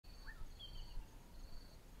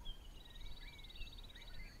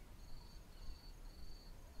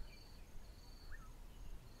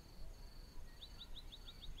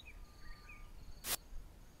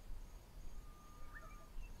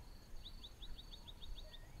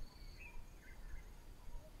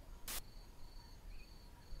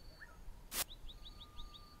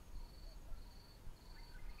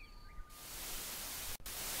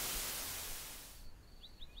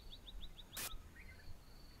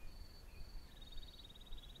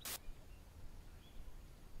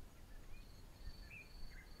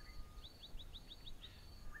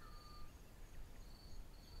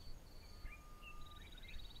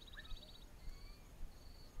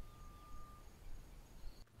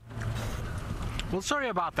Well, sorry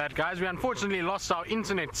about that, guys. We unfortunately lost our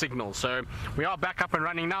internet signal, so we are back up and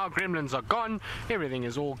running now. Gremlins are gone. Everything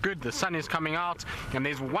is all good. The sun is coming out, and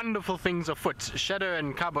there's wonderful things afoot. Shadow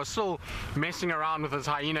and Cub are still messing around with this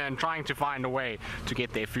hyena and trying to find a way to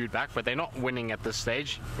get their food back, but they're not winning at this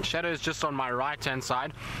stage. Shadow is just on my right-hand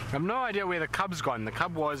side. I have no idea where the Cub's gone. The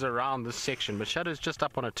Cub was around this section, but Shadow's just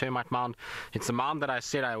up on a termite mound. It's the mound that I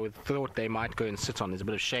said I would thought they might go and sit on. There's a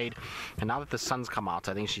bit of shade, and now that the sun's come out,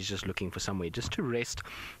 I think she's just looking for somewhere just to rest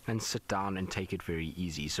and sit down and take it very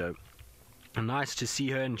easy. So nice to see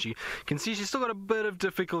her, and you can see she's still got a bit of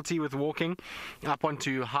difficulty with walking up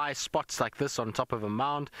onto high spots like this on top of a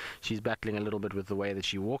mound. She's battling a little bit with the way that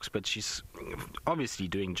she walks, but she's obviously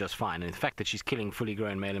doing just fine. And the fact that she's killing fully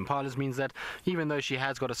grown male impalas means that even though she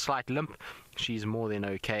has got a slight limp, she's more than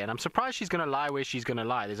okay. And I'm surprised she's going to lie where she's going to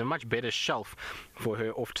lie. There's a much better shelf for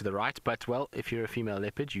her off to the right, but well, if you're a female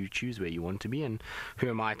leopard, you choose where you want to be, and who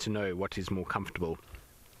am I to know what is more comfortable,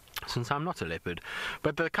 since I'm not a leopard.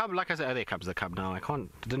 But the Cub, like I said, there comes the Cub now.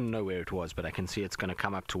 Didn't know where it was, but I can see it's going to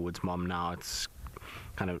come up towards Mom now. It's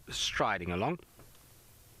kind of striding along.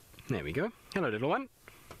 There we go. Hello, little one.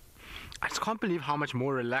 I just can't believe how much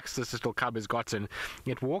more relaxed this little Cub has gotten.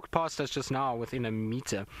 It walked past us just now within a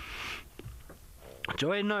meter.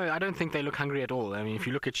 Joy, no, I don't think they look hungry at all. I mean, if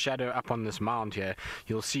you look at Shadow up on this mound here,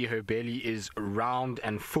 you'll see her belly is round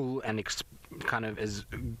and full and kind of as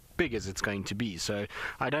big as it's going to be. So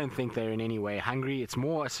I don't think they're in any way hungry. It's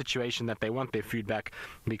more a situation that they want their food back,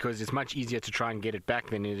 because it's much easier to try and get it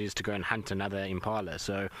back than it is to go and hunt another impala.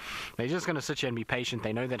 So they're just going to sit here and be patient.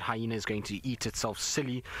 They know that hyena is going to eat itself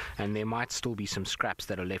silly, and there might still be some scraps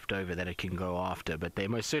that are left over that it can go after, but they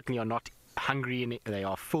most certainly are not hungry, and they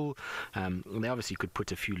are full. They obviously could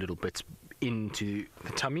put a few little bits into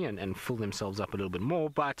the tummy and fill themselves up a little bit more,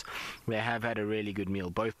 but they have had a really good meal.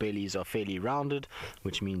 Both bellies are fairly rounded,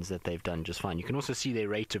 which means that they've done just fine. You can also see their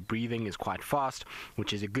rate of breathing is quite fast,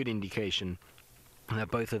 which is a good indication that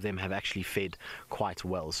both of them have actually fed quite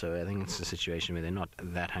well. So I think it's a situation where they're not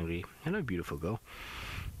that hungry. Hello, beautiful girl.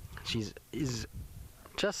 She's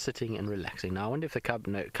just sitting and relaxing. Now I wonder if the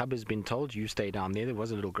Cub has been told, you stay down there. There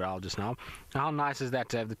was a little growl just now. How nice is that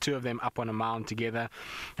to have the two of them up on a mound together?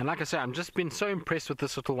 And like I say, I've just been so impressed with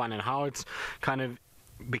this little one and how it's kind of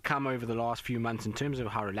become over the last few months in terms of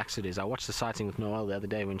how relaxed it is. I watched the sighting with Noelle the other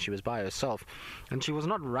day when she was by herself, and she was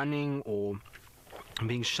not running or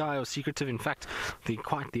being shy or secretive. In fact,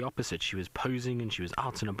 quite the opposite. She was posing and she was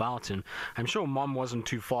out and about, and I'm sure Mom wasn't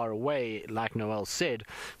too far away, like Noelle said,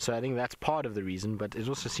 so I think that's part of the reason. But it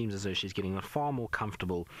also seems as though she's getting far more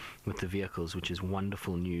comfortable with the vehicles, which is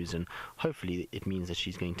wonderful news, and hopefully it means that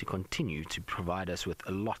she's going to continue to provide us with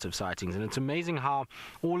a lot of sightings. And it's amazing how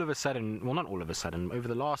all of a sudden, well, not all of a sudden, over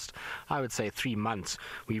the last, I would say, 3 months,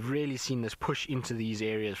 we've really seen this push into these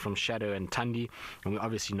areas from Shadow and Tundi, and we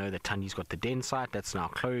obviously know that Tundi's got the den site that's now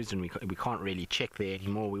closed, and we can't really check there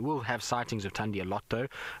anymore. We will have sightings of Tundi a lot though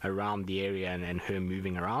around the area and her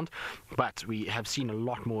moving around, but we have seen a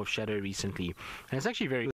lot more of Shadow recently, and it's actually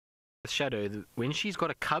very Shadow when she's got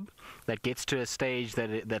a cub that gets to a stage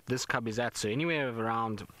that this cub is at, so anywhere of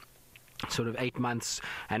around sort of 8 months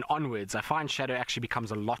and onwards, I find Shadow actually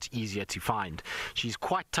becomes a lot easier to find. She's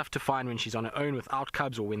quite tough to find when she's on her own without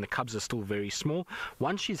cubs, or when the cubs are still very small.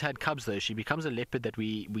 Once she's had cubs though, she becomes a leopard that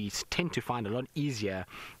we tend to find a lot easier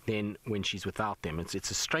than when she's without them. It's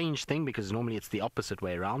a strange thing, because normally it's the opposite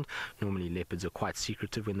way around. Normally leopards are quite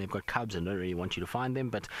secretive when they've got cubs and don't really want you to find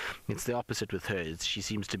them, but it's the opposite with her. She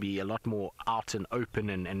seems to be a lot more out and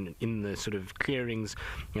open and in the sort of clearings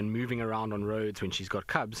and moving around on roads when she's got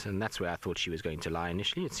cubs, and that's where I thought she was going to lie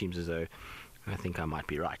initially. It seems as though I think I might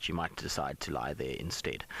be right. She might decide to lie there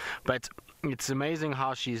instead. But it's amazing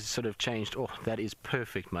how she's sort of changed. Oh, that is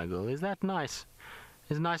perfect, my girl. Is that nice?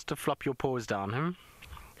 It's nice to flop your paws down, huh?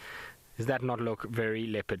 Does that not look very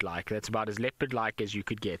leopard-like? That's about as leopard-like as you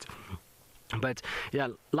could get. But yeah,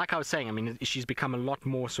 like I was saying, I mean, she's become a lot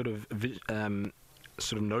more sort of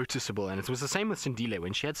noticeable, and it was the same with Sindile.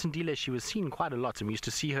 When she had Sindile, she was seen quite a lot, and we used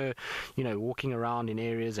to see her, walking around in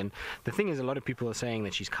areas. And the thing is, a lot of people are saying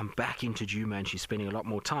that she's come back into Djuma and she's spending a lot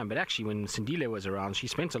more time, but actually when Sindile was around, she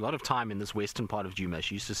spent a lot of time in this western part of Djuma.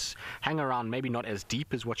 She used to hang around, maybe not as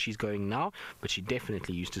deep as what she's going now, but she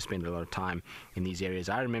definitely used to spend a lot of time in these areas.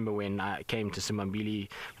 I remember when I came to Simambili,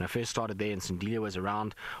 when I first started there, and Sindile was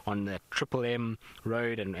around on the Triple M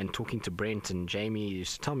road, and talking to Brent and Jamie,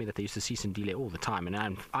 used to tell me that they used to see Sindile all the time.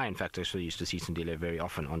 And I in fact actually used to see Sindile very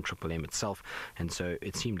often on Triple M itself, and so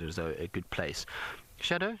it seemed as though a good place.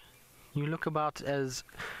 Shadow, you look about as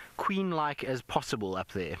queen-like as possible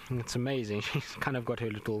up there. It's amazing. She's kind of got her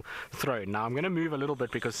little throne. Now I'm going to move a little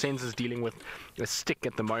bit because Sen's is dealing with a stick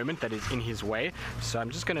at the moment that is in his way. So I'm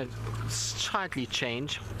just going to slightly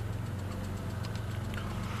change.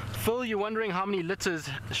 Phil, you're wondering how many litters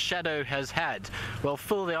Shadow has had. Well,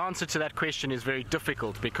 Phil, the answer to that question is very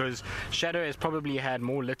difficult because Shadow has probably had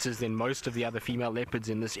more litters than most of the other female leopards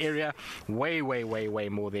in this area. Way, way, way, way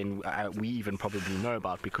more than we even probably know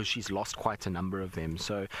about because she's lost quite a number of them.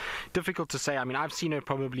 So difficult to say. I mean, I've seen her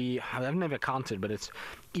probably, I've never counted, but it's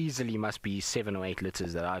easily must be 7 or 8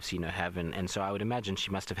 litters that I've seen her have. And so I would imagine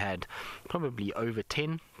she must have had probably over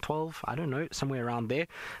 10, 12, I don't know, somewhere around there.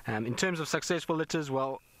 In terms of successful litters,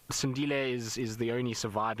 well, Sindile is the only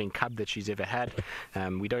surviving cub that she's ever had.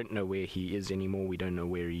 We don't know where he is anymore. We don't know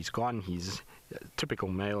where he's gone. He's a typical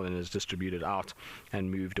male and is distributed out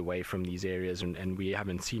and moved away from these areas, and we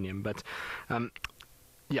haven't seen him. But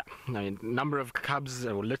yeah, I mean, number of cubs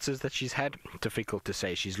or litters that she's had, difficult to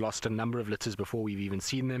say. She's lost a number of litters before we've even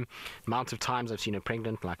seen them. Amount of times I've seen her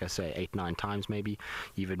pregnant, like I say, 8, 9 times maybe,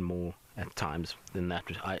 even more at times than that.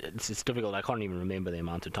 It's difficult. I can't even remember the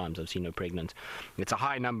amount of times I've seen her pregnant. It's a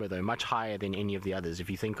high number though, much higher than any of the others. If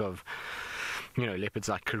you think of, you know, leopards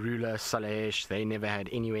like Karula, Salahesh, they never had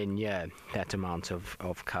anywhere near that amount of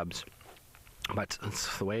cubs. But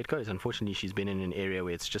it's the way it goes. Unfortunately, she's been in an area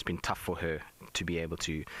where it's just been tough for her to be able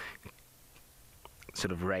to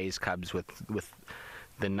sort of raise cubs with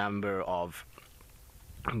the number of,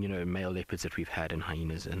 you know, male leopards that we've had and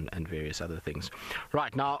hyenas and various other things.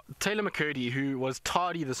 Right, now, Taylor McCurdy, who was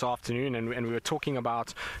tardy this afternoon, and we were talking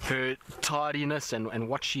about her tardiness and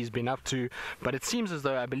what she's been up to, but it seems as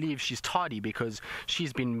though I believe she's tardy because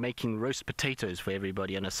she's been making roast potatoes for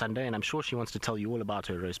everybody on a Sunday, and I'm sure she wants to tell you all about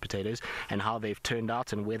her roast potatoes and how they've turned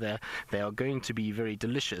out and whether they are going to be very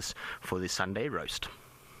delicious for the Sunday roast.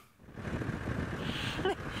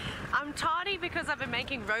 I'm tardy because I've been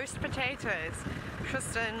making roast potatoes.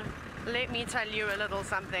 Tristan, let me tell you a little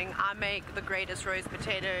something. I make the greatest roast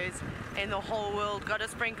potatoes in the whole world. Got to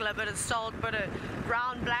sprinkle a bit of salt, bit of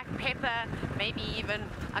ground black pepper, maybe even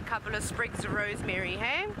a couple of sprigs of rosemary,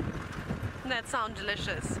 hey? That sounds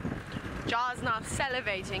delicious. Jar's now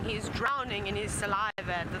salivating. He's drowning in his saliva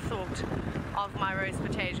at the thought of my roast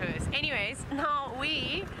potatoes. Anyways, now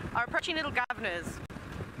we are approaching Little Governors.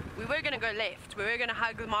 We were going to go left. We were going to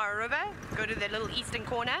hug the Mara River, go to the little eastern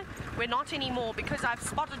corner. We're not anymore because I've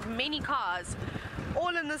spotted many cars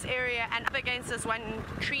all in this area and up against this one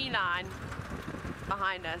tree line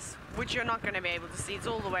behind us, which you're not going to be able to see. It's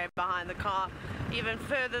all the way behind the car, even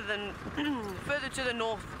further than further to the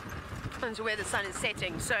north into where the sun is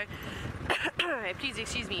setting. So please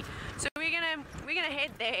excuse me. So we're gonna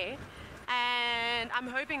head there. And I'm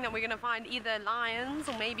hoping that we're going to find either lions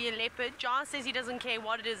or maybe a leopard. Jar says he doesn't care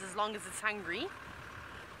what it is as long as it's hungry.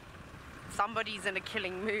 Somebody's in a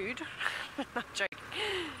killing mood. Not joking.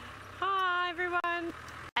 Hi everyone.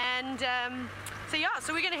 And so yeah,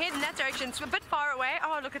 so we're going to head in that direction. It's a bit far away.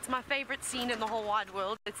 Oh look, it's my favorite scene in the whole wide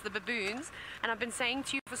world. It's the baboons. And I've been saying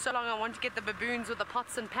to you for so long I want to get the baboons with the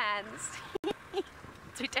pots and pans.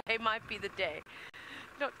 Today might be the day.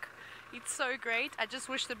 Look. It's so great. I just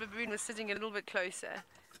wish the baboon was sitting a little bit closer.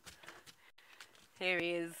 Here he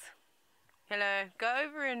is. Hello. Go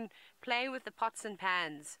over and play with the pots and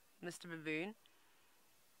pans, Mr. Baboon.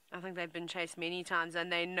 I think they've been chased many times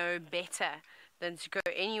and they know better than to go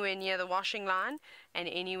anywhere near the washing line and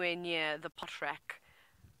anywhere near the pot rack.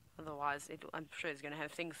 Otherwise, I'm sure he's going to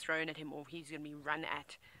have things thrown at him or he's going to be run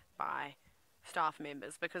at by staff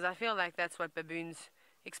members, because I feel like that's what baboons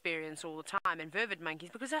experience all the time, and vervet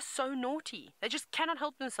monkeys, because they're so naughty. They just cannot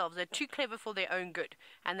help themselves. They're too clever for their own good,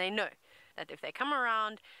 and they know that if they come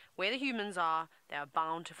around where the humans are, they are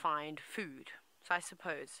bound to find food. So I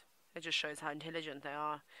suppose it just shows how intelligent they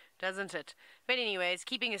are, doesn't it? But anyways,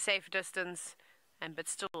 keeping a safe distance, but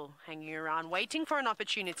still hanging around waiting for an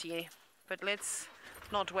opportunity. But let's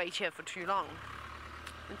not wait here for too long.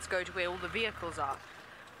 Let's go to where all the vehicles are.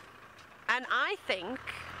 And I think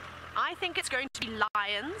it's going to be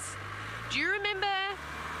lions. Do you remember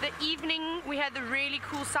the evening we had the really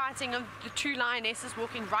cool sighting of the 2 lionesses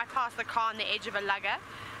walking right past the car on the edge of a lugger,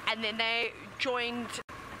 and then they joined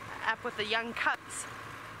up with the young cubs?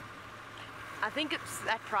 I think it's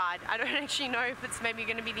that pride. I don't actually know if it's maybe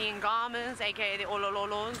going to be the Ngamas, aka the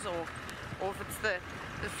Olololos, or if it's the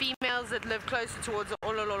females that live closer towards the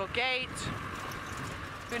Olololo gate.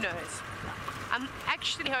 Who knows? I'm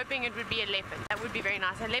actually hoping it would be a leopard. That would be very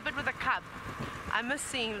nice. A leopard with a cub. I miss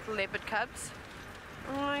seeing little leopard cubs.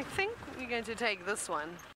 I think we're going to take this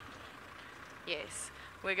one. Yes.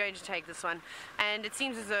 we're going to take this one. And it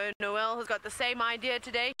seems as though Noelle has got the same idea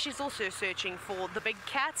today. She's also searching for the big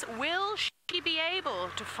cats. Will she be able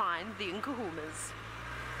to find the Nkuhumas?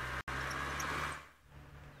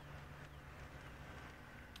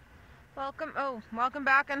 Welcome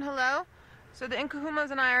back and hello. So the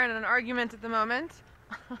Nkuhumas and I are in an argument at the moment.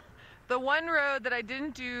 The one road that I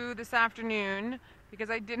didn't do this afternoon because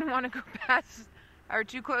I didn't want to go past or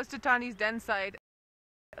too close to Tandi's den site,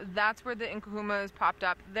 that's where the Nkuhumas popped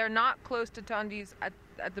up. They're not close to Tandi's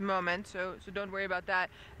at the moment, so don't worry about that.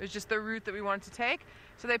 It was just the route that we wanted to take.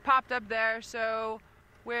 So they popped up there, so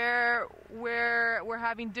we're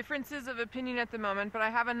having differences of opinion at the moment, but I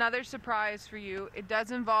have another surprise for you. It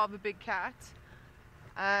does involve a big cat,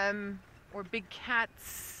 or big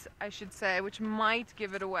cats, I should say, which might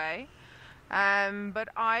give it away. But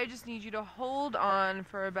I just need you to hold on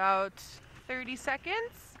for about 30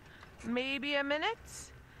 seconds, maybe a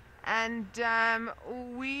minute, and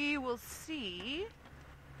we will see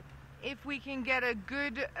if we can get a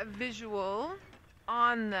good visual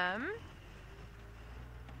on them.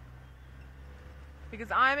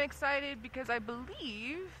 Because I'm excited because I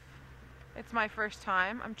believe it's my first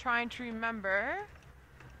time. I'm trying to remember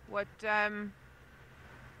what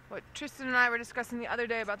Tristan and I were discussing the other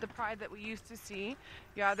day about the pride that we used to see.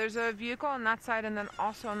 Yeah, there's a vehicle on that side and then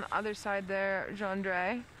also on the other side there,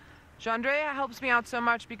 Jean-Dre. Jean-Dre helps me out so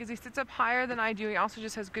much because he sits up higher than I do. He also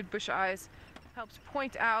just has good bush eyes. Helps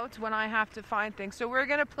point out when I have to find things. So we're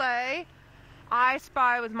gonna play I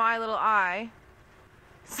Spy with my little eye.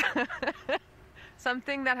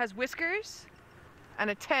 Something that has whiskers and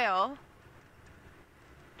a tail.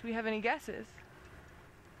 Do we have any guesses?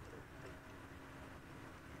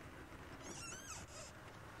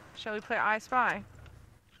 Shall we play I Spy?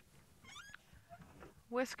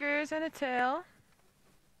 Whiskers and a tail.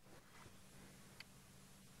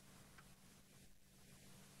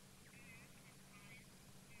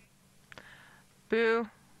 Boo,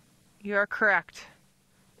 you are correct.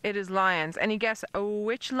 It is lions. Any guess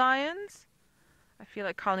which lions? I feel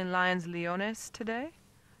like calling lions leones today.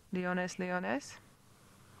 Leones, leones.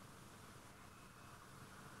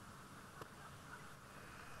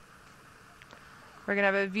 We're gonna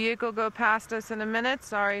have a vehicle go past us in a minute.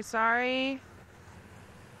 Sorry, sorry.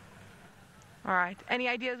 All right, any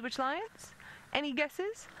ideas which lions? Any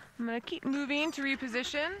guesses? I'm gonna keep moving to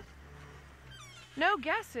reposition. No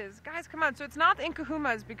guesses. Guys, come on. So it's not the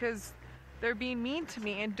Nkuhumas because they're being mean to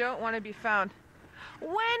me and don't want to be found.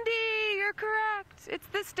 Wendy, you're correct. It's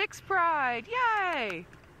the Styx Pride. Yay!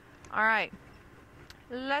 All right.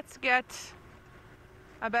 Let's get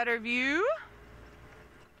a better view.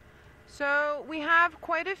 So we have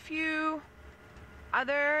quite a few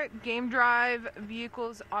other game drive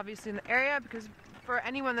vehicles obviously in the area because for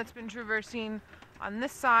anyone that's been traversing on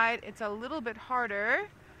this side, it's a little bit harder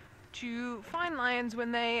to find lions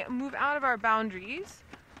when they move out of our boundaries.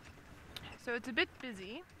 So it's a bit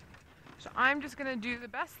busy. So I'm just gonna do the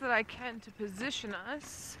best that I can to position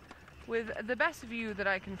us with the best view that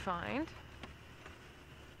I can find.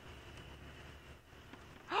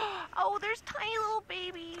 Oh, there's tiny little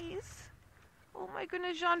babies. Oh my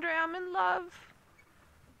goodness, Jean-Dre, I'm in love.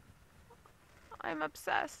 I'm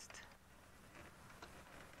obsessed.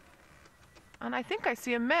 And I think I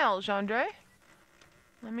see a male, Jean-Dre.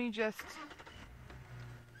 Let me just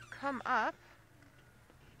come up.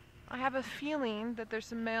 I have a feeling that there's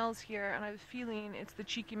some males here, and I have a feeling it's the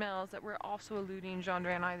cheeky males that were also eluding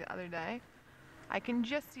Jean-Dre and I the other day. I can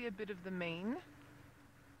just see a bit of the mane.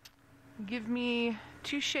 Give me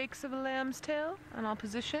 2 shakes of a lamb's tail, and I'll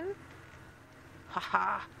position.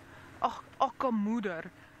 Haha. Oh, okamuder.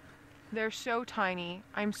 They're so tiny.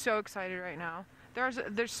 I'm so excited right now.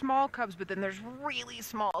 There's small cubs, but then there's really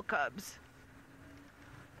small cubs.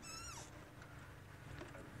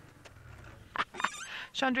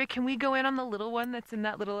 Chandra, can we go in on the little one that's in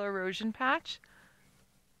that little erosion patch?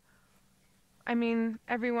 I mean,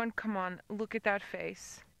 everyone, come on, look at that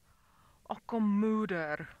face.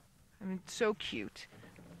 Okamuder. I mean, so cute.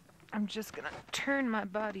 I'm just gonna turn my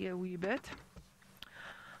body a wee bit.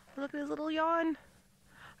 Look at his little yawn.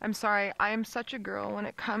 I'm sorry, I am such a girl when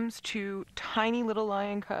it comes to tiny little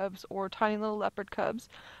lion cubs or tiny little leopard cubs.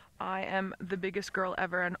 I am the biggest girl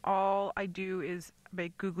ever, and all I do is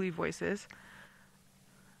make googly voices.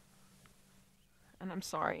 And I'm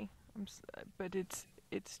sorry, but it's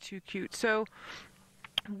too cute. So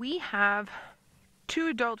we have 2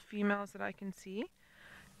 adult females that I can see,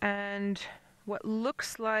 and what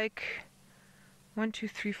looks like 1, 2,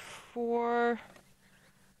 3, 4,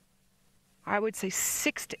 I would say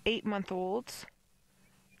 6 to 8 month olds,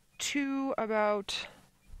 2 about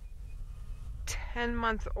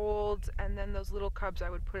 10-month-old, and then those little cubs I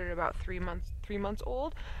would put at about 3 months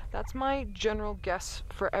old. That's my general guess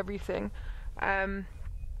for everything.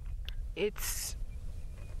 It's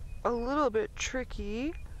a little bit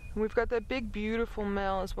tricky. We've got that big beautiful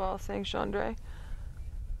male as well. Thanks, Chandra.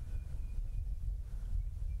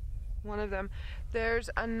 One of them. There's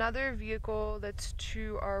another vehicle that's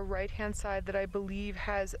to our right hand side that I believe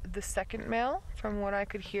has the second male, from what I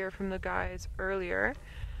could hear from the guys earlier.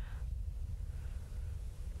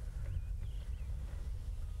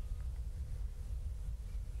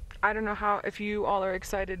 I don't know how, if you all are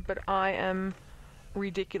excited, but I am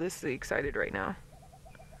ridiculously excited right now.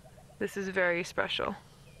 This is very special.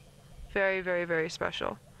 Very, very, very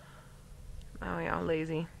special. Oh yeah,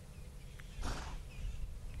 lazy.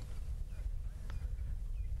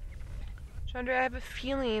 Chandra, I have a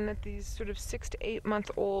feeling that these sort of 6 to 8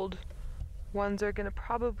 month old ones are going to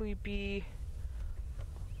probably be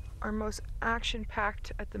our most action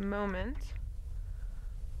packed at the moment.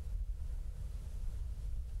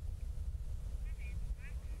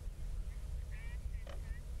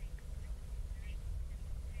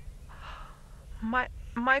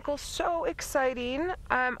 Michael, so exciting.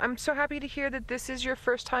 I'm so happy to hear that this is your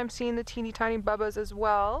first time seeing the teeny tiny bubbas as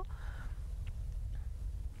well.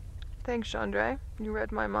 Thanks, Chandra. You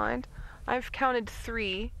read my mind. I've counted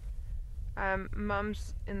 3.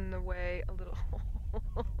 Mum's in the way a little.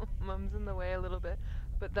 Mum's in the way a little bit,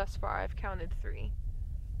 but thus far I've counted 3.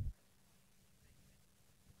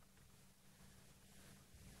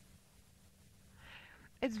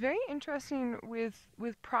 It's very interesting with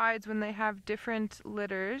prides when they have different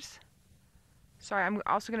litters. Sorry, I'm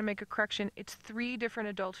also going to make a correction. It's 3 different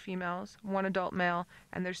adult females, 1 adult male,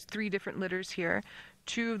 and there's 3 different litters here.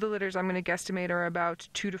 2 of the litters I'm going to guesstimate are about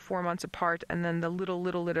 2 to 4 months apart, and then the little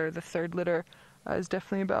litter, the third litter, is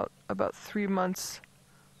definitely about 3 months.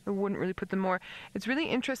 I wouldn't really put them more. It's really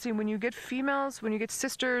interesting when you get females, when you get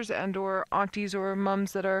sisters and or aunties or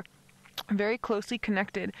mums that are very closely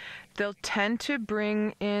connected, they'll tend to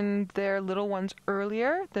bring in their little ones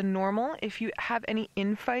earlier than normal. If you have any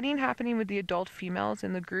infighting happening with the adult females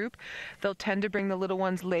in the group, they'll tend to bring the little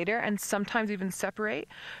ones later and sometimes even separate.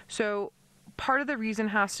 So part of the reason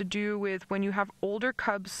has to do with when you have older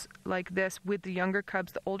cubs like this with the younger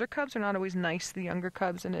cubs. The older cubs are not always nice to the younger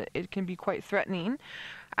cubs, and it can be quite threatening.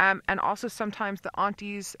 And also sometimes the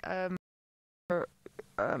aunties or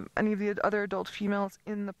any of the other adult females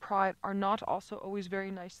in the pride are not also always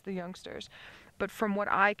very nice to the youngsters. But from what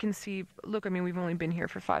I can see, look, I mean, we've only been here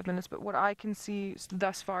for 5 minutes, but what I can see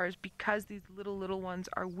thus far is because these little ones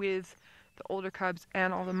are with the older cubs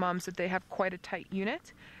and all the mums, that they have quite a tight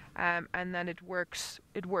unit. And then it works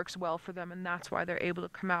well for them, and that's why they're able to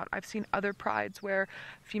come out. I've seen other prides where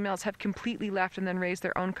females have completely left and then raised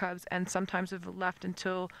their own cubs, and sometimes have left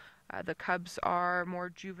until the cubs are more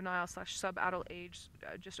juvenile / sub-adult age,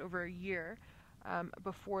 just over a year,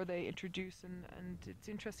 before they introduce, and it's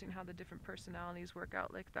interesting how the different personalities work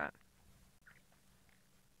out like that.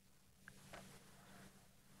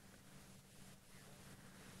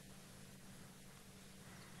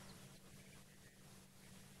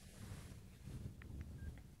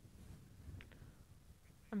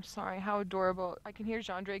 I'm sorry, how adorable. I can hear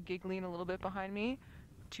Chandra giggling a little bit behind me.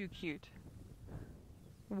 Too cute.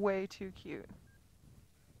 Way too cute.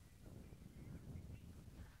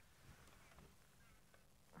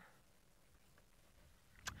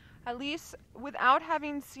 At least without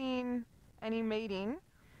having seen any mating,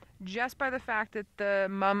 just by the fact that the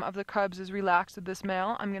mum of the cubs is relaxed with this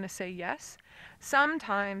male, I'm going to say yes.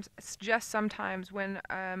 Sometimes, just sometimes, when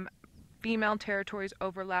female territories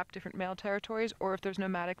overlap different male territories, or if there's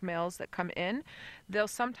nomadic males that come in, they'll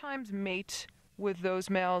sometimes mate with those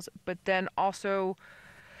males, but then also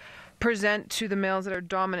present to the males that are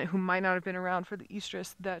dominant, who might not have been around for the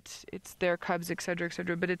estrus, that it's their cubs, etc.,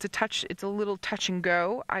 etc. But it's a little touch and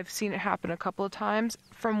go. I've seen it happen a couple of times.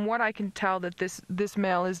 From what I can tell, that this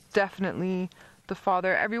male is definitely the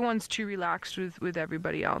father. Everyone's too relaxed with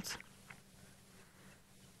everybody else.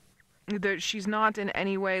 She's not in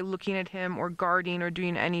any way looking at him or guarding or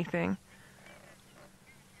doing anything.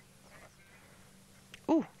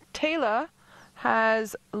 Ooh, Taylor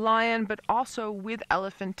has lion but also with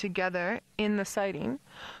elephant together in the sighting.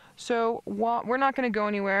 So we're not going to go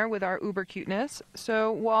anywhere with our uber cuteness.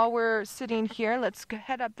 So while we're sitting here, let's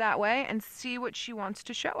head up that way and see what she wants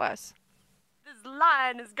to show us. This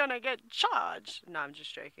lion is gonna get charged. No, I'm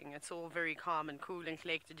just joking. It's all very calm and cool and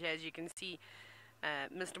collected here. As you can see,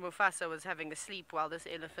 Mr. Mufasa was having a sleep while this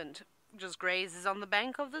elephant just grazes on the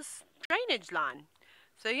bank of this drainage line.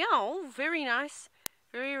 So yeah, all very nice,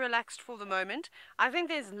 Very relaxed for the moment. I think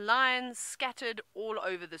there's lions scattered all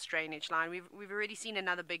over this drainage line. We've already seen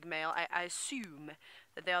another big male. I assume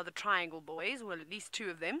that they are the triangle boys, well, at least 2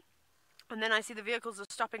 of them. And then I see the vehicles are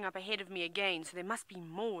stopping up ahead of me again, so there must be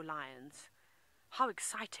more lions. How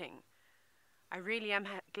exciting. I really am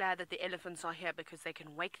glad that the elephants are here because they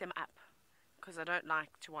can wake them up. Because I don't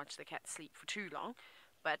like to watch the cats sleep for too long.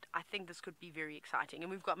 But I think this could be very exciting.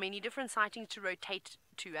 And we've got many different sightings to rotate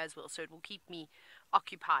to as well, so it will keep me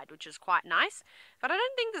occupied, which is quite nice. But I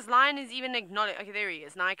don't think this lion is even acknowledged. Okay, there he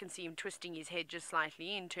is. Now I can see him twisting his head just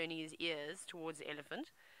slightly and turning his ears towards the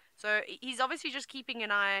elephant. So he's obviously just keeping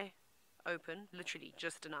an eye open. Literally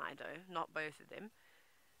just an eye, though. Not both of them.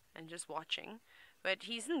 And just watching. But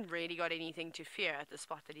he hasn't really got anything to fear at the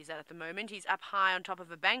spot that he's at the moment. He's up high on top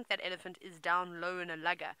of a bank. That elephant is down low in a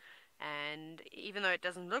lugger. And even though it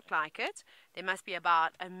doesn't look like it, there must be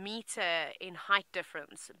about 1 meter in height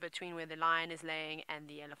difference between where the lion is laying and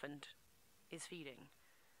the elephant is feeding.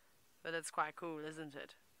 But that's quite cool, isn't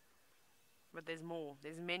it? But there's more.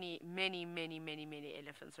 There's many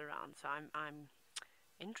elephants around. So I'm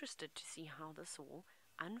interested to see how this all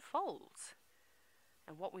unfolds.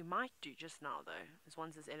 And what we might do just now, though, is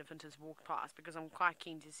once this elephant has walked past, because I'm quite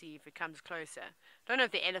keen to see if it comes closer. Don't know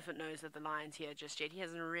if the elephant knows that the lion's here just yet. He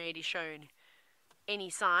hasn't really shown any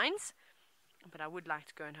signs. But I would like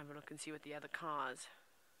to go and have a look and see what the other cars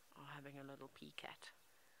are having a little peek at.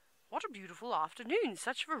 What a beautiful afternoon.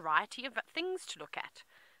 Such a variety of things to look at.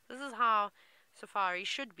 This is how safari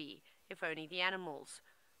should be, if only the animals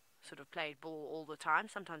sort of played ball all the time.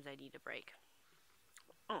 Sometimes they need a break.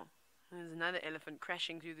 Oh. There's another elephant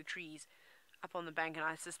crashing through the trees up on the bank, and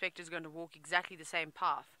I suspect is going to walk exactly the same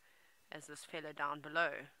path as this fellow down below.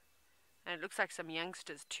 And it looks like some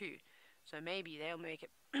youngsters too, so maybe they'll make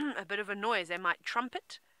a bit of a noise. They might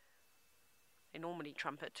trumpet. They normally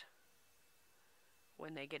trumpet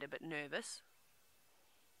when they get a bit nervous.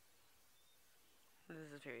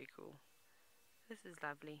 This is very cool. This is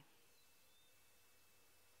lovely.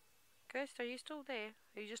 Ghost, are you still there?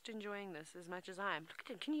 Are you just enjoying this as much as I am? Look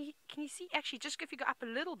at him. Can you see? Actually, just if you go up a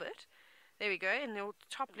little bit. There we go. In the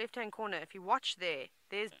top left-hand corner, if you watch there,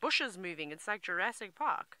 there's bushes moving. It's like Jurassic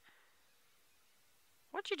Park.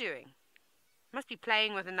 What you doing? Must be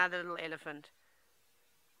playing with another little elephant.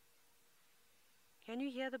 Can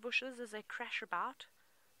you hear the bushes as they crash about?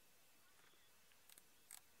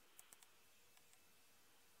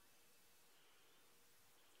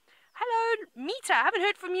 Hello, Meeta. I haven't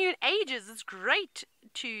heard from you in ages. It's great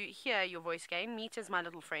to hear your voice again. Meeta's my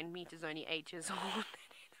little friend. Meeta's only 8 years old.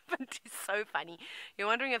 It is so funny. You're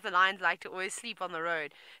wondering if the lions like to always sleep on the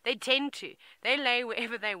road. They tend to. They lay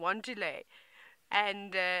wherever they want to lay.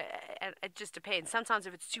 And it just depends. Sometimes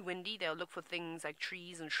if it's too windy, they'll look for things like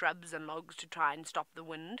trees and shrubs and logs to try and stop the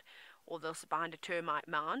wind. Or they'll sit behind a termite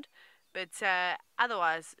mound. But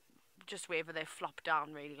otherwise, just wherever they flop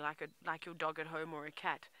down, really, like your dog at home or a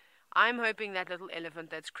cat. I'm hoping that little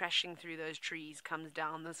elephant that's crashing through those trees comes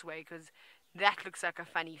down this way, because that looks like a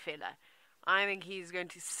funny fella. I think he's going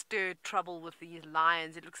to stir trouble with these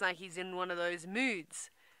lions. It looks like he's in one of those moods.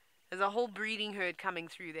 There's a whole breeding herd coming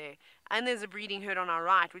through there. And there's a breeding herd on our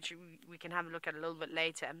right, which we can have a look at a little bit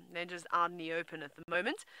later. They're just out in the open at the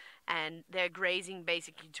moment. And they're grazing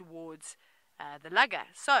basically towards the lugger.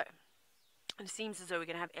 So, it seems as though we're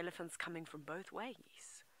going to have elephants coming from both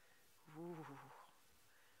ways. Ooh.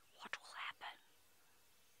 What will happen?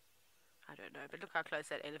 I don't know, but look how close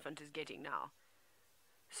that elephant is getting now.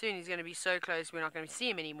 Soon he's going to be so close we're not going to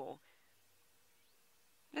see him anymore.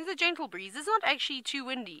 There's a gentle breeze. It's not actually too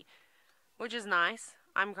windy, which is nice.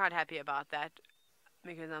 I'm quite happy about that,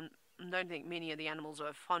 because I don't think many of the animals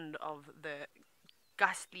are fond of the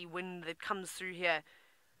gustly wind that comes through here.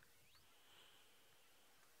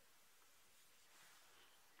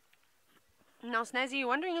 Now, Snazzy, you're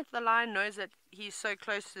wondering if the lion knows that he's so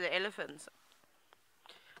close to the elephants.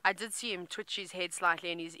 I did see him twitch his head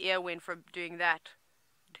slightly, and his ear went from doing that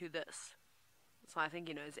to this. So I think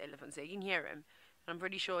he knows the elephants. You can hear him. I'm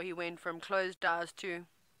pretty sure he went from closed eyes to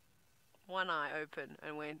one eye open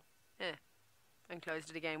and went, and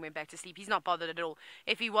closed it again, went back to sleep. He's not bothered at all.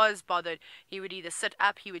 If he was bothered, he would either sit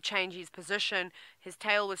up, he would change his position, his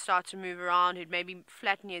tail would start to move around, he'd maybe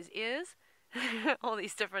flatten his ears. All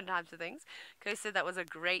these different types of things. Chris said that was a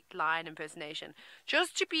great lion impersonation.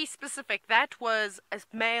 Just to be specific, that was a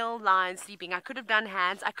male lion sleeping. I could have done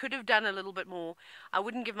hands. I could have done a little bit more. I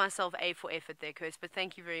wouldn't give myself A for effort there, Chris, but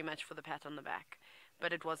thank you very much for the pat on the back.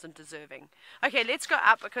 But it wasn't deserving. Okay, let's go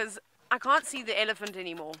up, because I can't see the elephant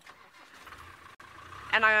anymore.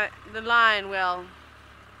 And the lion, well,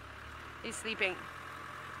 he's sleeping.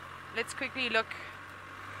 Let's quickly look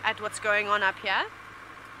at what's going on up here.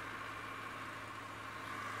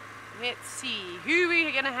 Let's see, who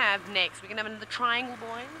we're going to have next. We're going to have another triangle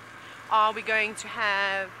boy. Are we going to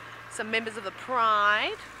have some members of the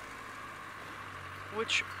pride?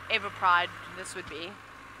 Whichever pride this would be.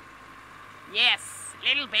 Yes,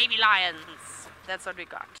 little baby lions. That's what we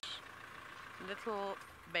got. Little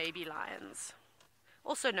baby lions.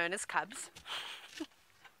 Also known as cubs.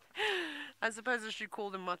 I suppose I should call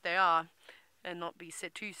them what they are and not be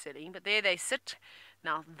too silly. But there they sit.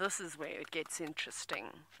 Now this is where it gets interesting.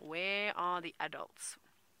 Where are the adults?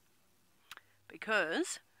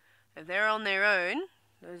 Because if they're on their own,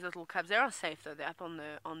 those little cubs, they are safe though. They're up on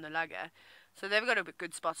the lugger. So they've got a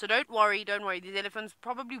good spot. So don't worry. These elephants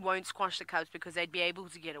probably won't squash the cubs because they'd be able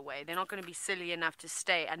to get away. They're not going to be silly enough to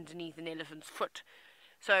stay underneath an elephant's foot.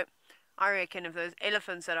 So I reckon if those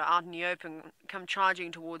elephants that are out in the open come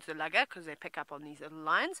charging towards the lugger because they pick up on these little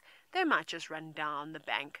lions, they might just run down the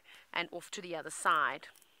bank and off to the other side.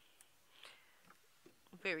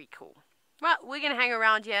 Very cool. Well, we're going to hang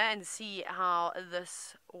around here and see how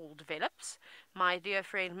this all develops. My dear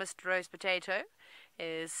friend Mr. Roast Potato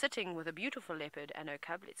is sitting with a beautiful leopard and her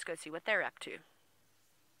cub. Let's go see what they're up to.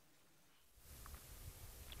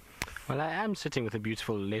 Well, I am sitting with a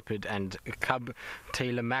beautiful leopard and a cub,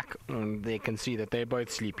 Taylor Mac. They can see that they're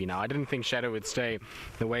both sleepy now. I didn't think Shadow would stay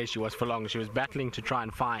the way she was for long. She was battling to try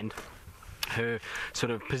and find her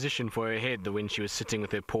sort of position for her head when she was sitting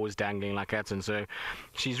with her paws dangling like that, and so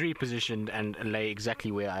she's repositioned and lay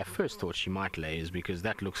exactly where I first thought she might lay, is because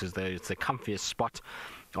that looks as though it's the comfiest spot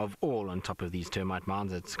of all on top of these termite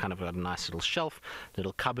mounds. It's kind of got a nice little shelf.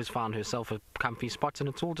 Little cub has found herself a comfy spot, and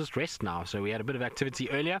it's all just rest now. So we had a bit of activity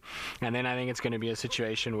earlier, and then I think it's going to be a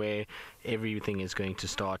situation where everything is going to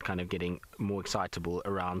start kind of getting more excitable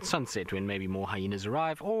around sunset, when maybe more hyenas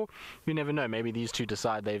arrive, or you never know, maybe these two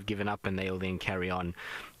decide they've given up and they'll then carry on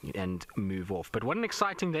and move off. But what an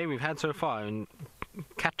exciting day we've had so far, and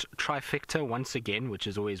cat trifecta once again, which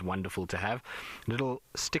is always wonderful to have. Little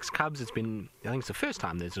Styx cubs, I think it's the first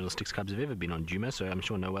time those little Styx cubs have ever been on Djuma, so I'm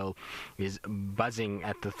sure Noel is buzzing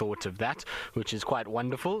at the thought of that, which is quite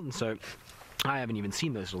wonderful. And so I haven't even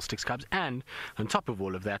seen those little Styx cubs, and on top of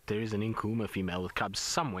all of that, there is an Nkuhuma female with cubs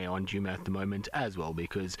somewhere on Djuma at the moment as well,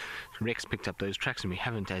 because Rex picked up those tracks and we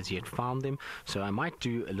haven't as yet found them. So I might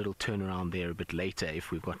do a little turnaround there a bit later.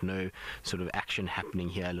 If we've got no sort of action happening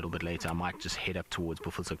here a little bit later, I might just head up towards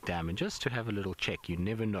Buffelshoek Dam and just to have a little check. You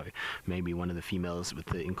never know, maybe one of the females with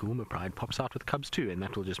the Nkuhuma pride pops out with cubs too, and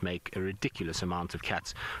that will just make a ridiculous amount of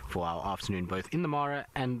cats for our afternoon, both in the Mara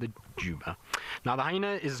and the Djuma. Now the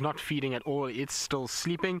hyena is not feeding at all. It's still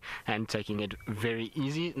sleeping and taking it very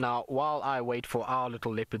easy. Now, while I wait for our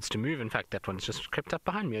little leopards to move, in fact, that one's just crept up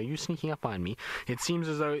behind me. Are you sneaking up behind me? It seems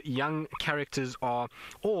as though young characters are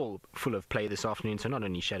all full of play this afternoon, so not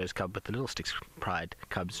only Shadow's cub, but the little Styx pride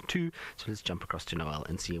cubs too. So let's jump across to Noel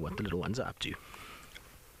and see what the little ones are up to.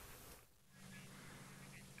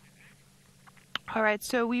 Alright,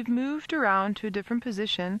 so we've moved around to a different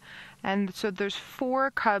position, and so there's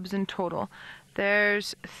 4 cubs in total.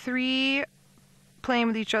 There's 3 playing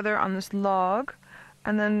with each other on this log,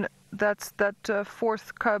 and then that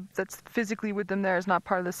 4th cub that's physically with them there is not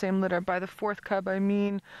part of the same litter. By the 4th cub, I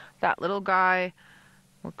mean that little guy,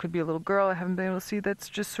 well, it could be a little girl, I haven't been able to see, that's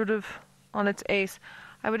just sort of on its ace.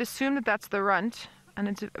 I would assume that that's the runt, and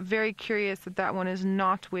it's very curious that that one is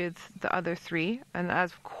not with the other 3, and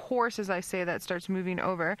of course, as I say that, it starts moving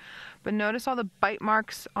over. But notice all the bite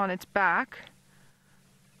marks on its back.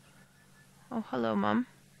 Oh, hello, Mum.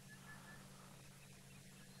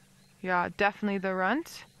 Yeah, definitely the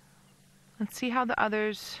runt. Let's see how the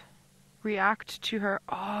others react to her.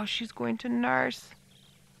 Oh, she's going to nurse.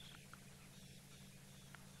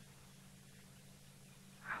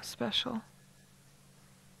 How special.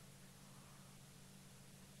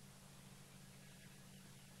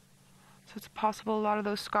 So it's possible a lot of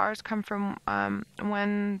those scars come from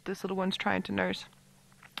when this little one's trying to nurse.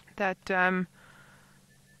 That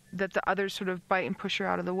the others sort of bite and push her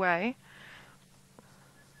out of the way.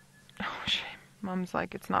 Oh, shame. Mum's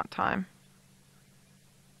like, it's not time.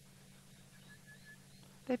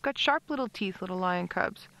 They've got sharp little teeth, little lion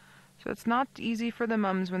cubs. So it's not easy for the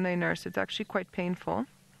mums when they nurse. It's actually quite painful.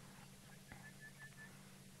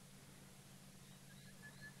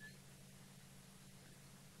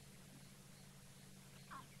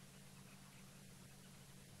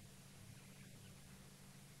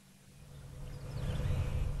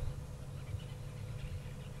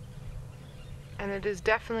 And it is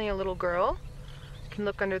definitely a little girl. You can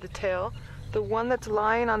look under the tail. The one that's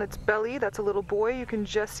lying on its belly, that's a little boy. You can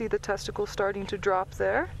just see the testicle starting to drop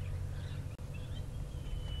there.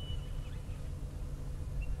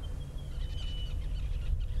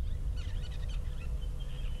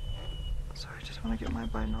 just want to get my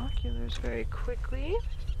binoculars very quickly.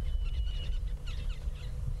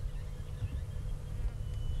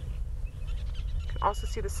 You can also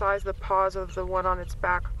see the size of the paws of the one on its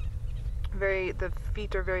back. The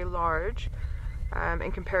feet are very large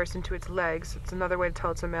in comparison to its legs. It's another way to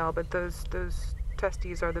tell it's a male, but those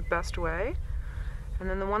testes are the best way. And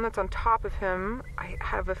then the one that's on top of him, I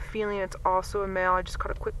have a feeling it's also a male. I just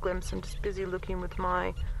caught a quick glimpse. I'm just busy looking with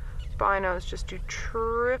my binos just to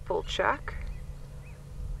triple check.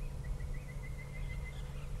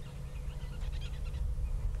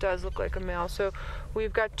 Does look like a male. So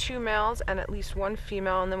we've got 2 males and at least 1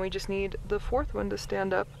 female, and then we just need the 4th one to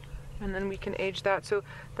stand up, and then we can age that. So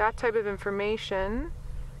that type of information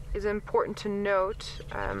is important to note.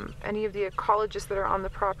 Any of the ecologists that are on the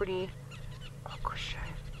property, oh gosh,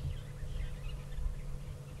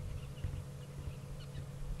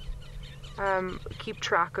 keep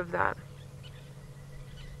track of that.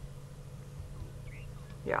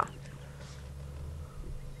 Yeah.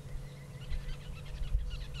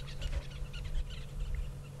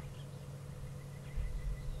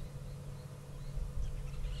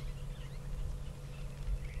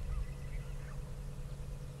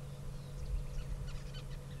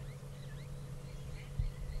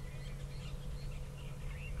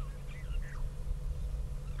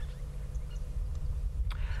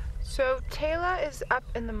 So Taylor is up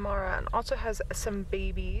in the Mara and also has some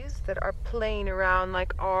babies that are playing around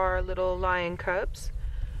like our little lion cubs.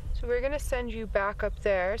 So we're going to send you back up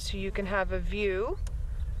there so you can have a view,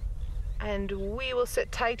 and we will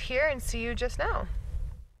sit tight here and see you just now.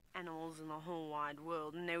 Animals in the whole wide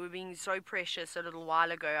world, and they were being so precious a little while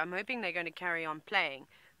ago. I'm hoping they're going to carry on playing,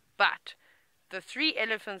 but the 3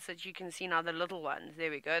 elephants that you can see now, the little ones, there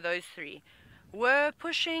we go, those 3, were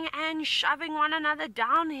pushing and shoving one another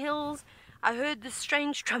down hills. I heard this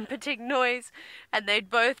strange trumpeting noise, and they'd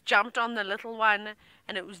both jumped on the little one,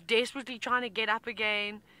 and it was desperately trying to get up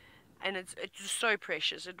again, and it's just so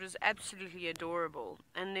precious. It was absolutely adorable,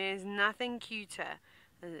 and there's nothing cuter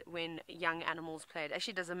when young animals play. It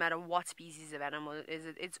actually doesn't matter what species of animal it is,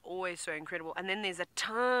 it's always so incredible. And then there's a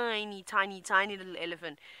tiny, tiny, tiny little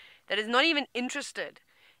elephant that is not even interested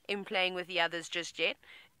in playing with the others just yet.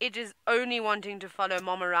 It is only wanting to follow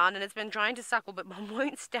Mom around, and it's been trying to suckle, but Mom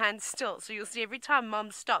won't stand still. So you'll see every time Mom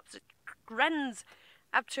stops, it runs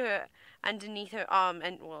up to her underneath her arm,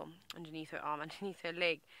 underneath her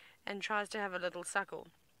leg, and tries to have a little suckle.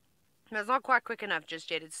 But it's not quite quick enough just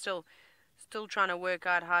yet. It's still trying to work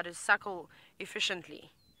out how to suckle efficiently.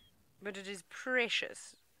 But it is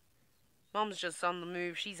precious. Mom's just on the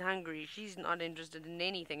move. She's hungry. She's not interested in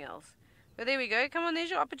anything else. But there we go. Come on, there's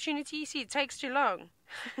your opportunity. You see, it takes too long.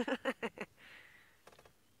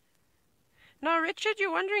 Now, Richard,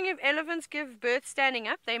 you're wondering if elephants give birth standing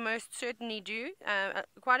up. They most certainly do.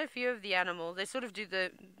 Quite a few of the animals, they sort of do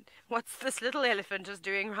what's this little elephant is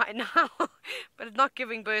doing right now. But it's not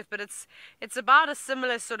giving birth, but it's about a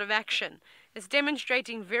similar sort of action. It's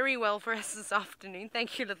demonstrating very well for us this afternoon.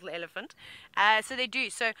 Thank you, little elephant. So they do.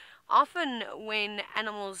 So often when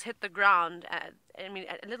animals hit the ground, I mean,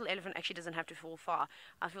 a little elephant actually doesn't have to fall far.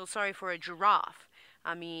 I feel sorry for a giraffe.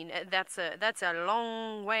 I mean, that's a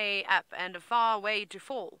long way up and a far way to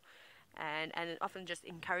fall. And it often just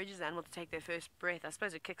encourages the animal to take their first breath. I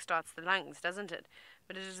suppose it kickstarts the lungs, doesn't it?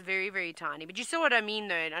 But it is very, very tiny. But you saw what I mean,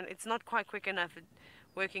 though. And it's not quite quick enough at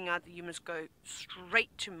working out that you must go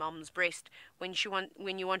straight to Mom's breast when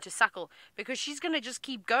you want to suckle, because she's going to just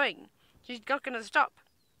keep going. She's not going to stop.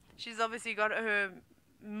 She's obviously got her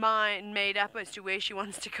mind made up as to where she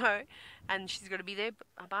wants to go, and she's got to be there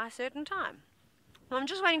by a certain time. I'm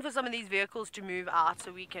just waiting for some of these vehicles to move out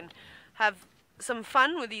so we can have some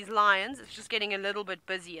fun with these lions. It's just getting a little bit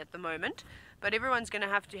busy at the moment, but everyone's going to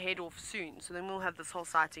have to head off soon, so then we'll have this whole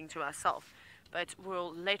sighting to ourselves. But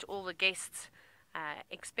we'll let all the guests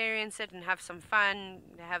experience it and have some fun.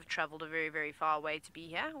 They have travelled a very, very far way to be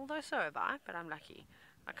here, although so have I, but I'm lucky.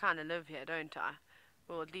 I kind of live here, don't I?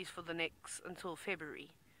 Well, at least for the next, until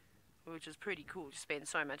February, which is pretty cool to spend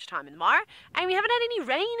so much time in the Mara. And we haven't had any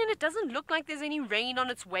rain, and it doesn't look like there's any rain on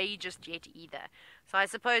its way just yet either. So I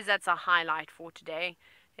suppose that's a highlight for today.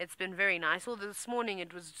 It's been very nice. Although this morning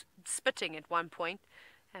it was spitting at one point,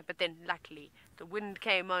 but then luckily the wind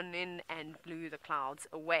came on in and blew the clouds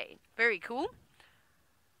away. Very cool.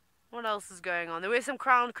 What else is going on? There were some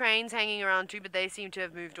crowned cranes hanging around too, but they seem to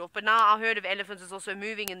have moved off. But now our herd of elephants is also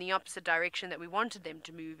moving in the opposite direction that we wanted them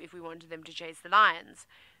to move if we wanted them to chase the lions.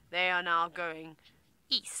 They are now going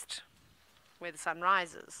east, where the sun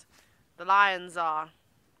rises. The lions are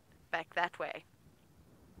back that way.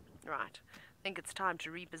 Right. think it's time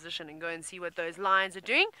to reposition and go and see what those lions are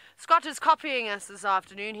doing. Scott is copying us this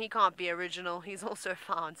afternoon. He can't be original. He's also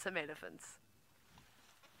found some elephants.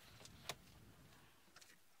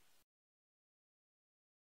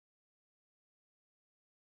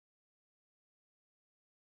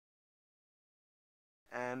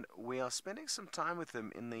 And we are spending some time with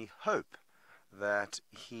him in the hope that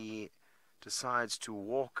he decides to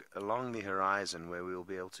walk along the horizon where we will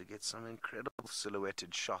be able to get some incredible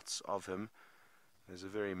silhouetted shots of him. There's a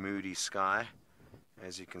very moody sky,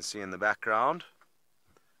 as you can see in the background,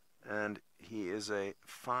 and he is a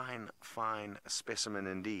fine, fine specimen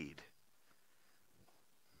indeed.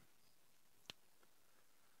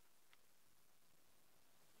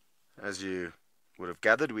 As you would have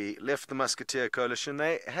gathered, we left the Musketeer Coalition.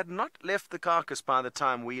 They had not left the carcass by the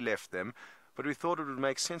time we left them, but we thought it would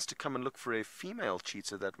make sense to come and look for a female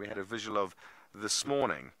cheetah that we had a visual of this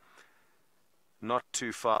morning. Not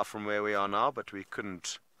too far from where we are now, but we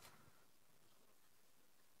couldn't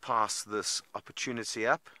pass this opportunity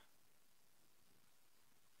up.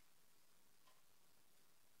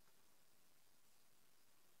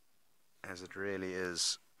 As it really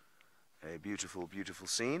is a beautiful, beautiful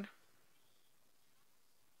scene.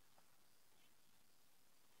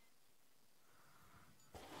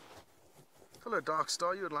 Hello, Dark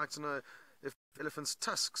Star. You would like to know if elephants'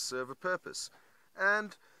 tusks serve a purpose.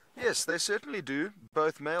 And yes, they certainly do.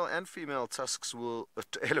 Both male and female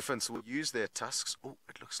elephants will use their tusks. Oh,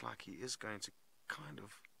 it looks like he is going to kind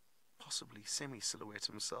of possibly semi-silhouette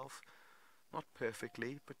himself. Not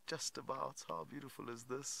perfectly, but just about. How beautiful is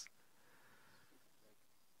this?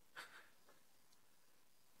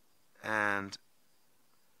 And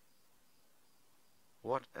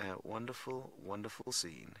what a wonderful, wonderful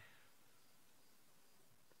scene.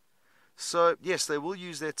 So, yes, they will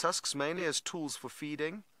use their tusks mainly as tools for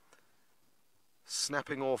feeding,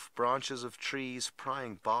 snapping off branches of trees,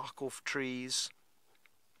 prying bark off trees,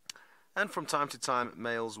 and from time to time,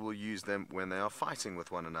 males will use them when they are fighting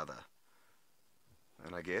with one another.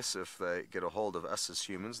 And I guess if they get a hold of us as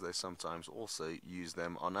humans, they sometimes also use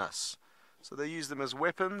them on us. So they use them as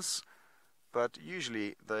weapons, but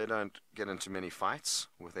usually they don't get into many fights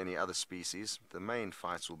with any other species. The main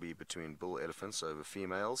fights will be between bull elephants over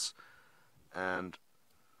females. And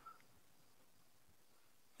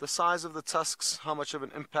the size of the tusks, how much of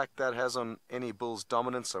an impact that has on any bull's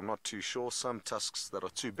dominance, I'm not too sure. Some tusks that are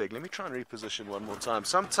too big, let me try and reposition one more time.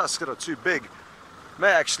 Some tusks that are too big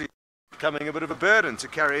may actually be becoming a bit of a burden to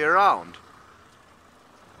carry around.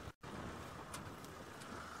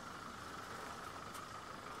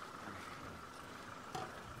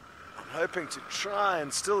 I'm hoping to try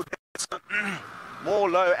and still get some more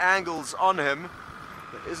low angles on him.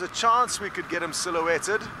 There is a chance we could get him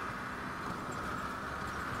silhouetted.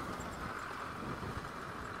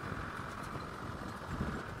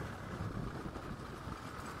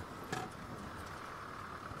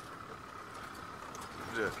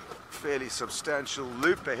 A fairly substantial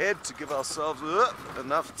loop ahead to give ourselves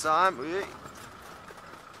enough time.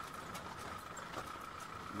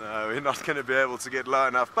 No, we're not going to be able to get low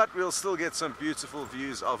enough, but we'll still get some beautiful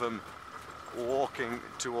views of him walking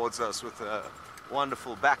towards us with a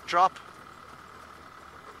wonderful backdrop.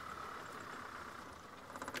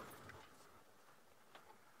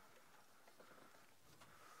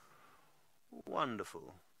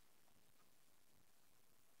 Wonderful.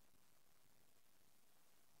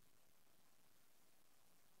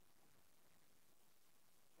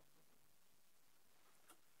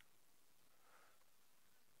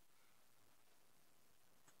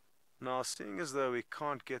 Now, seeing as though we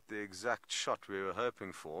can't get the exact shot we were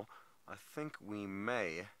hoping for, I think we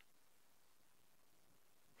may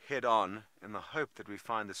head on in the hope that we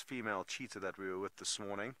find this female cheetah that we were with this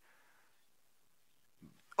morning.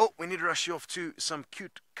 Oh, we need to rush you off to some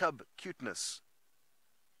cute cub cuteness.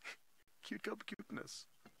 Cute cub cuteness.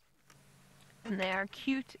 And they are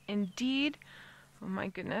cute indeed. Oh my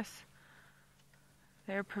goodness.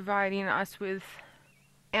 They're providing us with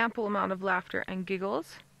ample amount of laughter and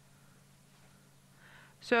giggles.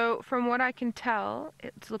 So from what I can tell,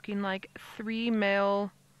 it's looking like 3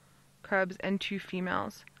 male cubs and 2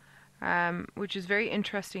 females, which is very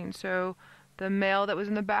interesting. So the male that was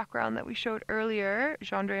in the background that we showed earlier,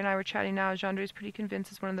 Jeandre and I were chatting now, Jeandre is pretty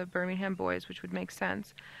convinced it's one of the Birmingham boys, which would make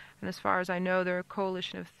sense. And as far as I know, they're a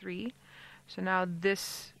coalition of 3. So now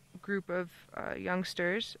this group of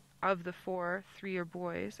youngsters, of the 4, 3 are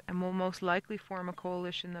boys, and will most likely form a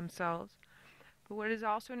coalition themselves. But what is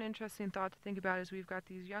also an interesting thought to think about is we've got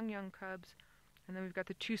these young cubs, and then we've got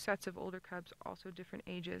the 2 sets of older cubs, also different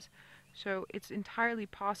ages. So it's entirely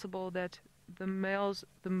possible that the males,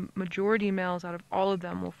 the majority males out of all of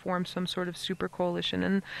them will form some sort of super coalition.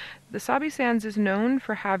 And the Sabi Sands is known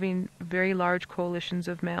for having very large coalitions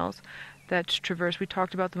of males that traverse. We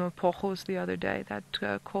talked about the Mapojos the other day, that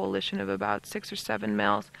coalition of about 6 or 7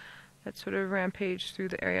 males that sort of rampage through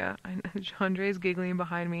the area. Andre is giggling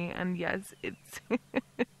behind me, and yes, it's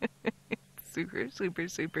super, super,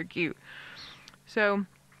 super cute. So,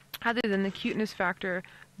 other than the cuteness factor,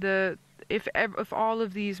 if all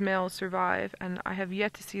of these males survive, and I have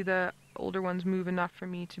yet to see the older ones move enough for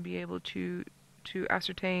me to be able to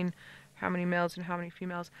ascertain how many males and how many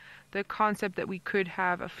females, the concept that we could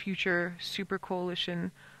have a future super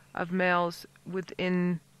coalition of males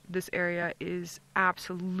within this area is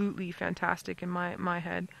absolutely fantastic in my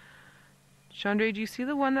head. Chandra, do you see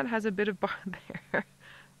the one that has a bit of bark there?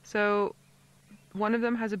 So one of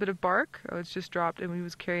them has a bit of bark. Oh, it's just dropped, and he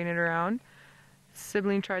was carrying it around.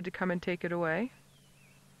 Sibling tried to come and take it away.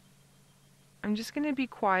 I'm just going to be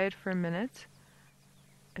quiet for a minute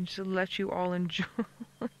and just let you all enjoy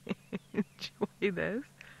this.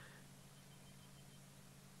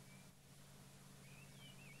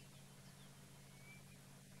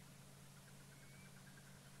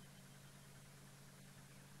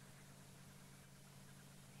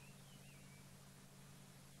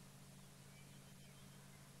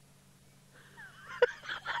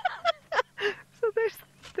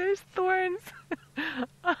 There's thorns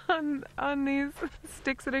on these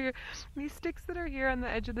sticks that are here. These sticks that are here on the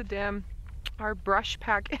edge of the dam are brush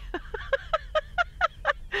packing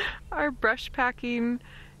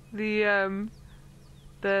the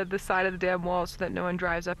side of the dam wall so that no one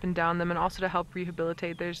drives up and down them, and also to help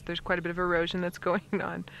rehabilitate. There's quite a bit of erosion that's going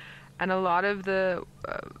on, and a lot of the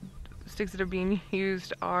sticks that are being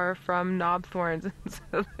used are from knob thorns, and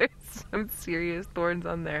so there's some serious thorns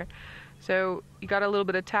on there. So he got a little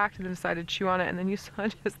bit attacked and then decided to chew on it, and then you saw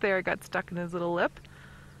just there it got stuck in his little lip.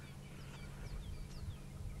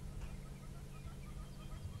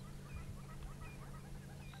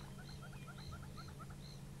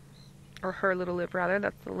 Or her little lip, rather.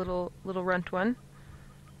 That's the little runt one.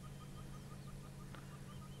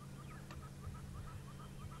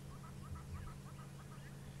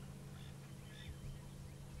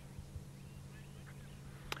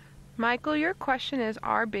 Michael, your question is,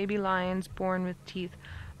 are baby lions born with teeth?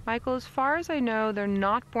 Michael, as far as I know, they're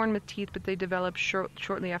not born with teeth, but they develop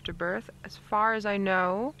shortly after birth. As far as I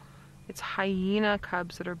know, it's hyena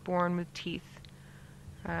cubs that are born with teeth.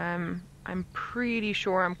 I'm pretty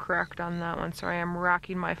sure I'm correct on that one. Sorry, I'm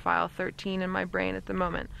racking my file 13 in my brain at the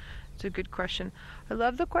moment. It's a good question. I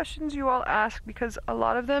love the questions you all ask because a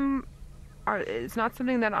lot of them it's not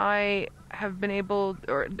something that I have been able,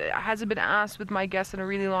 or hasn't been asked with my guests in a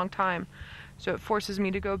really long time. So it forces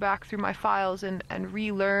me to go back through my files and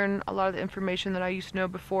relearn a lot of the information that I used to know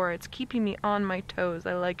before. It's keeping me on my toes.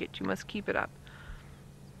 I like it. You must keep it up.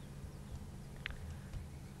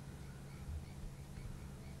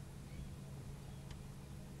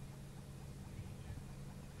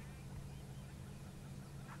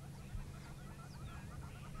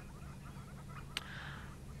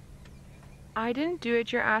 I didn't do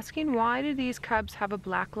it. You're asking why do these cubs have a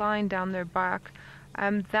black line down their back?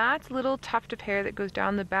 That little tuft of hair that goes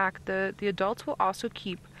down the back, the adults will also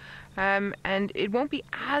keep. And it won't be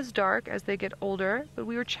as dark as they get older, but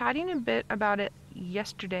we were chatting a bit about it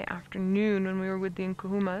yesterday afternoon when we were with the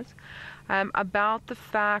Nkuhumas, about the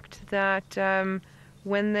fact that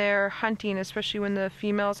when they're hunting, especially when the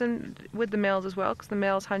females, and with the males as well, because the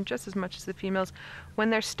males hunt just as much as the females, when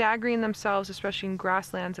they're staggering themselves, especially in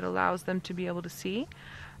grasslands, it allows them to be able to see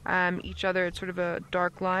each other. It's sort of a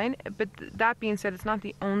dark line. But that being said, it's not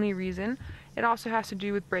the only reason. It also has to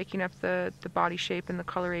do with breaking up the body shape and the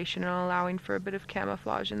coloration and allowing for a bit of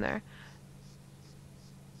camouflage in there.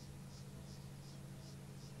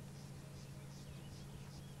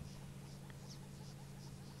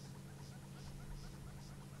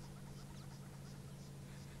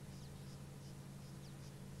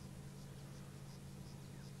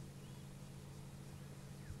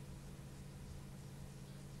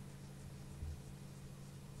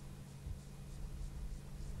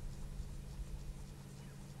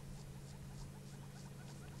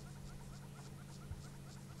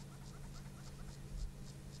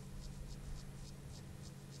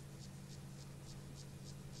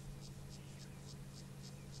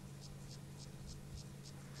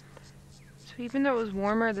 So even though it was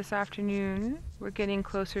warmer this afternoon, we're getting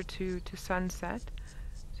closer to sunset.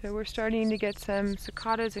 So we're starting to get some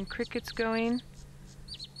cicadas and crickets going.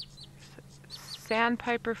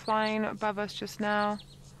 Sandpiper flying above us just now.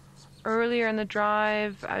 Earlier in the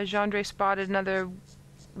drive, Gendre spotted another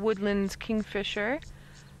woodlands kingfisher.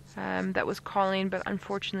 that was calling, but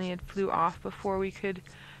unfortunately it flew off before we could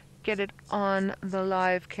get it on the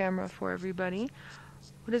live camera for everybody.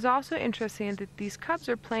 What is also interesting is that these cubs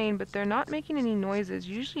are playing, but they're not making any noises.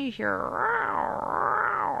 Usually you hear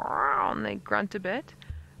and they grunt a bit,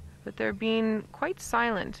 but they're being quite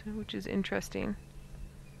silent, which is interesting.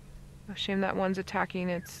 A shame that one's attacking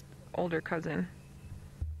its older cousin.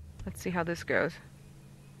 Let's see how this goes.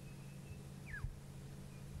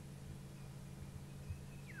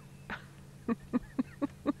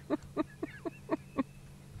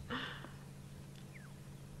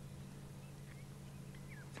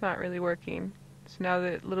 It's not really working. So now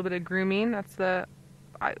the little bit of grooming, that's the...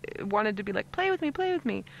 I wanted to be like, play with me, play with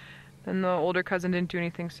me. Then the older cousin didn't do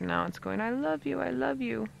anything, so now it's going, I love you, I love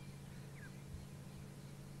you.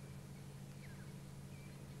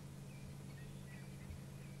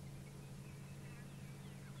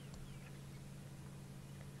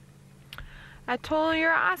 Atoll,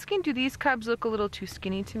 you're asking, do these cubs look a little too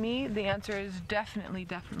skinny to me? The answer is definitely,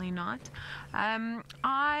 definitely not.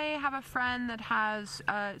 I have a friend that has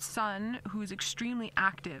a son who's extremely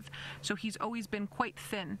active, so he's always been quite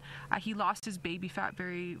thin. He lost his baby fat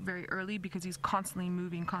very, very early because he's constantly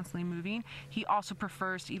moving, constantly moving. He also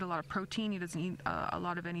prefers to eat a lot of protein. He doesn't eat a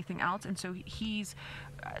lot of anything else, and so he's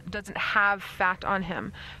doesn't have fat on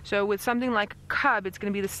him. So with something like a cub, it's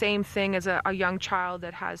going to be the same thing as a young child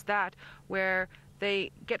that has that, where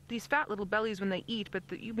they get these fat little bellies when they eat, but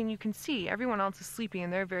you can see everyone else is sleeping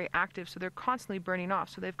and they're very active, so they're constantly burning off.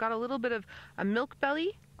 So they've got a little bit of a milk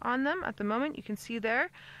belly on them at the moment, you can see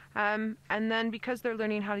there. And then because they're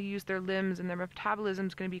learning how to use their limbs and their metabolism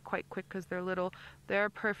is going to be quite quick because they're little, they're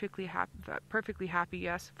perfectly happy,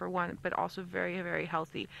 yes, for one, but also very, very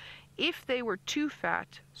healthy. If they were too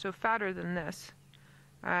fat, so fatter than this,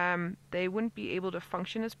 they wouldn't be able to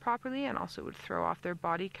function as properly, and also would throw off their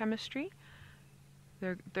body chemistry.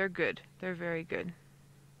 They're good. They're very good.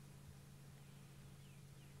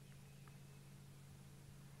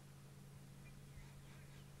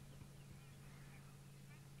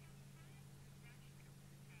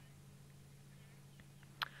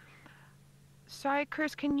 Sorry,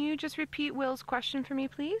 Chris, can you just repeat Will's question for me,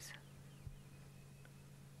 please?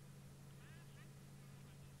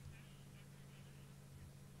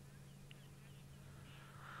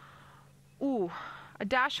 Ooh, a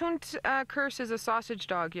Dachshund curse is a sausage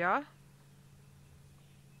dog, yeah?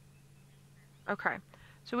 Okay.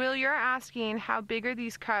 So Will, you're asking how big are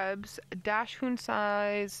these cubs, Dachshund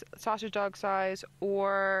size, sausage dog size,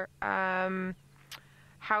 or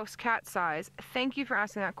house cat size? Thank you for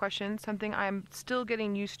asking that question. Something I'm still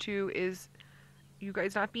getting used to is you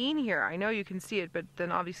guys not being here. I know you can see it, but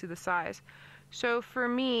then obviously the size. So for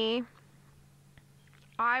me,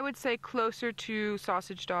 I would say closer to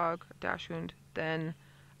sausage dog, Dachshund, than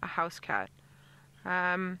a house cat.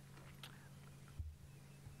 I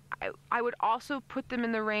would also put them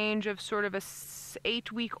in the range of sort of a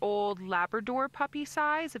 8-week-old Labrador puppy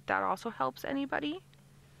size, if that also helps anybody.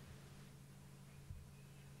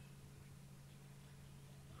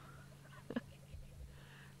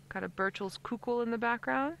 Got a Burchell's Kukul in the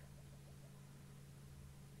background.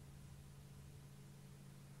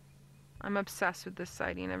 I'm obsessed with this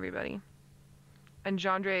sighting, everybody. And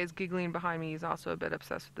Jandre is giggling behind me. He's also a bit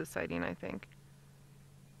obsessed with this sighting, I think.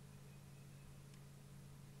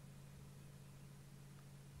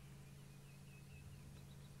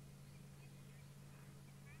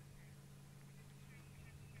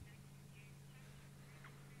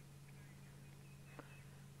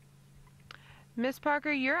 Miss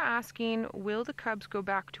Parker, you're asking, will the cubs go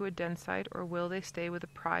back to a den site or will they stay with a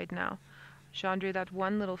pride now? Chandra, that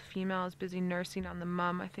one little female is busy nursing on the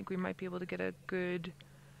mum. I think we might be able to get a good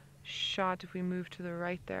shot if we move to the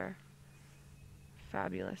right there.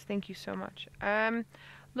 Fabulous. Thank you so much.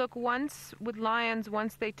 Look, once with lions,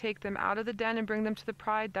 once they take them out of the den and bring them to the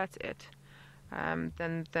pride, that's it.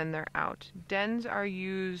 Then they're out. Dens are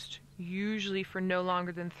used usually for no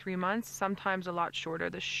longer than 3 months, sometimes a lot shorter.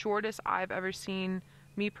 The shortest I've ever seen,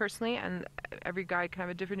 me personally, and every guy can have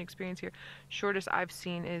a different experience here, shortest I've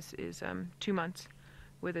seen is 2 months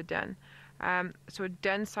with a den. So a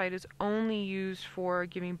den site is only used for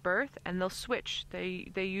giving birth, and they'll switch. They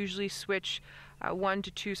usually switch 1 to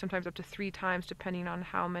 2, sometimes up to 3 times, depending on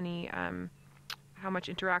how much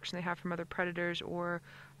interaction they have from other predators, or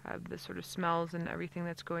the sort of smells and everything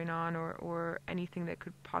that's going on, or anything that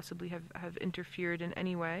could possibly have interfered in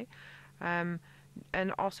any way.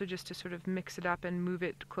 And also just to sort of mix it up and move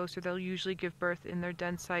it closer, they'll usually give birth in their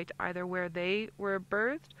den site, either where they were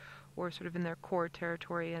birthed or sort of in their core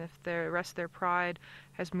territory. And if the rest of their pride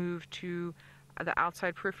has moved to the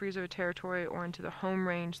outside peripheries of a territory or into the home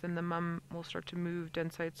range, then the mum will start to move den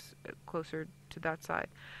sites closer to that side.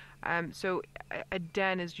 So a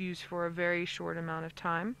den is used for a very short amount of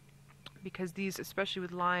time, because these, especially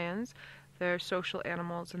with lions, they're social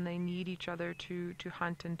animals and they need each other to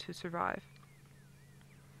hunt and to survive.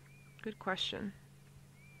 Good question.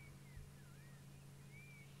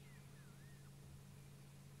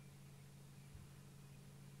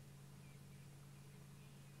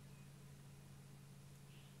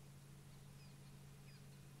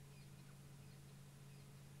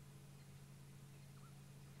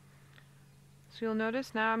 So you'll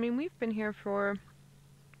notice now, I mean, we've been here for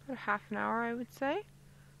about half an hour, I would say,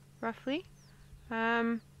 roughly.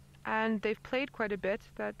 And they've played quite a bit.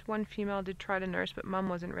 That one female did try to nurse, but mum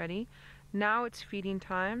wasn't ready. Now it's feeding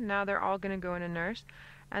time. Now they're all going to go in and nurse.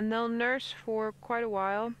 And they'll nurse for quite a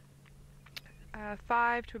while,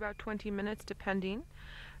 5 to about 20 minutes, depending.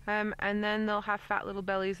 And then they'll have fat little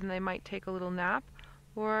bellies and they might take a little nap.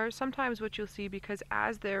 Or sometimes what you'll see, because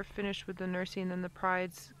as they're finished with the nursing, then the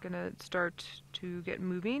pride's going to start to get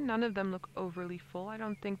moving. None of them look overly full. I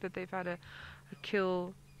don't think that they've had a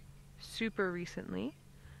kill super recently.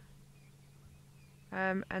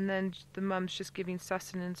 And then the mum's just giving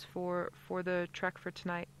sustenance for the trek for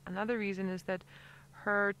tonight. Another reason is that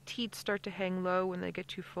her teats start to hang low when they get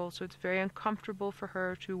too full, so it's very uncomfortable for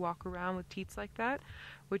her to walk around with teats like that,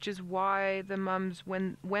 which is why the mums,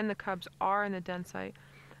 when the cubs are in the den site,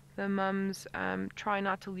 the mums try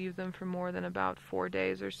not to leave them for more than about 4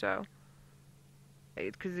 days or so,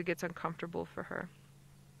 because it gets uncomfortable for her.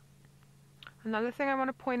 Another thing I want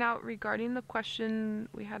to point out regarding the question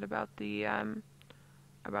we had about the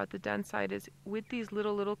den site is, with these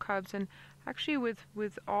little cubs, and actually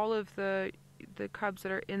with all of the cubs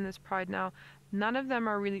that are in this pride now, none of them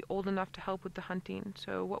are really old enough to help with the hunting.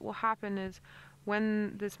 So what will happen is,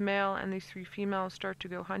 when this male and these 3 females start to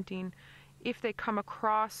go hunting, if they come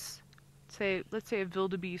across, let's say a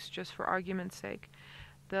wildebeest, just for argument's sake,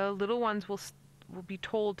 the little ones will be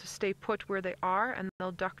told to stay put where they are, and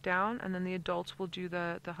they'll duck down, and then the adults will do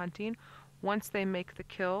the hunting. Once they make the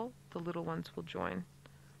kill, the little ones will join.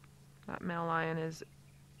 That male lion is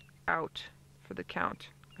out for the count.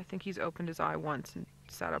 I think he's opened his eye once and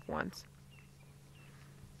sat up once.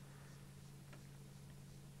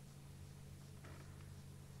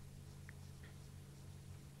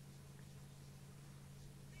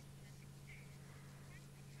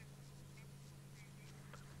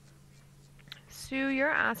 Sue, you're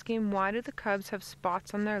asking, why do the cubs have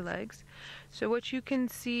spots on their legs? So what you can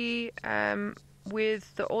see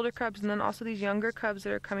with the older cubs, and then also these younger cubs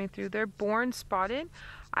that are coming through, they're born spotted.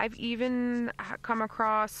 I've even come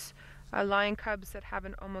across lion cubs that have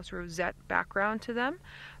an almost rosette background to them.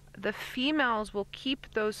 The females will keep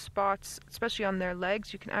those spots, especially on their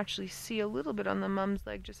legs. You can actually see a little bit on the mum's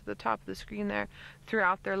leg just at the top of the screen there,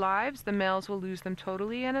 throughout their lives. The males will lose them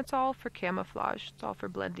totally, and it's all for camouflage. It's all for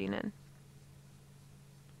blending in.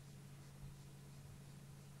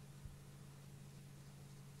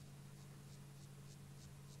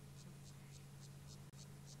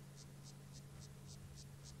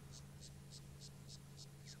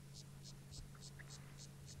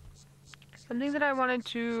 Something that I wanted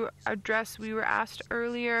to address, we were asked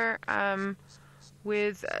earlier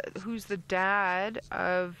with who's the dad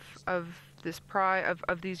of this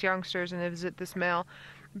of these youngsters, and is it this male?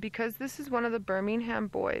 Because this is one of the Birmingham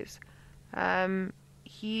boys.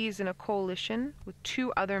 He's in a coalition with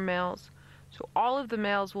 2 other males. So all of the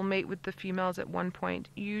males will mate with the females at one point.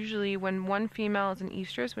 Usually when one female is in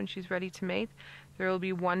estrus, when she's ready to mate, there will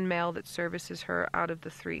be 1 male that services her out of the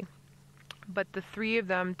 3. But the 3 of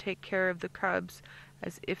them take care of the cubs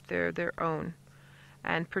as if they're their own,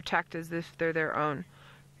 and protect as if they're their own.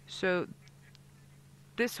 So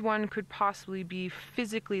this one could possibly be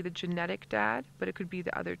physically the genetic dad, but it could be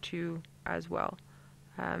the other 2 as well.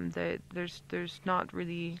 There's not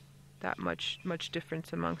really that much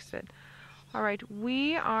difference amongst it. All right,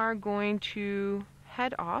 we are going to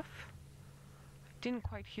head off. Didn't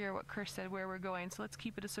quite hear what Kirst said where we're going, so let's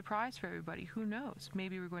keep it a surprise for everybody. Who knows?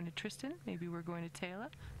 Maybe we're going to Tristan, maybe we're going to Taylor,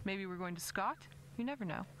 maybe we're going to Scott. You never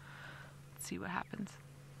know. Let's see what happens.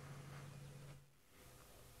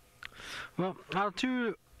 Well, our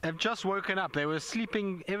 2 have just woken up. They were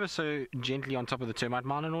sleeping ever so gently on top of the termite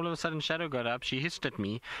mound, and all of a sudden Shadow got up, she hissed at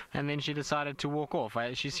me, and then she decided to walk off.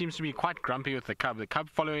 She seems to be quite grumpy with the cub. The cub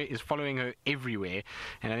is following her everywhere,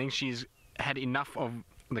 and I think she's had enough of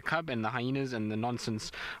the cub and the hyenas and the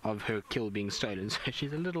nonsense of her kill being stolen. So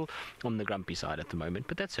she's a little on the grumpy side at the moment,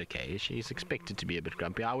 but that's okay. She's expected to be a bit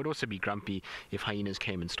grumpy. I would also be grumpy if hyenas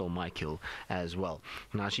came and stole my kill as well.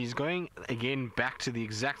 Now she's going again back to the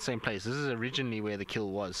exact same place. This is originally where the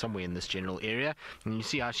kill was, somewhere in this general area, and you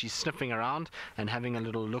see how she's sniffing around and having a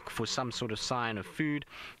little look for some sort of sign of food.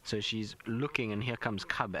 So she's looking, and here comes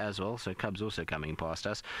cub as well. So cub's also coming past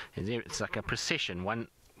us. It's like a procession. One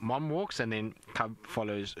mom walks and then cub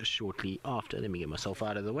follows shortly after. Let me get myself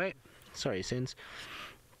out of the way. Sorry, Sense.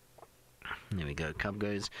 There we go. Cub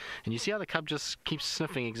goes, and you see how the cub just keeps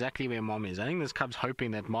sniffing exactly where mom is. I think this cub's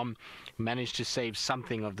hoping that mom managed to save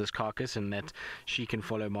something of this carcass and that she can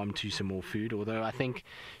follow mom to some more food. Although I think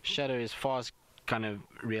Shadow is fast kind of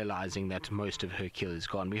realizing that most of her kill is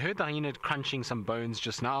gone. We heard the hyena crunching some bones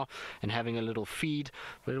just now and having a little feed,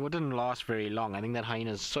 but it didn't last very long. I think that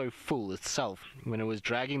hyena is so full itself. When it was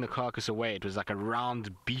dragging the carcass away, it was like a round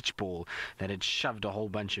beach ball that had shoved a whole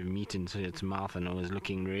bunch of meat into its mouth, and it was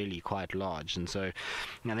looking really quite large. And so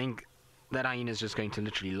I think that hyena is just going to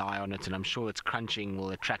literally lie on it, and I'm sure its crunching will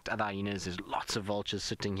attract other hyenas. There's lots of vultures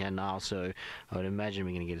sitting here now, so I would imagine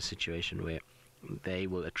we're going to get a situation where they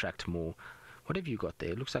will attract more. What have you got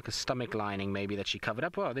there? It looks like a stomach lining maybe that she covered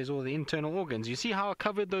up. Wow, there's all the internal organs. You see how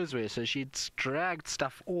covered those were? So she'd dragged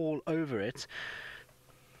stuff all over it.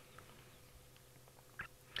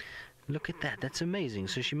 Look at that. That's amazing.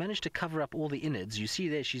 So she managed to cover up all the innards. You see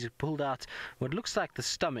there she's pulled out what looks like the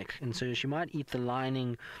stomach, and so she might eat the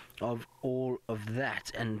lining of all of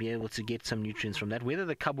that and be able to get some nutrients from that. Whether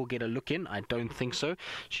the cub will get a look in, I don't think so.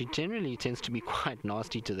 She generally tends to be quite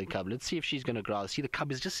nasty to the cub. Let's see if she's going to growl. See, the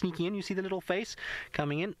cub is just sneaking in. You see the little face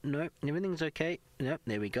coming in? No, everything's okay. No,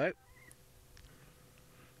 there we go.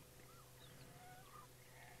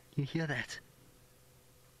 You hear that?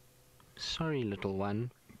 Sorry, little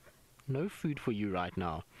one. No food for you right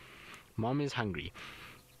now. Mom is hungry.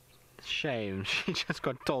 Shame. She just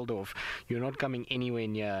got told off. You're not coming anywhere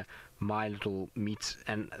near my little meat.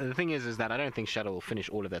 And the thing is that I don't think Shadow will finish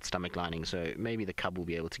all of that stomach lining, so maybe the cub will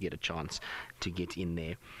be able to get a chance to get in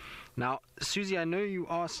there. Now, Susie, I know you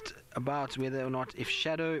asked about whether or not if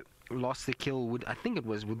Shadow lost the kill, would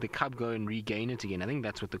the cub go and regain it again? I think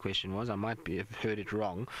that's what the question was. I might have heard it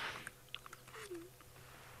wrong.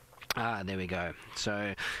 Ah, there we go.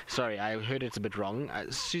 So, sorry, I heard it's a bit wrong.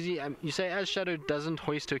 Susie, you say as Shadow doesn't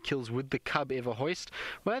hoist her kills, would the cub ever hoist?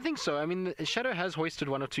 Well, I think so. I mean, Shadow has hoisted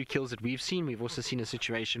one or two kills that we've seen. We've also seen a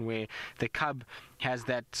situation where the cub has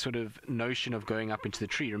that sort of notion of going up into the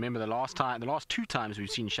tree. Remember the last two times we've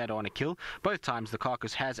seen Shadow on a kill, both times the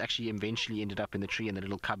carcass has actually eventually ended up in the tree and the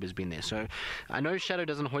little cub has been there. So I know Shadow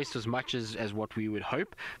doesn't hoist as much as what we would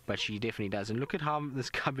hope, but she definitely does. And look at how this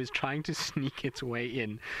cub is trying to sneak its way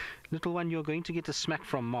in. Little one, you're going to get a smack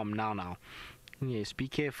from mom now. Yes, be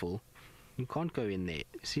careful. You can't go in there.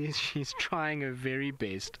 See, she's trying her very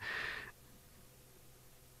best.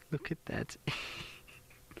 Look at that.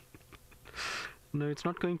 No, it's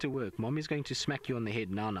not going to work. Mom is going to smack you on the head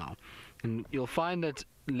now. And you'll find that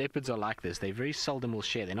leopards are like this. They very seldom will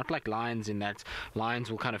share. They're not like lions in that lions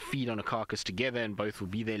will kind of feed on a carcass together and both will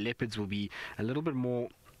be there. Leopards will be a little bit more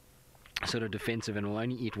sort of defensive and will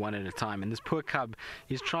only eat one at a time, and this poor cub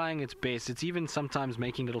is trying its best. It's even sometimes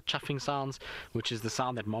making little chuffing sounds, which is the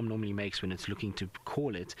sound that mom normally makes when it's looking to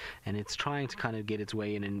call it, and it's trying to kind of get its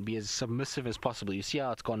way in and be as submissive as possible. You see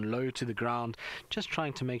how it's gone low to the ground, just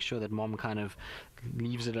trying to make sure that mom kind of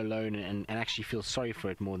leaves it alone and actually feels sorry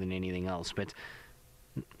for it more than anything else. But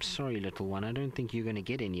sorry, little one, I don't think you're going to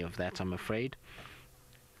get any of that, I'm afraid.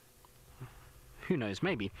 Who knows,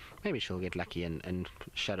 maybe she'll get lucky and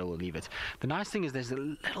Shadow will leave it. The nice thing is there's a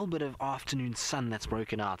little bit of afternoon sun that's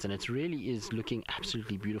broken out, and it really is looking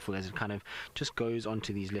absolutely beautiful as it kind of just goes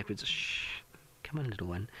onto these leopards. Shh, come on, little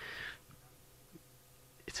one.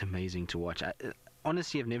 It's amazing to watch.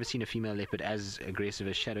 Honestly, I've never seen a female leopard as aggressive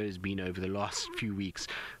as Shadow has been over the last few weeks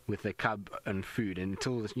with the cub and food.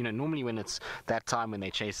 Until, normally when it's that time when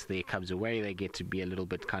they chase their cubs away, they get to be a little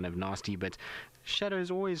bit kind of nasty, but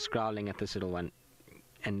Shadow's always growling at this little one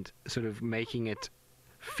and sort of making it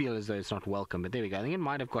feel as though it's not welcome. But there we go. I think it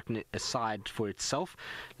might have gotten it aside for itself.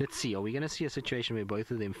 Let's see. Are we going to see a situation where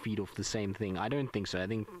both of them feed off the same thing? I don't think so. I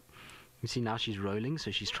think You see now she's rolling,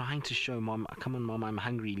 so she's trying to show Mom, come on Mom, I'm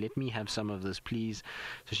hungry, let me have some of this please.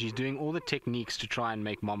 So she's doing all the techniques to try and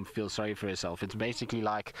make Mom feel sorry for herself. It's basically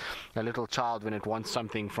like a little child when it wants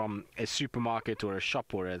something from a supermarket or a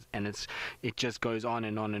shop, and it just goes on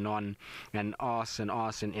and on and on and asks and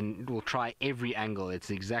asks, and it will try every angle. It's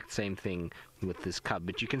the exact same thing with this cub.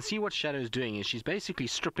 But you can see what Shadow's doing is she's basically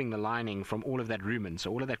stripping the lining from all of that rumen,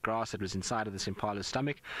 so all of that grass that was inside of this impala's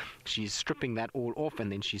stomach, she's stripping that all off,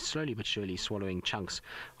 and then she's slowly but surely swallowing chunks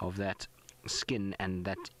of that skin and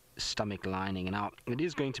that stomach lining. And now it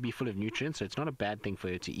is going to be full of nutrients, so it's not a bad thing for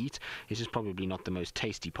her to eat. It's just probably not the most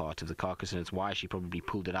tasty part of the carcass, and it's why she probably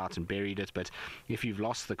pulled it out and buried it. But if you've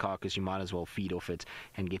lost the carcass, you might as well feed off it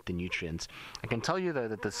and get the nutrients. I can tell you though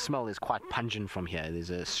that the smell is quite pungent from here. There's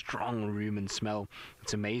a strong rumen smell.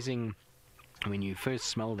 It's amazing. When you first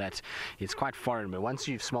smell that, it's quite foreign, but once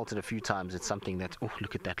you've smelt it a few times, it's something that, oh,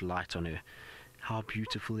 look at that light on her. How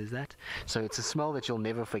beautiful is that? So it's a smell that you'll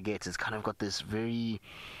never forget. It's kind of got this very,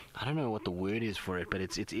 I don't know what the word is for it, but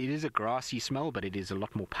it is a grassy smell, but it is a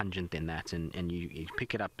lot more pungent than that, and you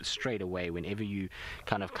pick it up straight away whenever you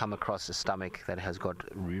kind of come across a stomach that has got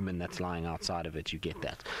rumen that's lying outside of it. You get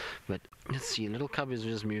that. But let's see, little cub is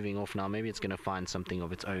just moving off now. Maybe it's going to find something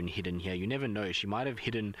of its own hidden here. You never know. She might have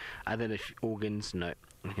hidden other organs. No,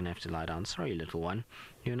 you're going to have to lie down. Sorry, little one.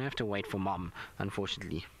 You're going to have to wait for Mom,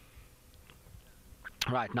 unfortunately.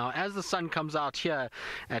 Right, now as the sun comes out here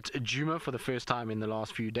at Djuma for the first time in the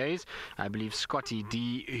last few days, I believe Scotty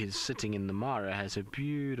D, who's sitting in the Mara, has a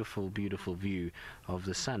beautiful, beautiful view of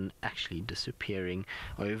the sun actually disappearing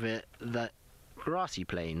over the grassy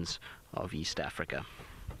plains of East Africa.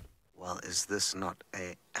 Well, is this not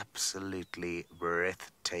a absolutely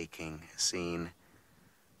breathtaking scene?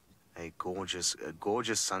 A gorgeous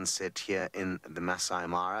sunset here in the Maasai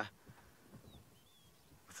Mara,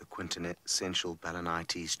 the quintessential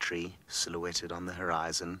Balanites tree silhouetted on the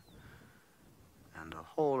horizon, and a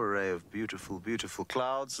whole array of beautiful, beautiful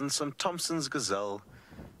clouds and some Thompson's gazelle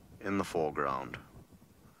in the foreground.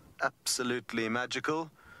 Absolutely magical.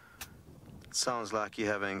 It sounds like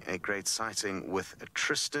you're having a great sighting with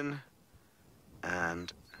Tristan,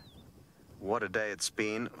 and what a day it's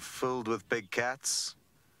been, filled with big cats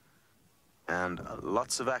and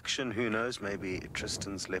lots of action. Who knows, maybe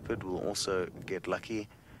Tristan's leopard will also get lucky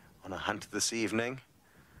on a hunt this evening.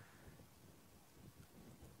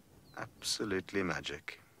 Absolutely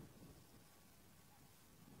magic.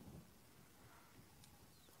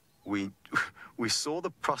 We saw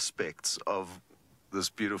the prospects of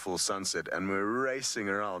this beautiful sunset, and we're racing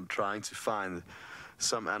around trying to find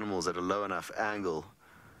some animals at a low enough angle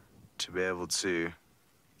to be able to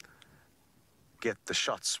get the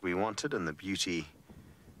shots we wanted and the beauty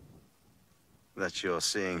that you're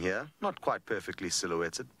seeing here. Not quite perfectly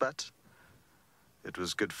silhouetted, but it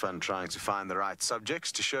was good fun trying to find the right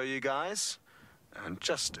subjects to show you guys, and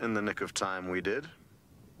just in the nick of time we did.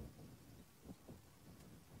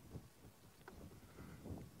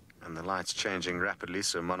 And the light's changing rapidly,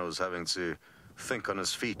 so Mano's having to think on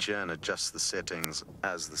his feet here and adjust the settings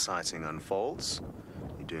as the sighting unfolds.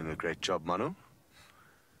 You're doing a great job, Mano.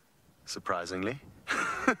 Surprisingly.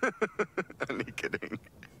 Only kidding.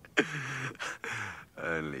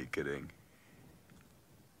 Only kidding.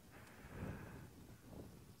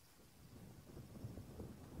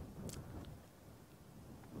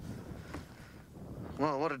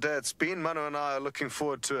 Well, what a day it's been. Manu and I are looking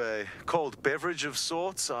forward to a cold beverage of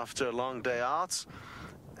sorts after a long day out.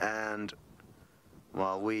 And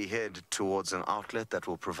while we head towards an outlet that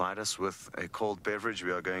will provide us with a cold beverage,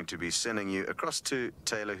 we are going to be sending you across to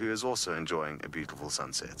Taylor, who is also enjoying a beautiful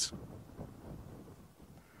sunset.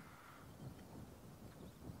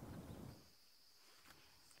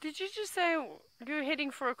 Did you just say you're heading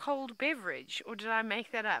for a cold beverage, or did I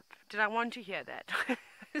make that up? Did I want to hear that?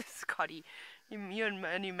 Scotty, you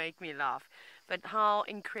only make me laugh. But how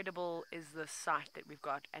incredible is the sight that we've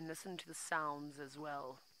got, and listen to the sounds as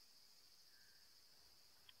well.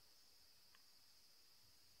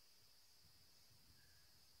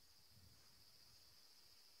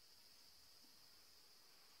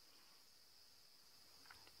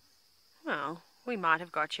 Well, we might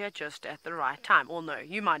have got here just at the right time. Or no,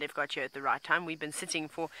 you might have got here at the right time. We've been sitting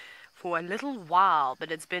for a little while,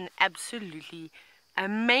 but it's been absolutely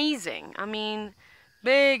amazing. I mean,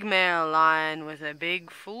 big male lion with a big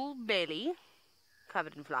full belly,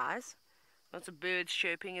 covered in flies. Lots of birds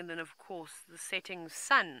chirping, and then of course the setting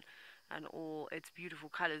sun and all its beautiful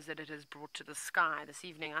colors that it has brought to the sky this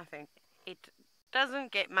evening. I think it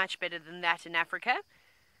doesn't get much better than that in Africa.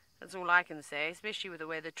 That's all I can say, especially with the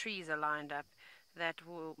way the trees are lined up. That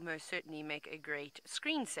will most certainly make a great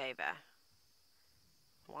screensaver.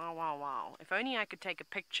 Wow, wow, wow. If only I could take a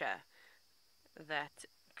picture that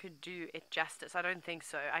could do it justice. I don't think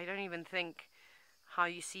so. I don't even think how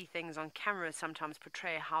you see things on camera sometimes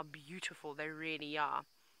portray how beautiful they really are.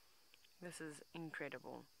 This is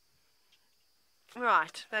incredible.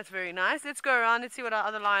 Right, that's very nice. Let's go around and see what our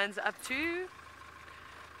other lions are up to.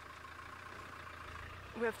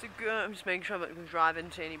 We have to go. I'm just making sure that we can drive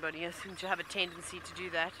into anybody. I seem to have a tendency to do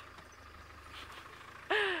that.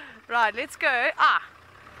 Right, let's go.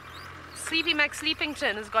 Sleepy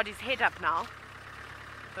McSleepington has got his head up now.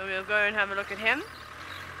 So we'll go and have a look at him.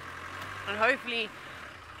 And hopefully,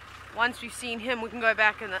 once we've seen him, we can go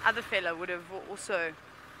back and the other fella would have also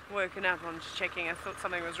woken up. I'm just checking. I thought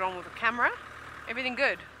something was wrong with the camera. Everything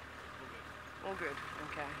good? All good.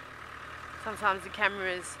 Okay. Sometimes the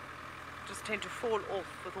cameras just tend to fall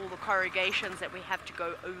off with all the corrugations that we have to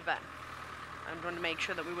go over. I want to make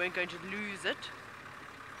sure that we weren't going to lose it.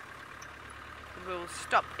 We'll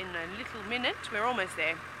stop in a little minute. We're almost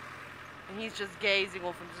there. And he's just gazing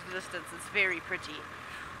off into the distance. It's very pretty.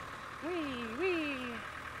 Wee, wee.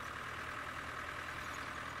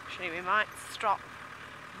 Actually, we might stop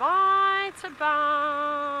right about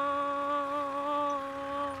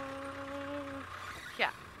here.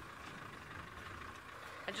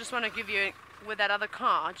 I just want to give you, with that other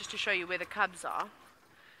car, just to show you where the cubs are.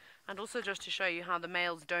 And also just to show you how the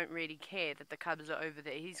males don't really care that the cubs are over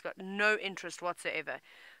there. He's got no interest whatsoever.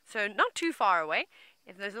 So not too far away.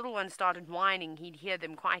 If those little ones started whining, he'd hear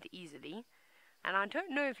them quite easily. And I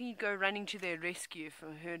don't know if he'd go running to their rescue if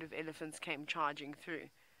a herd of elephants came charging through.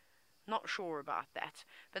 Not sure about that.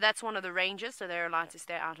 But that's one of the rangers, so they're allowed to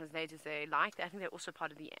stay out as late as they like. I think they're also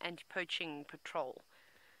part of the anti-poaching patrol.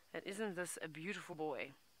 And isn't this a beautiful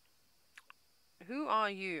boy? Who are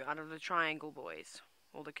you out of the triangle boys?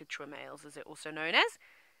 Or the Kichwa males, as they're also known as.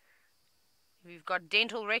 If you've got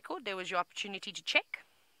dental record, there was your opportunity to check.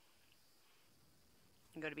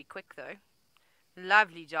 You've got to be quick, though.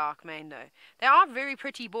 Lovely dark mane, though. They are very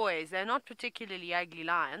pretty boys. They're not particularly ugly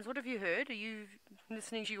lions. What have you heard? Are you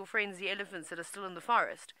listening to your friends, the elephants, that are still in the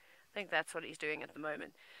forest? I think that's what he's doing at the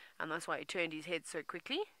moment. And that's why he turned his head so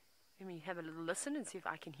quickly. Let me have a little listen and see if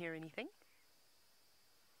I can hear anything.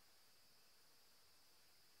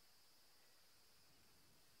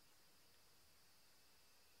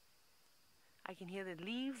 I can hear the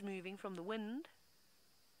leaves moving from the wind.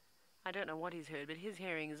 I don't know what he's heard, but his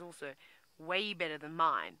hearing is also way better than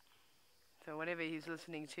mine. So whatever he's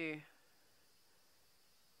listening to,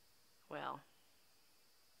 well,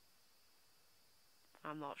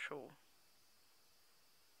 I'm not sure.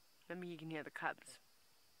 Maybe you can hear the cubs.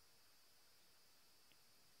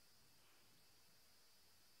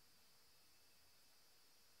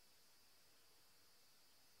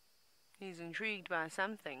 He's intrigued by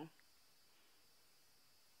something.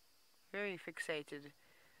 Very fixated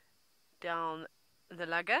down the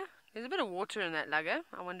lugger. There's a bit of water in that lugger.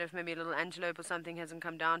 I wonder if maybe a little antelope or something hasn't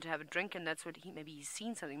come down to have a drink, and that's what maybe he's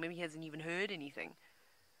seen something. Maybe he hasn't even heard anything.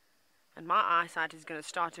 And my eyesight is going to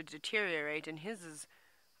start to deteriorate, and his is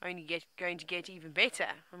only going to get even better.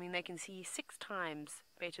 I mean, they can see 6 times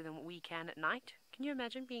better than what we can at night. Can you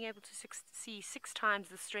imagine being able to see 6 times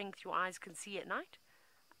the strength your eyes can see at night?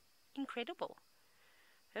 Incredible.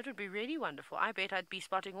 That would be really wonderful. I bet I'd be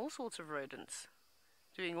spotting all sorts of rodents,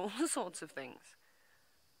 doing all sorts of things.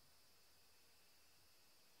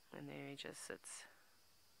 And there he just sits.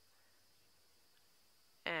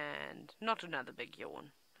 And not another big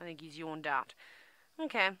yawn. I think he's yawned out.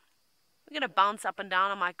 Okay. We're going to bounce up and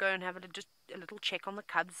down. I might go and have just a little check on the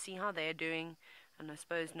cubs, see how they're doing. And I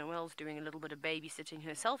suppose Noelle's doing a little bit of babysitting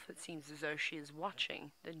herself. It seems as though she is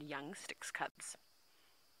watching the young Styx cubs.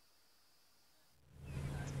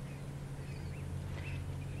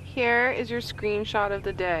 Here is your screenshot of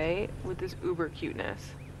the day with this uber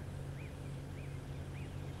cuteness.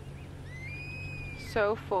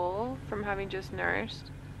 So full from having just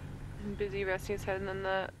nursed and busy resting his head, and then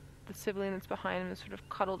the sibling that's behind him is sort of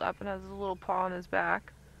cuddled up and has a little paw on his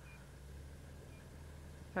back.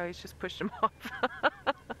 Oh, he's just pushed him off.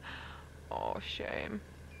 Oh, shame.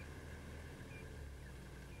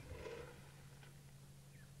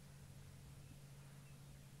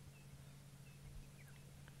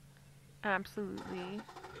 Absolutely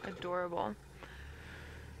adorable.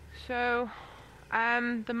 So,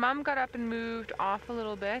 the mom got up and moved off a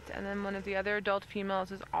little bit, and then one of the other adult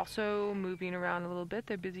females is also moving around a little bit.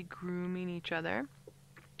 They're busy grooming each other.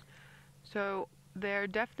 So, they're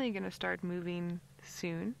definitely going to start moving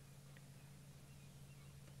soon.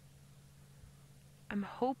 I'm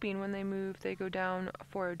hoping when they move, they go down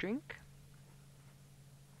for a drink.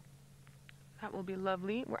 That will be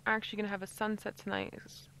lovely. We're actually going to have a sunset tonight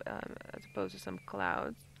as opposed to some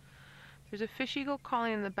clouds. There's a fish eagle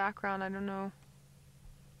calling in the background. I don't know.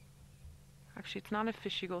 Actually, it's not a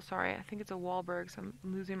fish eagle, sorry. I think it's a Wahlberg, so I'm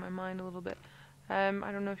losing my mind a little bit. I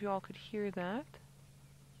don't know if you all could hear that.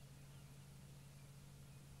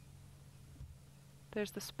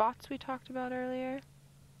 There's the spots we talked about earlier.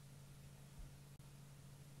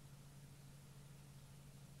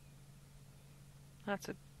 That's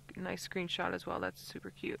a nice screenshot as well. That's super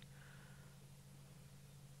cute.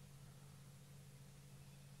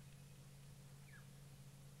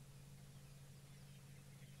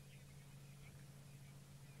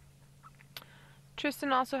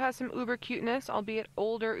 Tristan also has some uber cuteness, albeit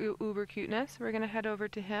older uber cuteness. We're going to head over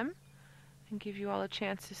to him and give you all a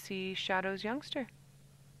chance to see Shadow's youngster.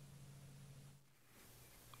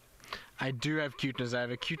 I do have cuteness. I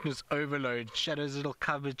have a cuteness overload. Shadow's little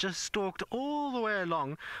cub has just stalked all the way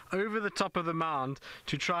along over the top of the mound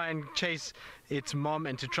to try and chase its mom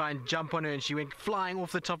and to try and jump on her, and she went flying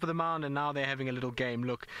off the top of the mound, and now they're having a little game.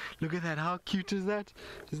 Look at that. How cute is that?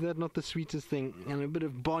 Is that not the sweetest thing? And a bit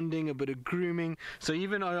of bonding, a bit of grooming. So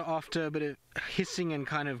even after a bit of hissing and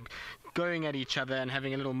kind of going at each other and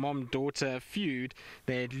having a little mom-daughter feud,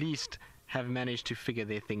 they at least have managed to figure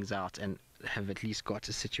their things out and have at least got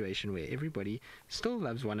a situation where everybody still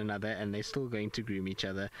loves one another and they're still going to groom each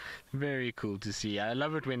other. Very cool to see. I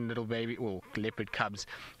love it when little baby or leopard cubs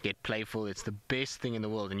get playful. It's the best thing in the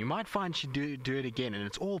world, and you might find she do it again, and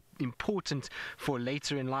it's all important for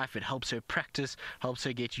later in life. It helps her practice, helps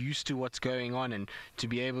her get used to what's going on, and to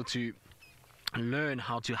be able to learn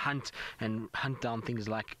how to hunt and hunt down things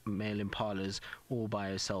like male impalas all by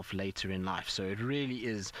herself later in life. So it really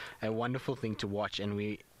is a wonderful thing to watch, and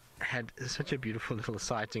we had such a beautiful little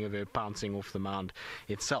sighting of her bouncing off the mound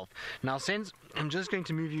itself. Now, since I'm just going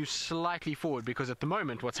to move you slightly forward, because at the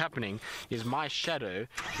moment what's happening is my shadow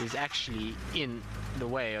is actually in the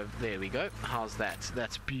way of, there we go, how's that?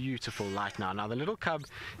 That's beautiful light now. Now the little cub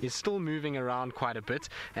is still moving around quite a bit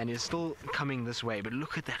and is still coming this way, but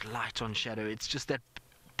look at that light on Shadow. It's just that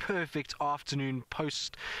perfect afternoon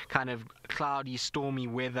post kind of cloudy, stormy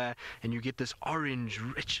weather, and you get this orange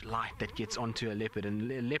rich light that gets onto a leopard,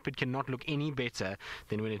 and a leopard cannot look any better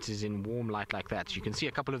than when it is in warm light like that. So you can see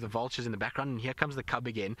a couple of the vultures in the background, and here comes the cub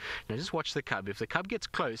again. Now just watch the cub. If the cub gets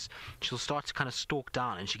close, she'll start to kind of stalk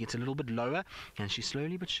down, and she gets a little bit lower, and she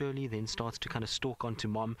slowly but surely then starts to kind of stalk onto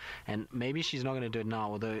mom. And maybe she's not going to do it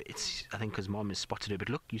now, although it's, I think, because mom has spotted her. But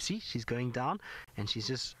look, you see she's going down and she's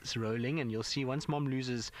just rolling, and you'll see once mom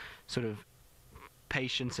loses sort of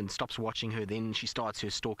patience and stops watching her, then she starts her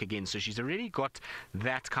stalk again. So she's already got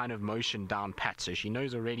that kind of motion down pat, so she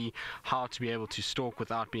knows already how to be able to stalk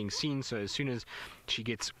without being seen. So as soon as she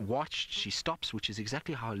gets watched, she stops, which is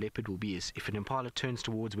exactly how a leopard will be. Is if an impala turns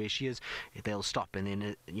towards where she is, they'll stop, and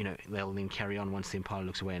then they'll then carry on once the impala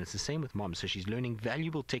looks away. And it's the same with mom. So she's learning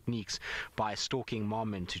valuable techniques by stalking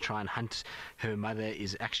mom, and to try and hunt her mother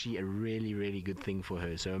is actually a really, really good thing for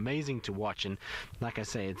her. So amazing to watch. And like I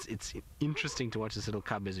say, it's interesting to watch this little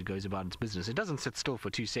cub as it goes about its business. It doesn't sit still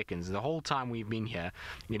for 2 seconds. The whole time we've been here,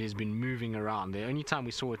 it has been moving around. The only time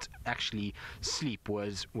we saw it actually sleep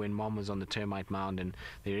was when mom was on the termite mound, and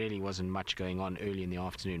there really wasn't much going on early in the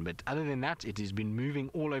afternoon. But other than that, it has been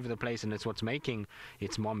moving all over the place, and it's what's making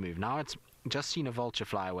its mom move. Now it's just seen a vulture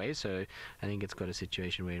fly away, so I think it's got a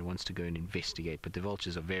situation where it wants to go and investigate. But the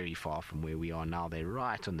vultures are very far from where we are now. They're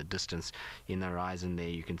right on the distance in the horizon there.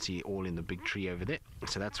 You can see all in the big tree over there.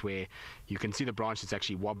 So that's where you can see the branch that's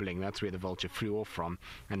actually wobbling. That's where the vulture flew off from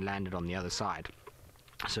and landed on the other side.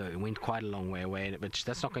 So it went quite a long way away, but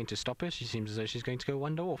that's not going to stop her. She seems as though she's going to go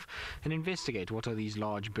wander off and investigate what are these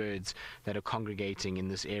large birds that are congregating in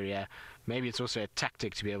this area. Maybe it's also a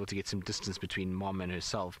tactic to be able to get some distance between mom and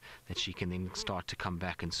herself, that she can then start to come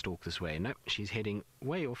back and stalk this way. No, she's heading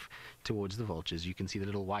way off towards the vultures. You can see the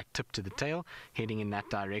little white tip to the tail heading in that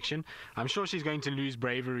direction. I'm sure she's going to lose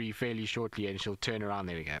bravery fairly shortly, and she'll turn around.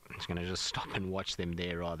 There we go. She's going to just stop and watch them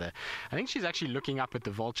there, rather. I think she's actually looking up at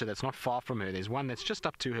the vulture that's not far from her. There's one that's just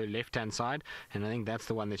up to her left-hand side, and I think that's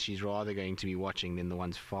the one that she's rather going to be watching than the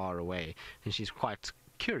ones far away. And she's quite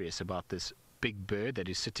curious about this big bird that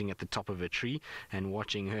is sitting at the top of a tree and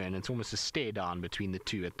watching her, and it's almost a stare down between the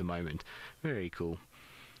two at the moment. Very cool.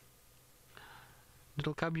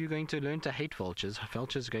 Little cub, you're going to learn to hate vultures.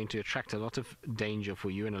 Vultures are going to attract a lot of danger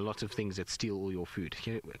for you and a lot of things that steal all your food.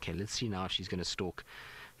 Okay, let's see now if she's going to stalk.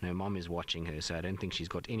 No, mom is watching her, so I don't think she's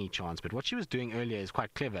got any chance. But what she was doing earlier is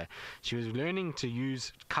quite clever. She was learning to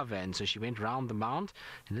use cover, and so she went round the mound.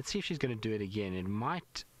 And let's see if she's going to do it again. It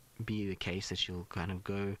might be the case that she'll kind of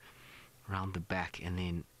go round the back, and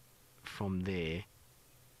then from there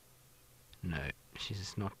No, she's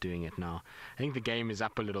just not doing it now. I think the game is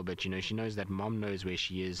up a little bit. You know, she knows that Mom knows where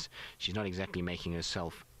she is. She's not exactly making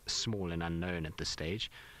herself small and unknown at this stage.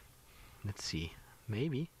 Let's see.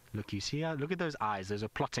 Maybe. Look, you see how, look at those eyes. Those are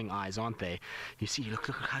plotting eyes, aren't they? You see, look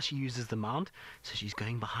how she uses the mound. So she's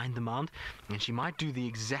going behind the mound, and she might do the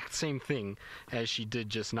exact same thing as she did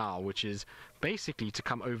just now, which is basically to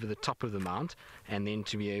come over the top of the mound and then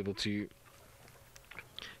to be able to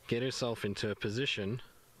get herself into a position.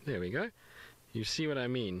 There we go. You see what I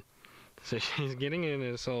mean? So she's getting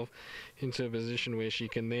herself into a position where she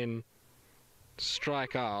can then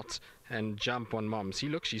strike out and jump on Mom. See,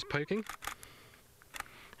 look, she's poking.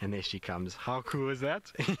 And there she comes. How cool is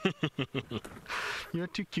that? You're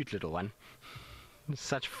too cute, little one. It's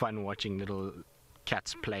such fun watching little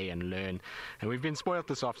cats play and learn. And we've been spoiled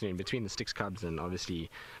this afternoon between the Styx cubs and obviously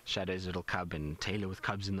Shadow's little cub and Taylor with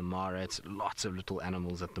cubs in the Mara. It's lots of little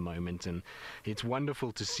animals at the moment, and it's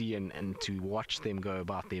wonderful to see and to watch them go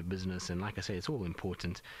about their business. And like I say, it's all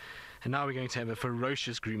important. And now we're going to have a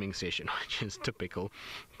ferocious grooming session, which is typical.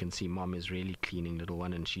 You can see Mom is really cleaning little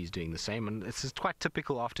one, and she's doing the same. And this is quite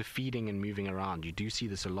typical after feeding and moving around. You do see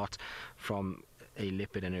this a lot from a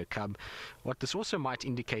leopard and her cub. What this also might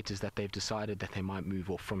indicate is that they've decided that they might move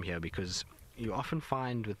off from here, because you often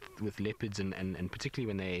find with leopards and particularly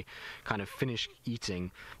when they kind of finish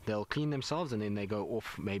eating, they'll clean themselves and then they go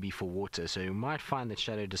off maybe for water. So you might find that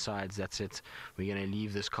Shadow decides, that's it, we're going to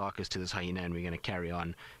leave this carcass to this hyena and we're going to carry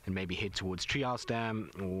on and maybe head towards Treehouse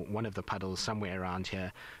Dam or one of the puddles somewhere around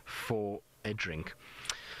here for a drink.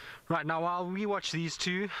 Right, now I'll rewatch these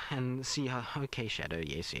two and see how... Okay, Shadow,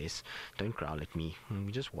 yes. Don't growl at me. I'm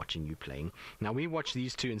just watching you playing. Now we watch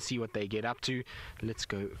these two and see what they get up to. Let's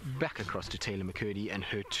go back across to Taylor McCurdy and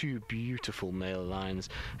her two beautiful male lions.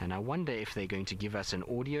 And I wonder if they're going to give us an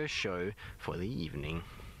audio show for the evening.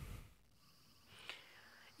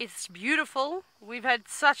 It's beautiful. We've had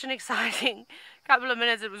such an exciting couple of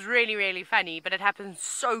minutes. It was really, really funny, but it happens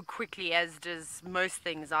so quickly, as does most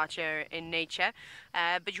things out here in nature.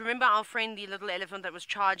 But you remember our friend, the little elephant that was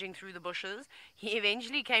charging through the bushes? He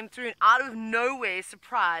eventually came through, and out of nowhere,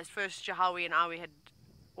 surprised, first Jahawi and I had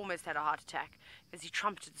almost had a heart attack because he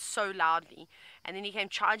trumpeted so loudly. And then he came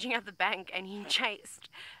charging up the bank, and he chased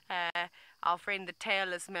our friend, the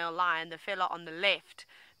tailless male lion, the fella on the left,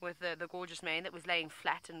 with the gorgeous mane that was laying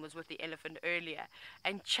flat and was with the elephant earlier,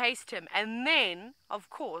 and chased him. And then, of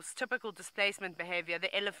course, typical displacement behavior,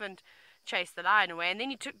 the elephant chased the lion away, and then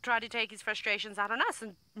he tried to take his frustrations out on us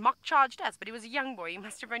and mock charged us. But he was a young boy. He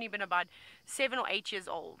must have only been about 7 or 8 years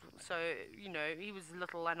old. So, you know, he was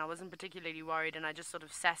little, and I wasn't particularly worried, and I just sort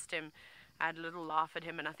of sassed him. I had a little laugh at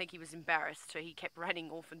him, and I think he was embarrassed, so he kept running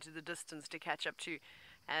off into the distance to catch up to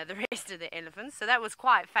the rest of the elephants. So that was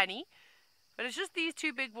quite funny. But it's just these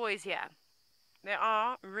two big boys here. They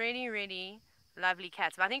are really, really lovely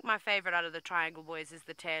cats. But I think my favorite out of the triangle boys is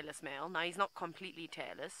the tailless male. Now, he's not completely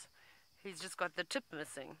tailless. He's just got the tip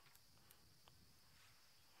missing.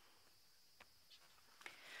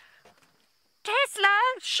 Tesla!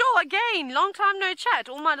 Sure, again, long time no chat.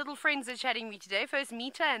 All my little friends are chatting me today. First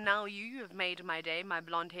Mita, and now you have made my day, my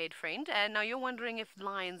blonde-haired friend. And now you're wondering if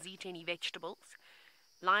lions eat any vegetables.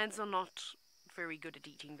 Lions are not very good at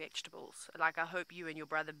eating vegetables, like I hope you and your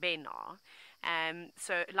brother Ben are.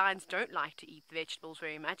 So lions don't like to eat vegetables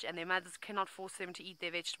very much, and their mothers cannot force them to eat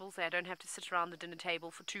their vegetables. They don't have to sit around the dinner table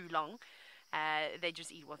for too long. They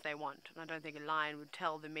just eat what they want, and I don't think a lion would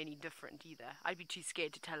tell them any different either. I'd be too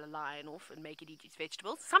scared to tell a lion off and make it eat its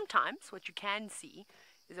vegetables. Sometimes what you can see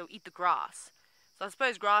is they'll eat the grass. So I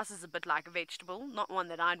suppose grass is a bit like a vegetable, not one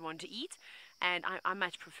that I'd want to eat. And I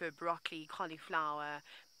much prefer broccoli, cauliflower,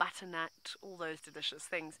 butternut, all those delicious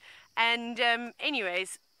things. And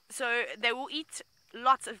anyways, so they will eat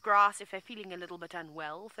lots of grass if they're feeling a little bit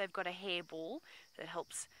unwell. If they've got a hairball, that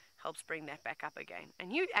helps bring that back up again.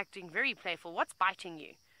 And you acting very playful. What's biting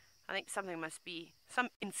you? I think something must be, some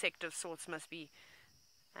insect of sorts must be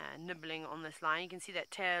nibbling on this line. You can see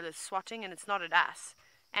that tail is swatting, and it's not at us.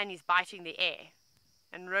 And he's biting the air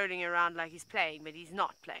and rolling around like he's playing, but he's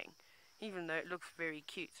not playing, even though it looks very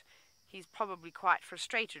cute. He's probably quite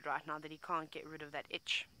frustrated right now that he can't get rid of that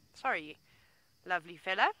itch. Sorry, lovely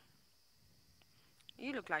fella.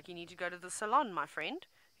 You look like you need to go to the salon, my friend.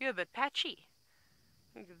 You're a bit patchy.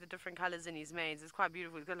 Look at the different colors in his manes. It's quite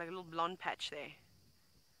beautiful. He's got like a little blonde patch there.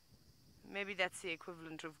 Maybe that's the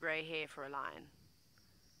equivalent of grey hair for a lion.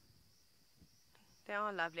 They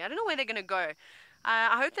are lovely. I don't know where they're going to go.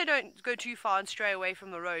 I hope they don't go too far and stray away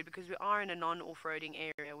from the road, because we are in a non-off-roading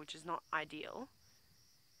area, which is not ideal,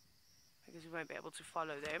 because we won't be able to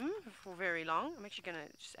follow them for very long. I'm actually going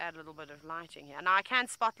to just add a little bit of lighting here. Now I can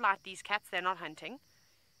spotlight these cats. They're not hunting.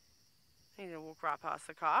 He's going to walk right past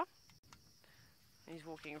the car. He's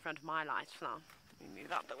walking in front of my lights now. Let me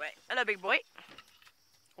move out the way. Hello, big boy.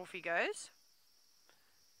 Off he goes.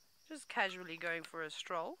 Just casually going for a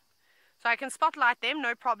stroll. So I can spotlight them,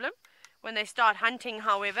 no problem. When they start hunting,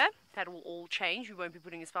 however, that will all change. We won't be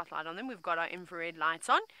putting a spotlight on them. We've got our infrared lights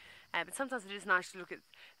on. But sometimes it is nice to look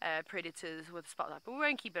at predators with a spotlight. But we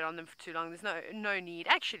won't keep it on them for too long. There's no need.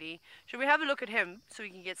 Actually, should we have a look at him so we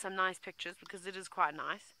can get some nice pictures? Because it is quite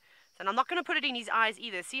nice. And I'm not going to put it in his eyes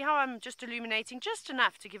either. See how I'm just illuminating just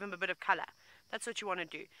enough to give him a bit of color. That's what you want to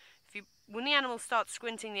do. When the animals start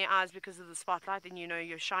squinting their eyes because of the spotlight, then you know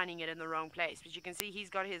you're shining it in the wrong place. But you can see he's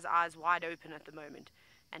got his eyes wide open at the moment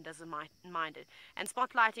and doesn't mind it. And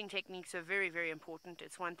spotlighting techniques are very, very important.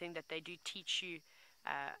 It's one thing that they do teach you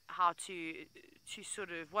how to sort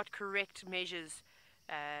of what correct measures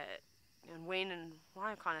and when and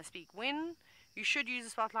why can't I speak? When you should use a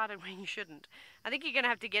spotlight and when you shouldn't. I think you're going to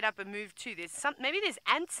have to get up and move too. Maybe there's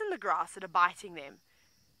ants in the grass that are biting them.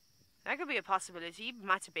 That could be a possibility.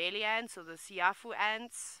 Matabele ants or the siafu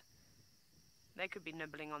ants. They could be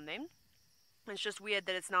nibbling on them. It's just weird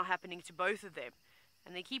that it's now happening to both of them.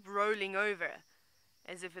 And they keep rolling over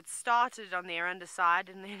as if it started on their underside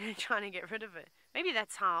and then they're trying to get rid of it. Maybe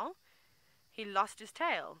that's how he lost his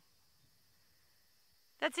tail.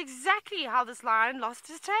 That's exactly how this lion lost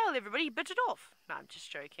his tail, everybody. He bit it off. No, I'm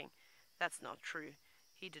just joking. That's not true.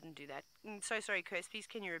 He didn't do that. I'm so sorry, Curse. Please,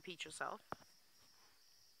 can you repeat yourself?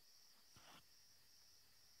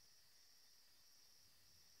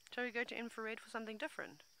 Shall we go to infrared for something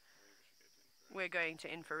different? We're going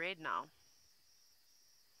to infrared now.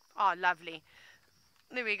 Oh, lovely.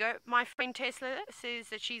 There we go. My friend Tesla says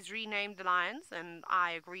that she's renamed the lions, and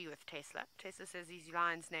I agree with Tesla. Tesla says these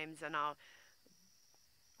lions' names are now...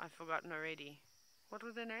 I've forgotten already. What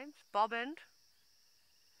were their names? Bob and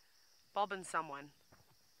someone.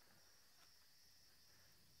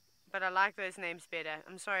 But I like those names better.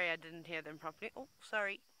 I'm sorry I didn't hear them properly. Oh,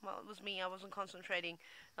 sorry. Well, it was me. I wasn't concentrating.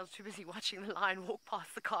 I was too busy watching the lion walk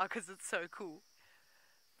past the car because it's so cool.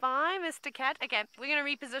 Bye, Mr. Cat. Okay, we're going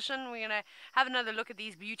to reposition. We're going to have another look at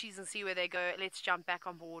these beauties and see where they go. Let's jump back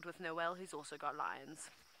on board with Noelle, who's also got lions.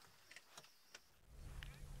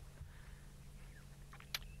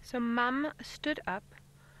 So Mum stood up,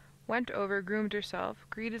 went over, groomed herself,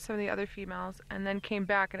 greeted some of the other females, and then came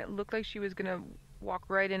back, and it looked like she was going to walk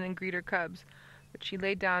right in and greet her cubs. But she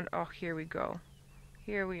laid down. Oh, here we go.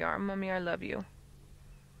 Here we are. Mummy, I love you.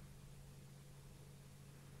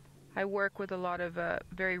 I work with a lot of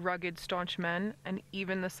very rugged, staunch men, and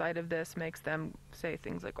even the sight of this makes them say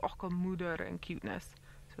things like "och, moeder" and cuteness.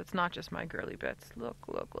 So it's not just my girly bits. Look,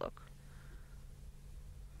 look, look.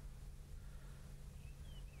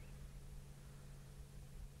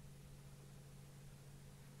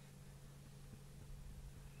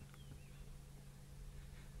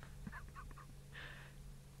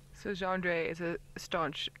 So Jean-Dre is a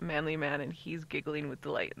staunch, manly man, and he's giggling with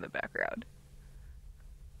delight in the background.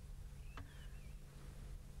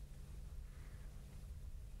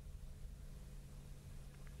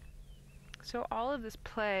 So all of this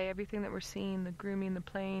play, everything that we're seeing, the grooming, the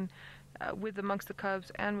playing, with amongst the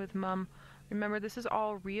cubs and with Mum, remember this is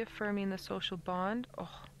all reaffirming the social bond.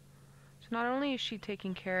 Oh, so not only is she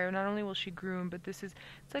taking care, not only will she groom, but it's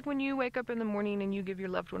like when you wake up in the morning and you give your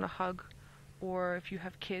loved one a hug, or if you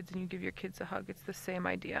have kids and you give your kids a hug, it's the same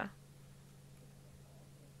idea.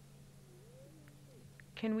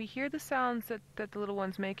 Can we hear the sounds that the little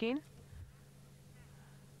one's making?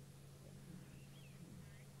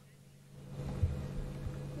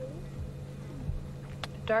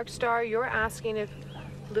 Dark Star, you're asking if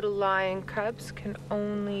little lion cubs can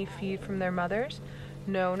only feed from their mothers.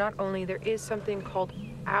 No, not only. There is something called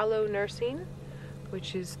allo nursing,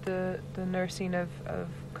 which is the nursing of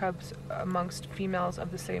cubs amongst females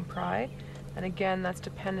of the same pride. And again, that's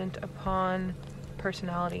dependent upon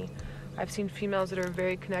personality. I've seen females that are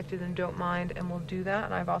very connected and don't mind and will do that.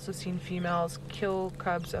 And I've also seen females kill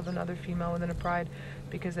cubs of another female within a pride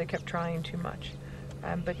because they kept trying too much.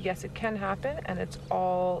 But yes, it can happen, and it's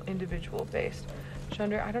all individual based.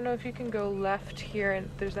 Chandra, I don't know if you can go left here, and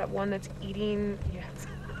there's that one that's eating. Yes.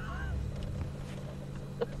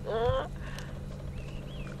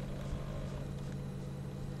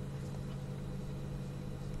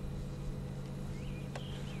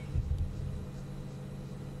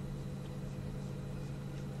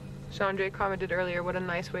 Chandra commented earlier, what a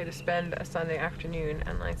nice way to spend a Sunday afternoon,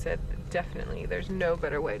 and I said, definitely, there's no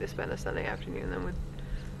better way to spend a Sunday afternoon than with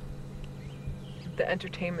the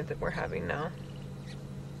entertainment that we're having now.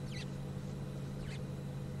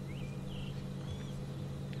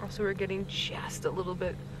 Also, we're getting just a little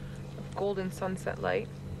bit of golden sunset light.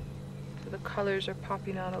 So so the colors are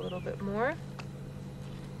popping out a little bit more.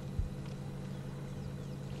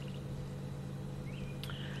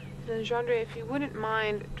 And Gendre, if you wouldn't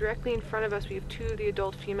mind, directly in front of us we have two of the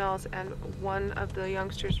adult females and one of the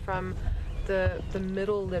youngsters from the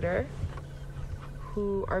middle litter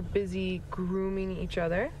who are busy grooming each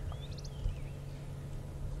other.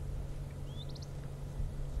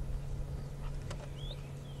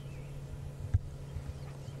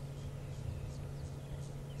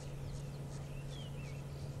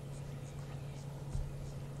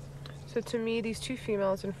 So to me, these two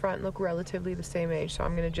females in front look relatively the same age, so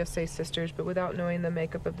I'm going to just say sisters, but without knowing the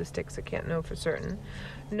makeup of the sticks, I can't know for certain.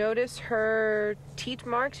 Notice her teat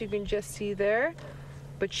marks, you can just see there,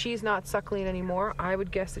 but she's not suckling anymore. I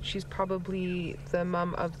would guess that she's probably the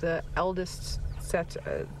mom of the eldest set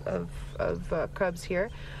of cubs here.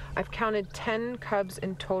 I've counted 10 cubs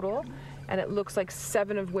in total, and it looks like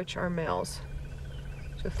 7 of which are males.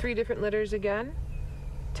 So 3 different litters again,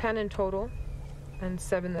 10 in total, and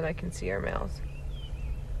 7 that I can see are males.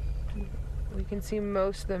 We can see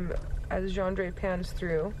most of them as Gendre pans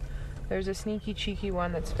through. There's a sneaky cheeky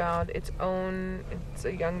one that's found its own, it's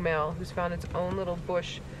a young male who's found its own little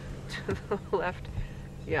bush to the left.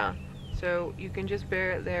 Yeah, so you can just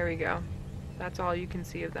there we go. That's all you can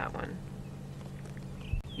see of that one.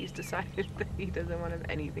 He's decided that he doesn't want to have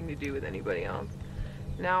anything to do with anybody else.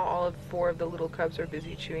 Now all of 4 of the little cubs are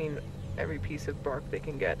busy chewing every piece of bark they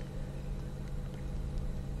can get.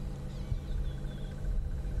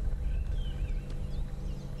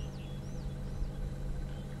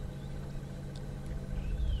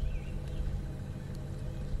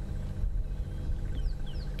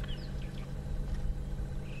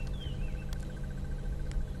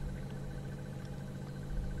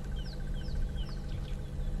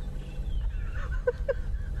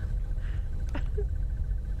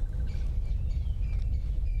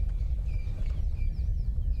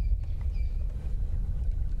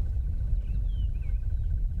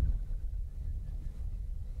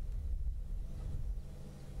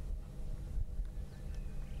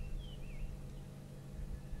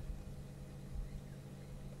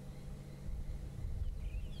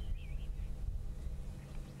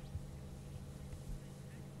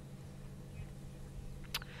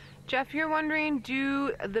 Jeff, you're wondering,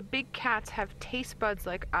 do the big cats have taste buds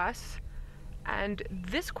like us? And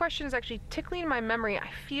this question is actually tickling my memory. I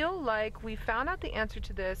feel like we found out the answer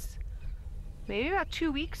to this maybe about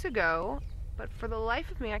 2 weeks ago, but for the life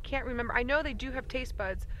of me, I can't remember. I know they do have taste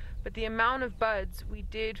buds, but the amount of buds we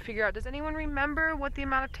did figure out. Does anyone remember what the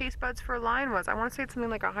amount of taste buds for a lion was? I want to say it's something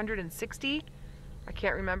like 160. I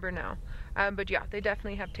can't remember now. But yeah, they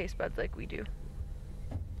definitely have taste buds like we do.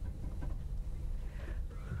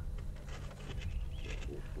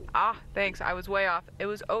 Ah, thanks, I was way off. It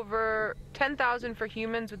was over 10,000 for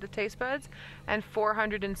humans with the taste buds and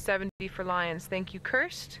 470 for lions. Thank you,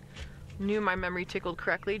 Kirst. Knew my memory tickled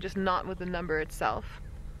correctly, just not with the number itself.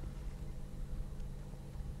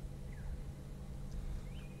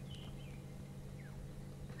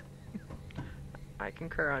 I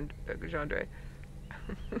concur on Gendre.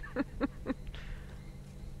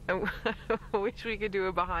 I wish we could do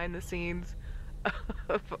a behind the scenes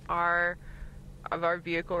of our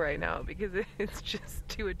vehicle right now, because it's just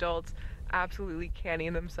 2 adults absolutely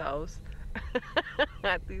canning themselves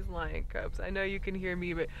at these lion cubs. I know you can hear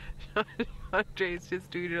me, but Andre's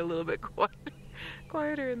just doing it a little bit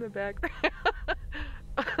quieter in the back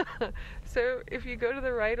there. So if you go to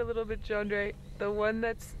the right a little bit, Gendre, the one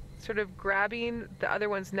that's sort of grabbing the other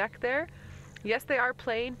one's neck there, yes, they are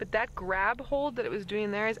playing, but that grab hold that it was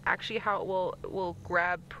doing there is actually how it will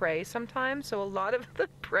grab prey sometimes. So a lot of the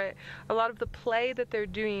play that they're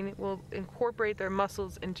doing will incorporate their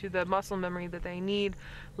muscles into the muscle memory that they need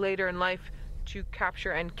later in life to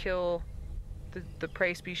capture and kill the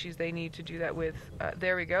prey species they need to do that with.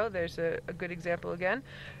 There we go. There's a good example again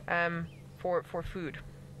for food.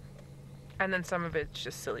 And then some of it's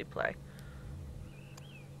just silly play.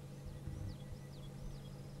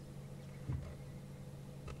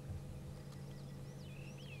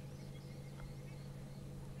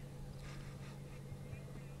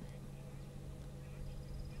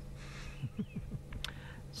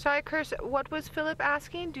 Sorry, Curse, what was Philip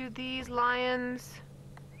asking? Do these lions...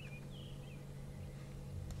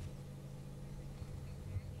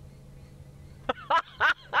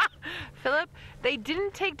 Philip, they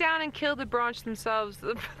didn't take down and kill the branch themselves.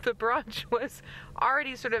 The branch was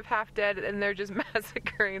already sort of half dead and they're just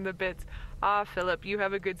massacring the bits. Ah, Philip, you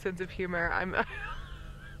have a good sense of humor. I'm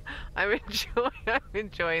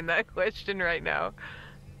enjoying that question right now.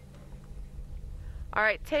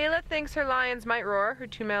 Alright, Taylor thinks her lions might roar, her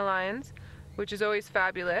 2 male lions, which is always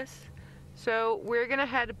fabulous. So we're gonna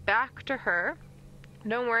head back to her.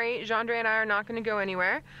 Don't worry, Jeandre and I are not gonna go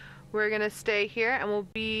anywhere. We're gonna stay here and we'll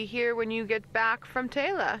be here when you get back from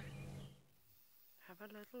Taylor. Have a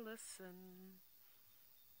little listen.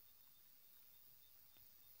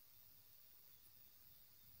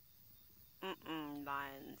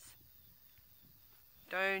 Lions.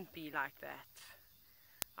 Don't be like that.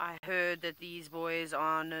 I heard that these boys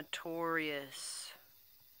are notorious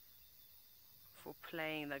for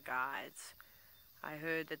playing the guides. I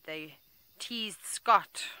heard that they teased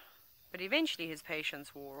Scott, but eventually his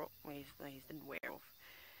patience wore off. Well, he didn't wear off,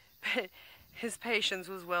 but his patience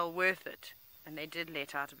was well worth it, and they did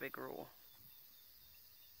let out a big roar.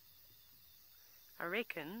 I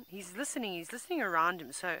reckon he's listening around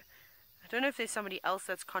him, so I don't know if there's somebody else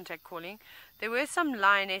that's contact calling. There were some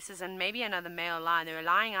lionesses and maybe another male lion. They were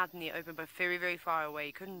lying out in the open, but very, very far away.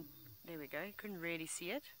 You couldn't, there we go, you couldn't really see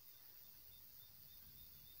it.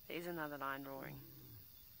 There is another lion roaring.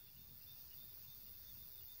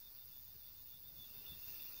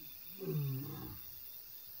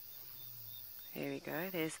 There we go,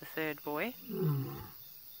 there's the third boy.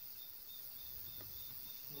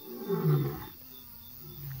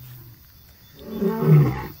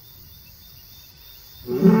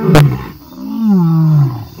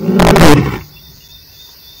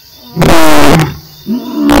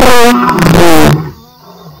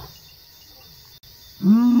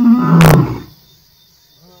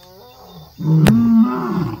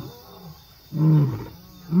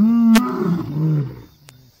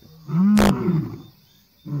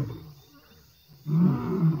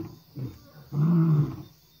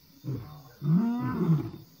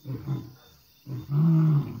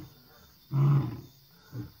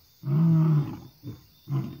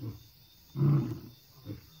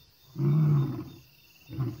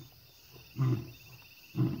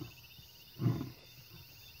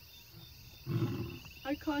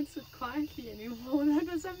 I can't sit quietly anymore.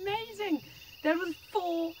 That was amazing. That was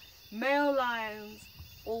 4 male lions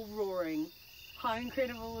all roaring. How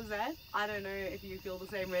incredible was that? I don't know if you feel the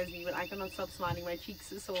same way as me, but I cannot stop smiling. My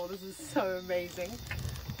cheeks are sore. This is so amazing.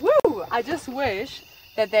 Woo! I just wish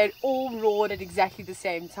that they'd all roared at exactly the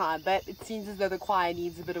same time, but it seems as though the choir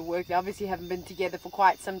needs a bit of work. They obviously haven't been together for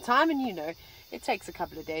quite some time, and you know, it takes a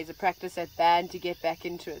couple of days of practice at band to get back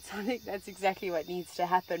into it. So I think that's exactly what needs to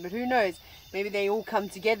happen. But who knows? Maybe they all come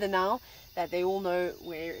together now, that they all know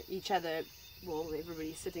where each other, well,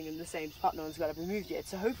 everybody's sitting in the same spot. No one's got to be moved yet.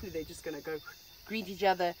 So hopefully they're just going to go greet each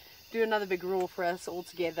other, do another big roar for us all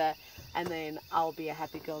together, and then I'll be a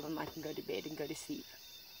happy girl and I can go to bed and go to sleep.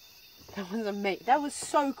 That was amazing. That was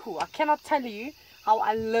so cool. I cannot tell you how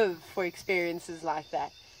I live for experiences like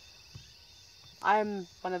that. I'm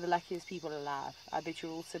one of the luckiest people alive. I bet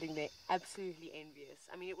you're all sitting there absolutely envious.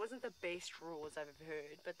 I mean, it wasn't the best roars I've ever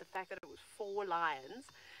heard, but the fact that it was 4 lions,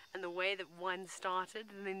 and the way that one started,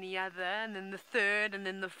 and then the other, and then the third, and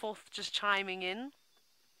then the fourth just chiming in,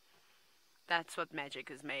 that's what magic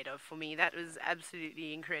is made of for me. That was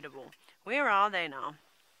absolutely incredible. Where are they now?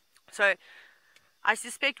 So, I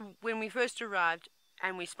suspect when we first arrived,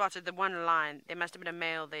 and we spotted the one lion, there must have been a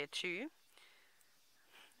male there too.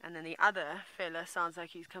 And then the other fella sounds like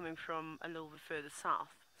he's coming from a little bit further south.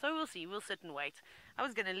 So we'll see. We'll sit and wait. I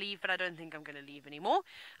was going to leave, but I don't think I'm going to leave anymore.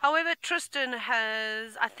 However, Tristan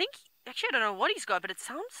has, I think, actually I don't know what he's got, but it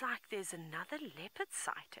sounds like there's another leopard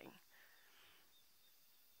sighting.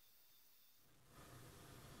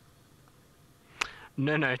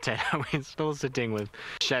 No, Taylor, we're still sitting with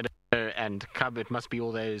Shadow and Cub. It must be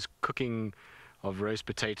all those cooking of roast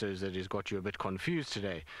potatoes that has got you a bit confused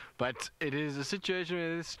today. But it is a situation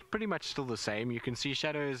where it's pretty much still the same. You can see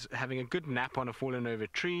Shadow is having a good nap on a fallen over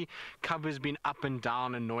tree. Cub has been up and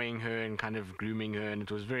down annoying her and kind of grooming her, and it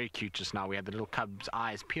was very cute just now. We had the little Cub's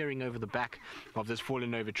eyes peering over the back of this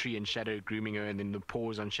fallen over tree and Shadow grooming her, and then the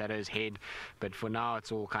paws on Shadow's head. But for now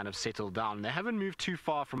it's all kind of settled down. They haven't moved too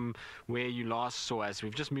far from where you last saw us.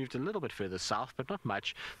 We've just moved a little bit further south, but not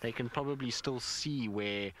much. They can probably still see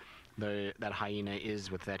where that hyena is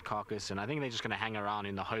with that carcass, and I think they're just going to hang around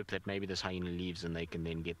in the hope that maybe this hyena leaves and they can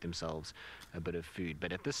then get themselves a bit of food.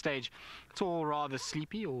 But at this stage it's all rather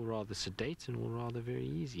sleepy, all rather sedate, and all rather very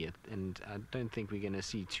easy, and I don't think we're going to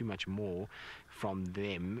see too much more from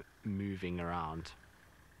them moving around.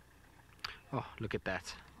 Oh, look at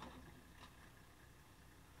that.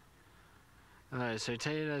 So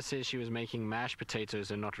Taylor says she was making mashed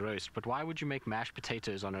potatoes and not roast, but why would you make mashed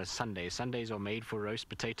potatoes on a Sunday? Sundays are made for roast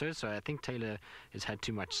potatoes, so I think Taylor has had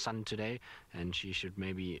too much sun today, and she should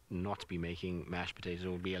maybe not be making mashed potatoes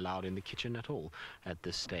or be allowed in the kitchen at all at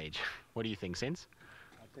this stage. What do you think, Sense?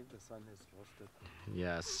 I think the sun has roasted.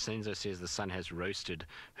 Yeah, Senzo says the sun has roasted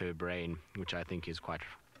her brain, which I think is quite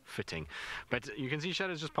fitting. But you can see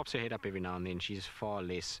Shadow just pops her head up every now and then. She's far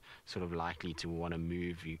less sort of likely to want to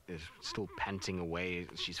move. Still panting away.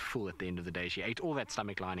 She's full at the end of the day. She ate all that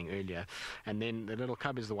stomach lining earlier. And then the little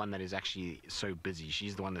cub is the one that is actually so busy.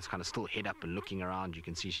 She's the one that's kind of still head up and looking around. You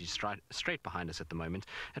can see she's straight behind us at the moment.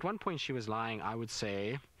 At one point she was lying, I would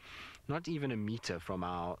say, not even a meter from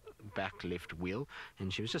our back left wheel,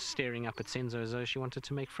 and she was just staring up at Senzo as though she wanted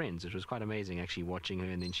to make friends. It was quite amazing actually watching her,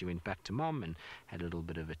 and then she went back to Mom and had a little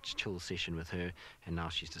bit of a chill session with her, and now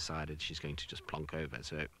she's decided she's going to just plonk over.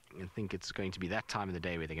 So I think it's going to be that time of the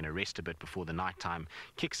day where they're going to rest a bit before the night time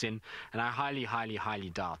kicks in, and I highly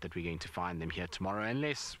doubt that we're going to find them here tomorrow,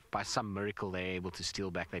 unless by some miracle they're able to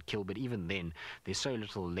steal back that kill. But even then, there's so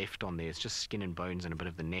little left on there. It's just skin and bones and a bit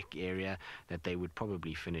of the neck area that they would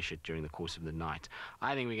probably finish it during the course of the night.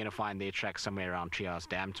 I think we're going to find their tracks somewhere around Treehouse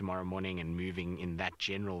Dam tomorrow morning and moving in that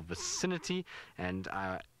general vicinity, and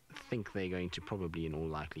I think they're going to probably in all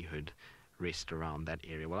likelihood rest around that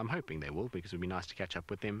area. Well, I'm hoping they will, because it would be nice to catch up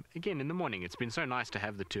with them again in the morning. It's been so nice to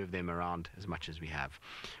have the two of them around as much as we have.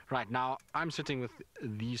 Right now, I'm sitting with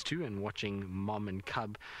these two and watching Mom and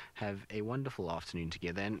Cub have a wonderful afternoon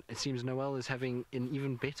together, and it seems Noelle is having an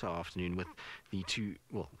even better afternoon with the two,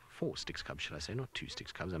 well, 4 Styx cubs, should I say, not 2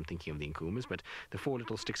 Styx cubs. I'm thinking of the Nkumas, but the 4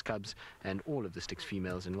 little Styx cubs and all of the Styx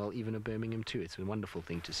females, and well, even a Birmingham too. It's a wonderful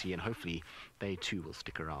thing to see, and hopefully they too will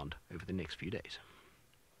stick around over the next few days.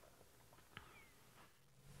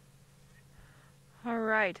 All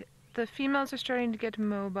right, the females are starting to get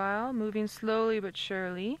mobile, moving slowly but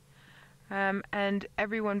surely, and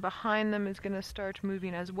everyone behind them is going to start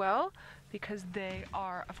moving as well, because they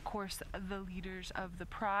are, of course, the leaders of the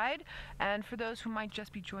Pride. And for those who might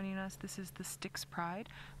just be joining us, this is the Styx Pride.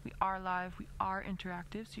 We are live, we are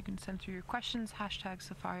interactive, so you can send through your questions,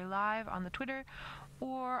 #SafariLive on the Twitter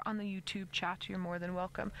or on the YouTube chat. You're more than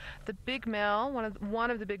welcome. The big male, one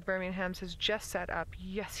of the big Birminghams, has just set up.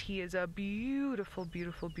 Yes, he is a beautiful,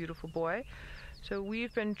 beautiful, beautiful boy. So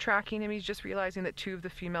we've been tracking him. He's just realizing that 2 of the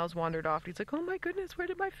females wandered off. He's like, oh my goodness, where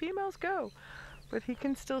did my females go? But he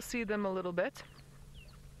can still see them a little bit.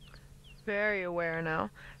 Very aware now.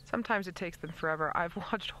 Sometimes it takes them forever. I've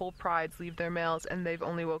watched whole prides leave their males and they've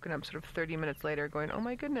only woken up sort of 30 minutes later going, oh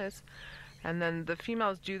my goodness. And then the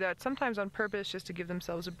females do that sometimes on purpose just to give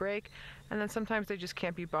themselves a break, and then sometimes they just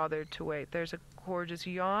can't be bothered to wait. There's a gorgeous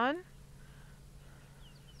yawn.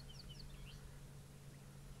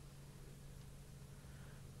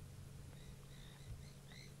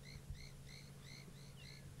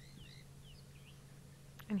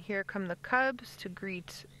 And here come the cubs to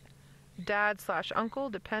greet dad/uncle,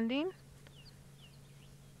 depending.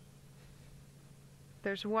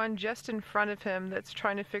 There's one just in front of him that's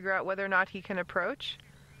trying to figure out whether or not he can approach.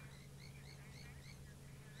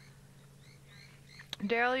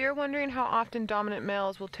 Daryl, you're wondering how often dominant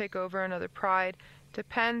males will take over another pride.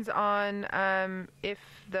 Depends on if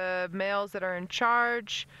the males that are in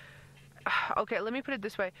charge... Okay, let me put it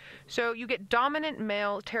this way. So you get dominant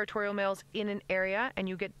male, territorial males in an area, and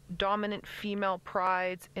you get dominant female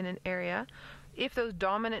prides in an area. If those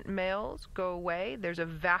dominant males go away, there's a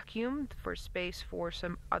vacuum for space for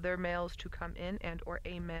some other males to come in, and or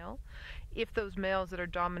a male. If those males that are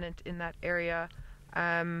dominant in that area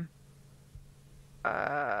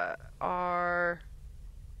are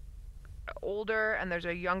older and there's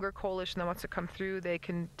a younger coalition that wants to come through, they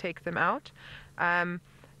can take them out.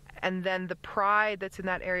 And then the pride that's in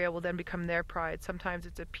that area will then become their pride. Sometimes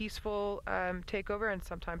it's a peaceful takeover, and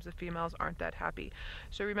sometimes the females aren't that happy.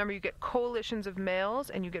 So remember, you get coalitions of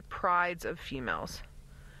males and you get prides of females.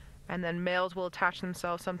 And then males will attach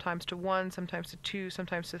themselves sometimes to 1, sometimes to 2,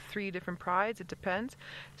 sometimes to 3 different prides. It depends,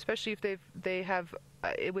 especially if they have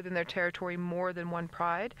within their territory more than 1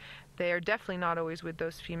 pride. They are definitely not always with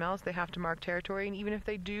those females. They have to mark territory, and even if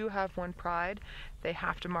they do have 1 pride, they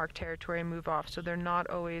have to mark territory and move off. So they're not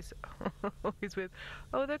always always with,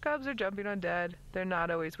 oh, the cubs are jumping on dad. They're not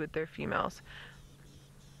always with their females.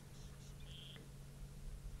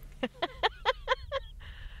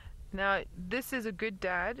 Now, this is a good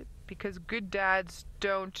dad, because good dads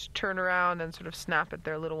don't turn around and sort of snap at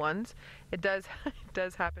their little ones. It does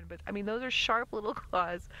happen, but I mean, those are sharp little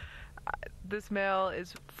claws. This male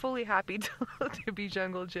is fully happy to be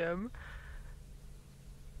Jungle Jim.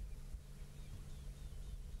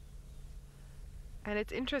 And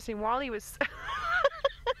it's interesting, while he was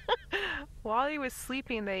while he was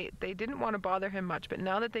sleeping, they didn't want to bother him much, but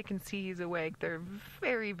now that they can see he's awake, they're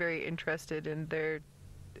very, very interested in their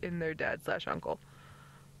dad/uncle.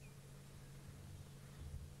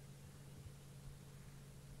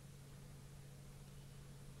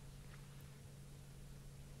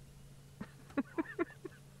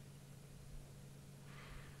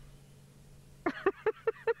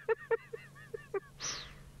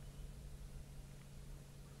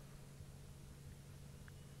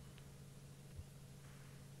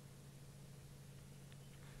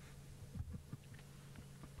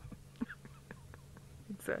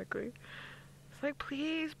 Exactly. It's like,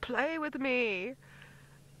 please play with me.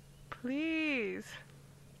 Please.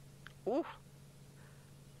 Ooh.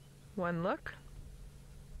 One look.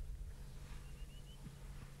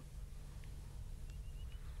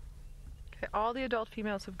 Okay, all the adult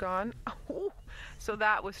females have gone. Oh, so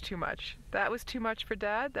that was too much. That was too much for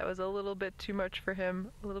Dad. That was a little bit too much for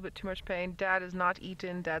him. A little bit too much pain. Dad has not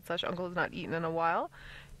eaten. Dad/uncle has not eaten in a while.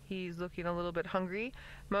 He's looking a little bit hungry.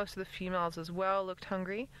 Most of the females as well looked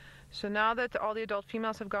hungry. So now that all the adult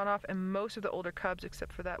females have gone off and most of the older cubs,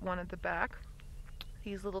 except for that one at the back,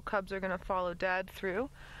 these little cubs are going to follow Dad through.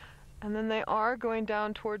 And then they are going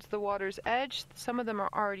down towards the water's edge. Some of them are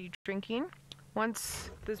already drinking.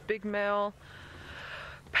 Once this big male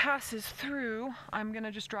passes through, I'm going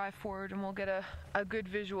to just drive forward and we'll get a good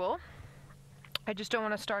visual. I just don't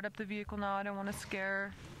want to start up the vehicle now. I don't want to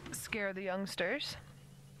scare the youngsters.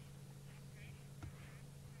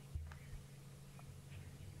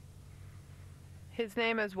 His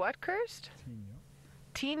name is what, Kirst?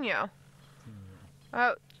 Tino.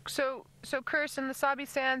 Oh, so Kirst, in the Sabi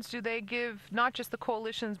Sands, do they give not just the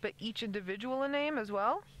coalitions but each individual a name as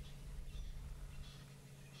well?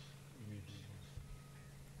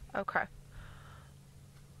 Okay.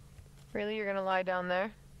 Really, you're gonna lie down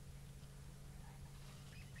there?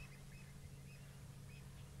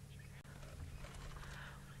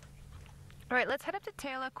 All right, let's head up to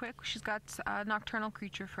Taylor quick. She's got a nocturnal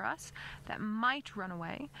creature for us that might run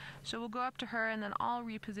away. So we'll go up to her and then I'll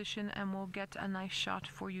reposition and we'll get a nice shot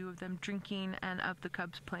for you of them drinking and of the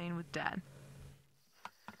cubs playing with Dad.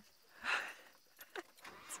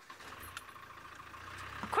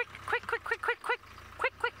 Quick, quick, quick, quick, quick, quick,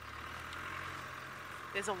 quick, quick.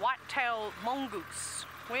 There's a white-tailed mongoose.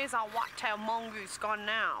 Where's our white-tailed mongoose gone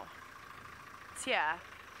now? It's here,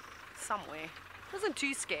 somewhere. Wasn't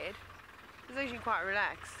too scared. It was actually quite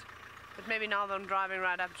relaxed. But maybe now that I'm driving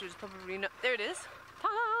right up to it, it's probably not. There it is.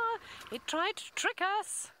 Ah, it tried to trick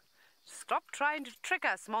us. Stop trying to trick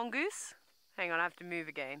us, mongoose. Hang on, I have to move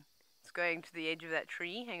again. It's going to the edge of that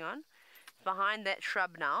tree. Hang on. It's behind that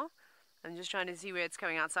shrub now. I'm just trying to see where it's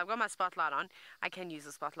coming out. So I've got my spotlight on. I can use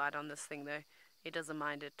a spotlight on this thing though. It doesn't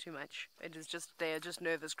mind it too much. It is just, they are just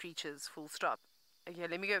nervous creatures, full stop. Okay,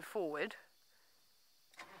 let me go forward.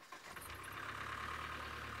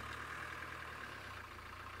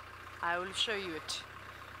 I will show you it.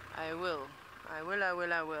 I will. I will, I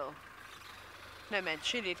will, I will. No man,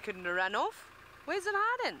 surely it couldn't have run off. Where's it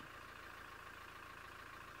hiding?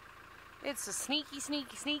 It's a sneaky,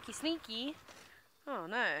 sneaky, sneaky, sneaky. Oh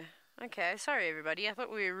no. Okay, sorry everybody. I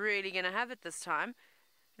thought we were really going to have it this time.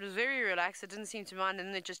 It was very relaxed. It didn't seem to mind, and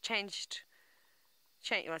then it just changed.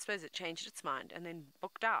 Well, I suppose it changed its mind and then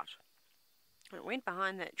booked out. It went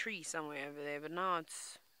behind that tree somewhere over there, but now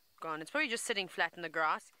it's gone. It's probably just sitting flat in the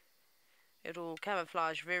grass. It'll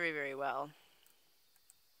camouflage very, very well.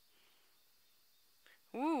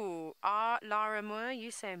 Ooh, Lara Moore, you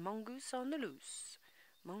say mongoose on the loose.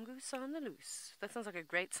 Mongoose on the loose. That sounds like a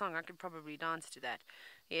great song. I could probably dance to that.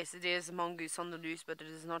 Yes, it is a mongoose on the loose, but it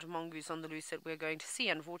is not a mongoose on the loose that we're going to see,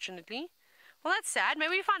 unfortunately. Well, that's sad.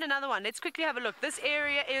 Maybe we find another one. Let's quickly have a look. This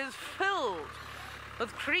area is filled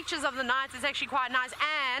with creatures of the night. It's actually quite nice.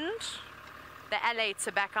 And the alates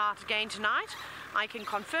are back out again tonight. I can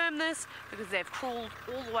confirm this because they've crawled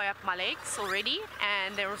all the way up my legs already,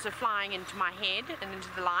 and they're also flying into my head and into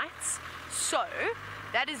the lights. So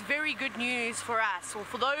that is very good news for us, or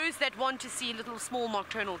for those that want to see little small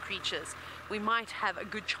nocturnal creatures. We might have a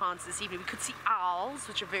good chance this evening. We could see owls,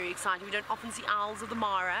 which are very exciting. We don't often see owls of the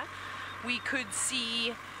Mara. We could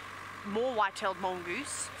see more white-tailed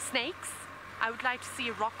mongoose, snakes. I would like to see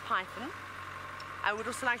a rock python. I would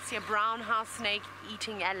also like to see a brown house snake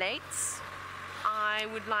eating alates. I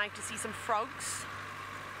would like to see some frogs,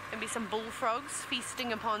 maybe some bullfrogs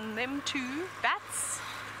feasting upon them too. Bats?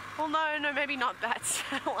 Well, no, maybe not bats.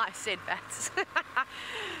 Well, I said bats.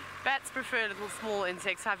 Bats prefer little small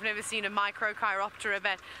insects. I've never seen a microchiroptera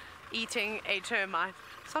bat eating a termite.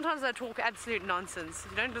 Sometimes I talk absolute nonsense.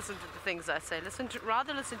 You don't listen to the things I say.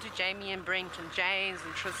 Rather listen to Jamie and Brent and James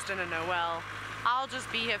and Tristan and Noel. I'll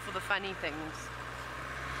just be here for the funny things.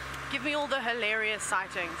 Give me all the hilarious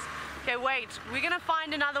sightings. Okay, wait, we're gonna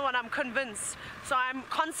find another one, I'm convinced. So I'm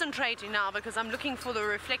concentrating now because I'm looking for the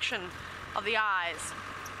reflection of the eyes.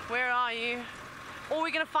 Where are you? Or we're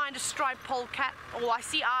gonna find a striped polecat. Oh, I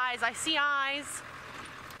see eyes, I see eyes.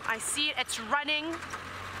 I see it, it's running.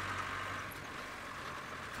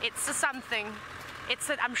 It's a something.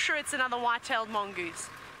 I'm sure it's another white-tailed mongoose.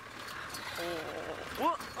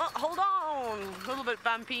 Oh, hold on, a little bit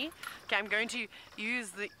bumpy. Okay, I'm going to use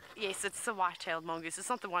the, yes, it's the white-tailed mongoose. It's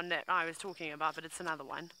not the one that I was talking about, but it's another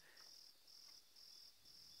one.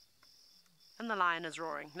 And the lion is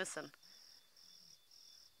roaring. Listen.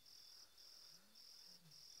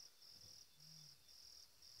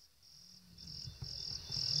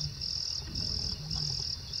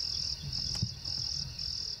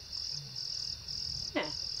 Yeah,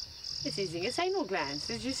 it's using its anal glands.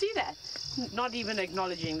 Did you see that? Not even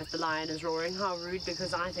acknowledging that the lion is roaring. How rude,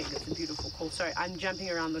 because I think it's a beautiful call. Sorry, I'm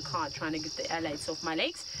jumping around the car trying to get the alates off my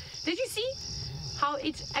legs. Did you see how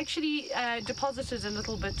it actually deposited a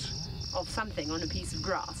little bit of something on a piece of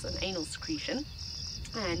grass, an anal secretion?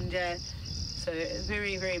 And so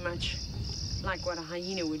very, very much like what a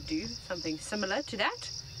hyena would do, something similar to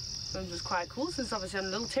that. Which was quite cool, so it's obviously on a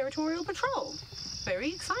little territorial patrol. Very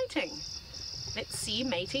exciting. Let's see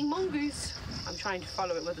mating mongoose. I'm trying to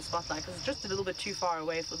follow it with the spotlight because it's just a little bit too far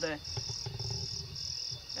away for the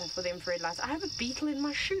infrared lights. I have a beetle in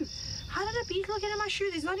my shoe. How did a beetle get in my shoe?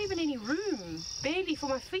 There's not even any room, barely for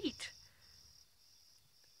my feet.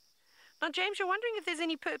 Now, James, you're wondering if there's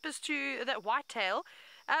any purpose to that whitetail.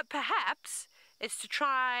 Perhaps it's to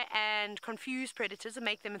try and confuse predators and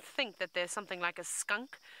make them think that there's something like a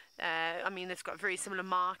skunk. I mean, it's got very similar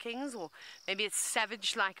markings, or maybe it's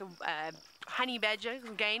savage like a honey badger,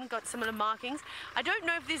 again, got similar markings. I don't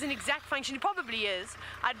know if there's an exact function. It probably is.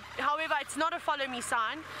 However, it's not a follow me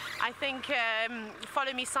sign. I think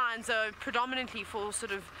follow me signs are predominantly for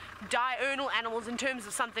sort of diurnal animals in terms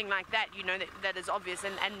of something like that, you know, that is obvious,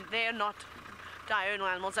 and they're not diurnal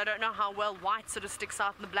animals. I don't know how well white sort of sticks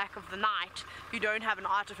out in the black of the night. You don't have an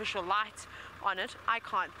artificial light on it. I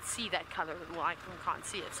can't see that color. Well, I can't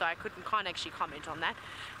see it, so I can't actually comment on that.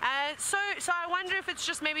 So I wonder if it's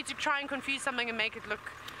just maybe to try and confuse something and make it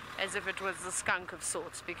look as if it was a skunk of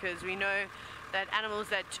sorts, because we know that animals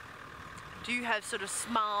that do have sort of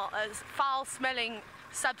foul-smelling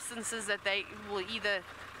substances that they will either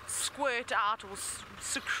squirt out or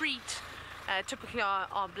secrete typically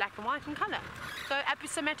are black and white in color. So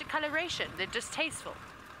episomatic coloration, they're distasteful,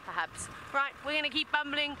 perhaps. Right, we're going to keep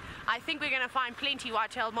bumbling. I think we're going to find plenty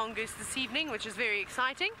white-tailed mongoose this evening, which is very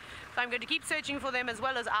exciting. So I'm going to keep searching for them as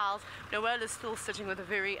well as owls. Noelle is still sitting with the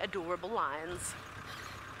very adorable lions.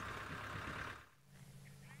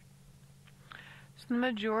 So the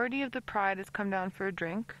majority of the pride has come down for a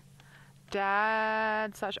drink.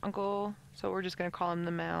 Dad/uncle, so we're just going to call him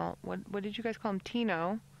the male. What did you guys call him?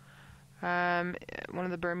 Tino. One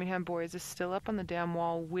of the Birmingham boys is still up on the damn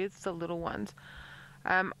wall with the little ones.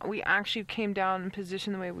 We actually came down in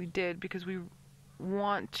position the way we did because we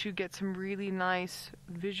want to get some really nice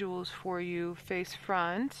visuals for you face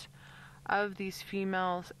front of these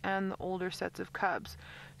females and the older sets of cubs.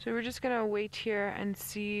 So we're just going to wait here and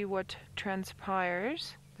see what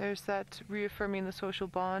transpires. There's that reaffirming the social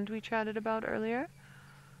bond we chatted about earlier.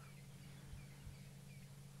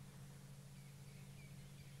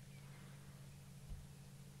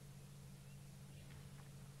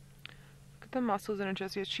 The muscles in her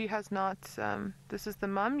chest. Yes, she has not. This is the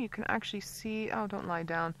mum. You can actually see. Oh, don't lie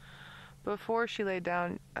down. Before she lay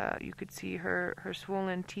down, you could see her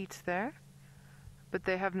swollen teats there, but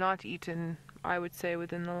they have not eaten, I would say,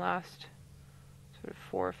 within the last sort of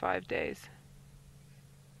 4 or 5 days.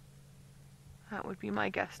 That would be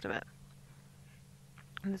my guesstimate.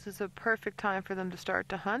 And this is a perfect time for them to start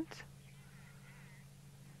to hunt.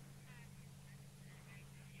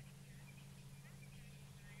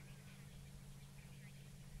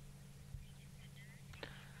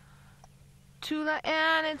 Tula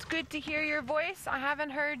Ann, it's good to hear your voice. I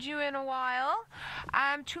haven't heard you in a while.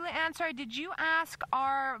 Tula Ann, sorry, did you ask,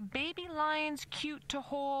 are baby lions cute to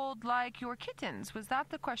hold like your kittens? Was that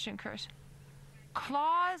the question, Kurt?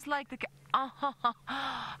 Claws like the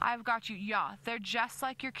I've got you. Yeah, they're just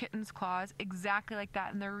like your kitten's claws, exactly like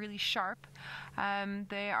that, and they're really sharp.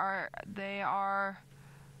 They are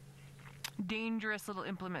dangerous little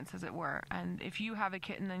implements, as it were, and if you have a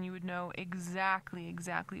kitten, then you would know exactly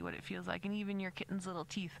what it feels like, and even your kitten's little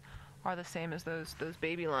teeth are the same as those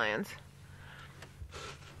baby lions.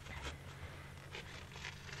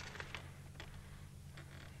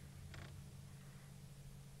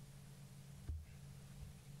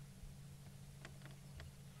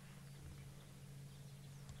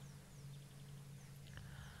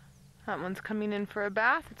 That one's coming in for a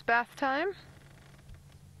bath. It's bath time.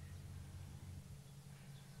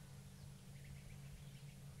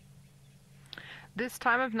 This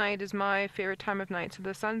time of night is my favorite time of night. So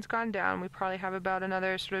the sun's gone down. We probably have about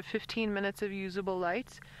another sort of 15 minutes of usable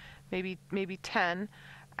light, maybe 10.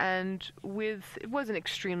 And it wasn't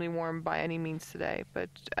extremely warm by any means today, but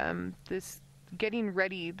this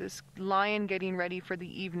lion getting ready for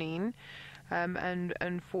the evening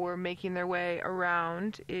and for making their way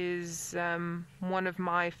around is one of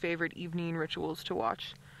my favorite evening rituals to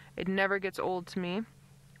watch. It never gets old to me.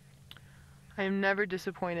 I am never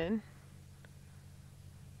disappointed.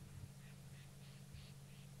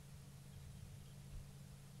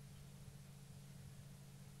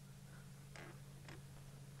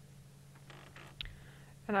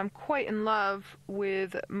 And I'm quite in love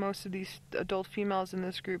with most of these adult females in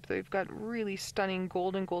this group. They've got really stunning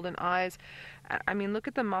golden eyes. I mean, look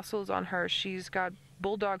at the muscles on her. She's got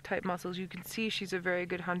bulldog type muscles. You can see she's a very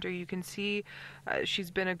good hunter. You can see she's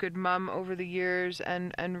been a good mom over the years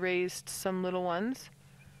and raised some little ones.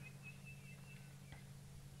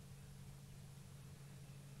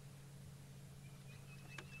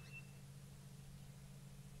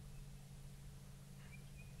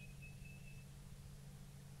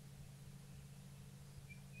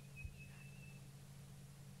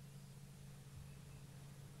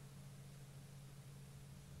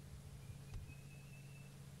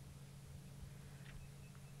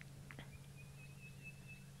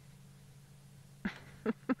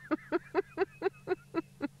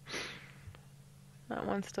 That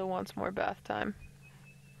one still wants more bath time.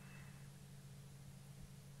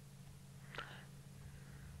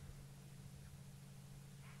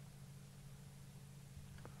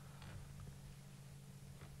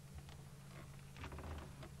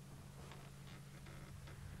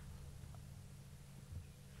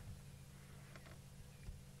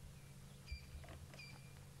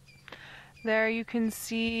 There you can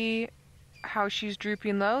see how she's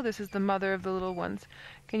drooping low. This is the mother of the little ones.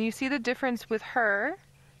 Can you see the difference with her,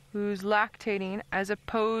 who's lactating, as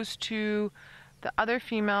opposed to the other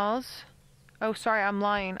females? Oh, sorry, I'm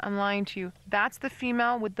lying to you. That's the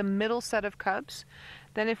female with the middle set of cubs.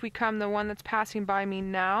 Then if we come, the one that's passing by me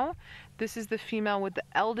now, this is the female with the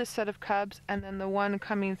eldest set of cubs, and then the one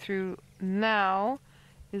coming through now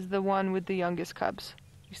is the one with the youngest cubs.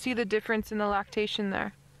 You see the difference in the lactation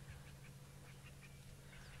there?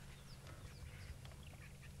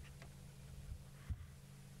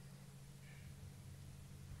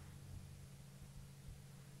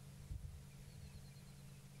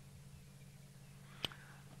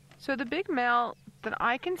 So the big male that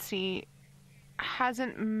I can see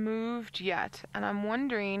hasn't moved yet, and I'm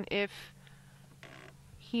wondering if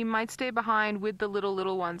he might stay behind with the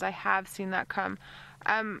little ones. I have seen that come.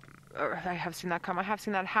 I have seen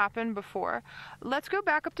that happen before. Let's go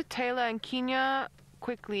back up to Taylor and Kenya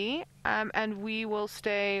quickly, and we will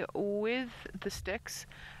stay with the sticks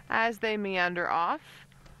as they meander off.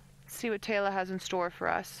 Let's see what Taylor has in store for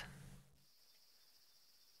us.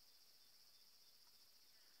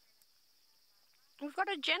 We've got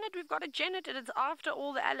a Janet, and it's after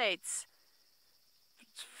all the alates.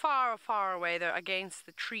 It's far away though, against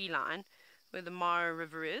the tree line where the Mara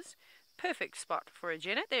River is. Perfect spot for a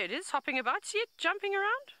Janet. There it is, hopping about. See it jumping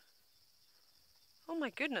around? Oh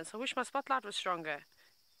my goodness, I wish my spotlight was stronger.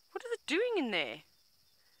 What is it doing in there?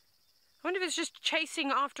 I wonder if it's just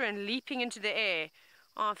chasing after and leaping into the air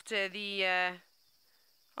after the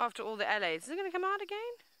after all the alates. Is it going to come out again?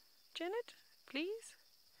 Janet, please?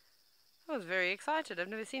 I was very excited. I've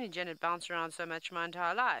never seen a Janet bounce around so much in my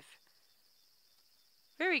entire life.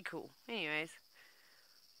 Very cool. Anyways,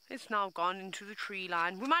 it's now gone into the tree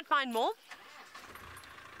line. We might find more.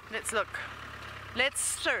 Let's look. Let's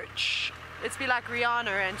search. Let's be like Rihanna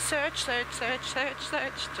and search.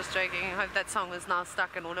 Just joking. I hope that song is now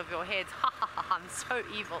stuck in all of your heads. Ha ha ha, I'm so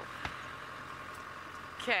evil.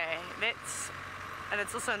 Okay, let's... And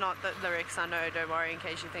it's also not the lyrics, I know, don't worry, in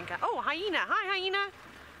case you think... Oh, hyena! Hi, hyena!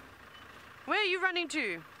 Where are you running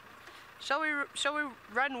to? Shall we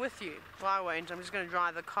run with you? Well, I won't. I'm just going to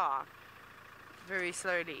drive the car very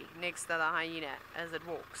slowly next to the hyena as it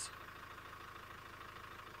walks.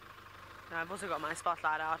 Now, I've also got my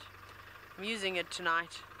spotlight out. I'm using it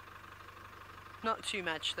tonight. Not too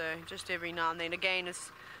much though, just every now and then. Again,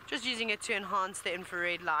 it's just using it to enhance the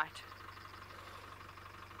infrared light.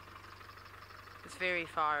 It's very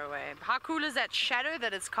far away. How cool is that shadow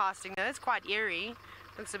that it's casting though? It's quite eerie.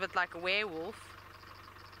 Looks a bit like a werewolf.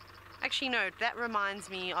 Actually no, that reminds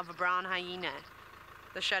me of a brown hyena.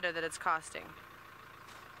 The shadow that it's casting.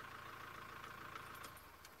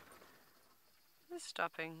 Just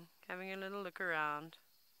stopping, having a little look around.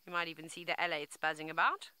 You might even see the alates buzzing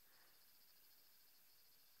about.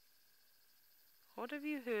 What have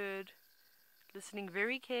you heard? Listening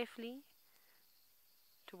very carefully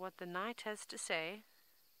to what the night has to say.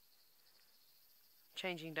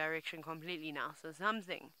 Changing direction completely now, so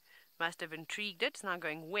something must have intrigued it. It's now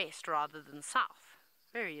going west rather than south.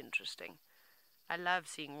 Very interesting. I love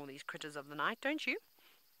seeing all these critters of the night, don't you?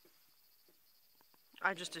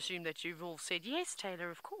 I just assume that you've all said, yes, Taylor,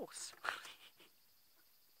 of course.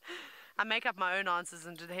 I make up my own answers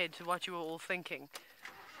into the head to what you were all thinking.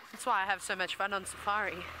 That's why I have so much fun on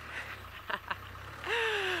safari.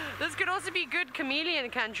 This could also be good chameleon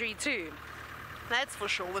country too. That's for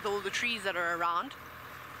sure, with all the trees that are around.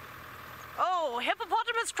 Oh,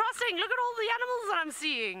 hippopotamus crossing! Look at all the animals that I'm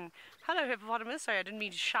seeing! Hello, hippopotamus. Sorry, I didn't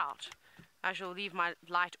mean to shout. I shall leave my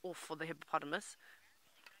light off for the hippopotamus.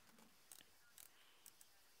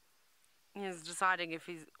 He's deciding if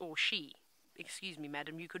he's, or she, excuse me,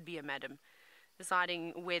 madam, you could be a madam,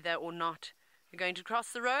 deciding whether or not you're going to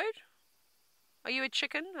cross the road. Are you a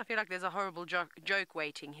chicken? I feel like there's a horrible joke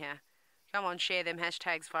waiting here. Come on, share them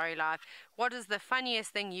hashtags Safari Live. What is the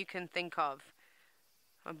funniest thing you can think of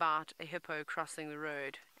about a hippo crossing the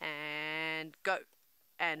road? And go.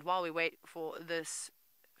 And while we wait for this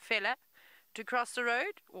fella to cross the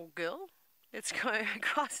road, or girl, let's go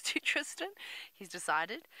across to Tristan. He's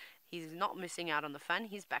decided he's not missing out on the fun.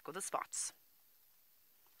 He's back with the spots.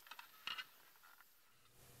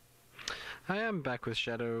 I am back with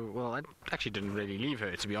Shadow. Well, I actually didn't really leave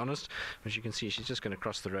her, to be honest. As you can see, she's just going to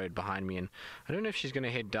cross the road behind me, and I don't know if she's going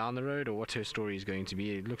to head down the road or what her story is going to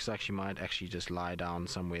be. It looks like she might actually just lie down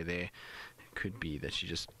somewhere there. It could be that she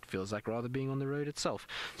just feels like rather being on the road itself.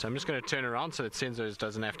 So I'm just going to turn around so that Senzo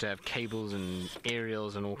doesn't have to have cables and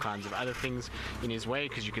aerials and all kinds of other things in his way,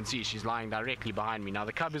 because you can see she's lying directly behind me. Now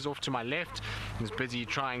the cub is off to my left. He's busy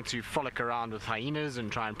trying to frolic around with hyenas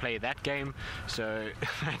and try and play that game, so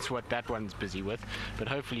that's what that one's busy with. But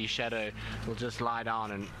hopefully Shadow will just lie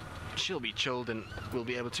down and she'll be chilled, and we'll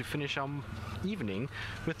be able to finish our evening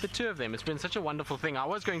with the two of them. It's been such a wonderful thing. I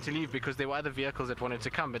was going to leave because there were other vehicles that wanted to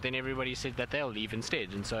come, but then everybody said that they'll leave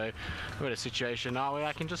instead, and so we're in a situation now where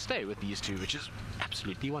I can just stay with these two, which is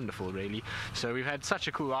absolutely wonderful, really. So we've had such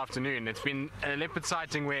a cool afternoon. It's been a leopard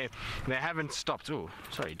sighting where they haven't stopped. Oh,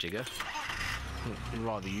 sorry, Jigger. I'd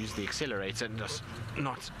rather use the accelerator and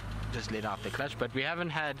not just let out the clutch, but we haven't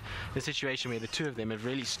had the situation where the two of them have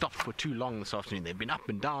really stopped for too long this afternoon. They've been up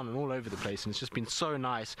and down and all over the place, and it's just been so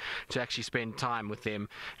nice to actually spend time with them,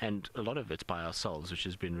 and a lot of it's by ourselves, which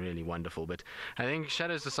has been really wonderful. But I think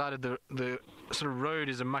Shadow's decided the sort of road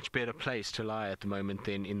is a much better place to lie at the moment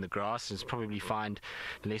than in the grass. It's probably find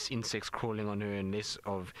less insects crawling on her and less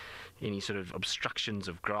of any sort of obstructions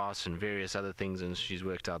of grass and various other things, and she's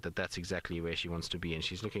worked out that that's exactly where she wants to be, and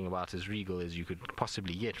she's looking about as regal as you could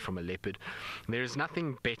possibly get from a leopard. There is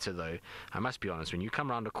nothing better, though, I must be honest, when you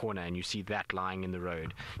come around a corner and you see that lying in the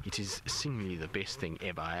road. It is seemingly the best thing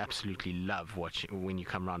ever. I absolutely love watching when you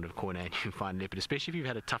come around a corner and you find leopard, especially if you've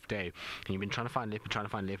had a tough day and you've been trying to find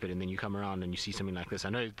leopard, and then you come around and you see something like this. I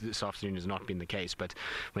know this afternoon has not been the case, but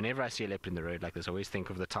whenever I see a leopard in the road like this, I always think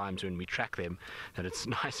of the times when we track them, that it's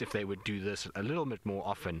nice if they would do this a little bit more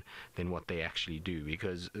often than what they actually do,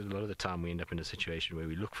 because a lot of the time we end up in a situation where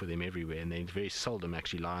we look for them everywhere and they very seldom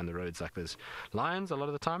actually lie on the roads like this. Lions a lot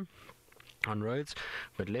of the time on roads,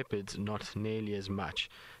 but leopards not nearly as much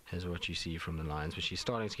as what you see from the lions. But she's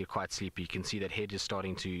starting to get quite sleepy. You can see that head is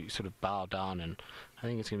starting to sort of bow down, and I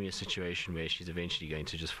think it's going to be a situation where she's eventually going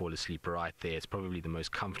to just fall asleep right there. It's probably the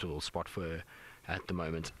most comfortable spot for her at the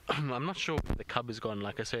moment. I'm not sure where the cub has gone.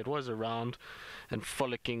 Like I said, it was around and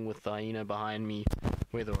frolicking with the hyena behind me.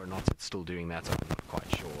 Whether or not it's still doing that, I'm not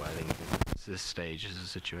quite sure. I think this stage is a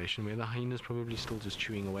situation where the hyena's probably still just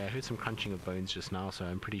chewing away. I heard some crunching of bones just now, so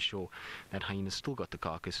I'm pretty sure that hyena's still got the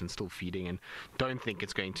carcass and still feeding, and don't think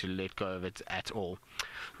it's going to let go of it at all.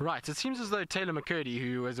 Right, it seems as though Taylor McCurdy,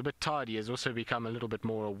 who was a bit tardy, has also become a little bit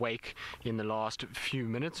more awake in the last few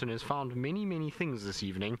minutes and has found many things this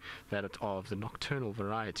evening that are of the nocturnal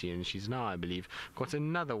variety, and she's now, I believe, got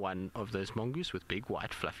another one of those mongoose with big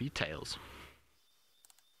white fluffy tails.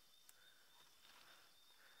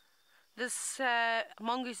 This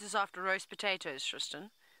mongoose is after roast potatoes,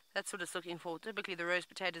 Tristan. That's what it's looking for. Typically the roast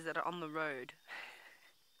potatoes that are on the road.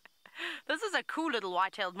 This is a cool little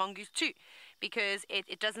white-tailed mongoose too, because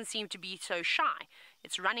it doesn't seem to be so shy.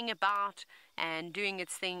 It's running about and doing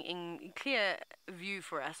its thing in clear view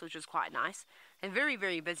for us, which is quite nice. And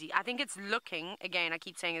very busy. I think it's looking, again, I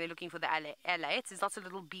keep saying they're looking for the alates. There's lots of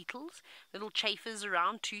little beetles, little chafers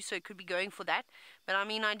around too, so it could be going for that. But I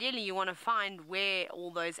mean, ideally you want to find where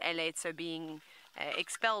all those alates are being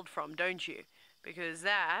expelled from, don't you? Because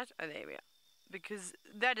that, oh there we are, because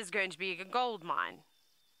that is going to be a gold mine.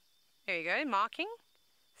 There you go, marking,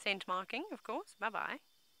 scent marking, of course, bye-bye.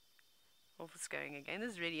 Off it's going again.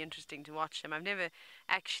 This is really interesting to watch them. I've never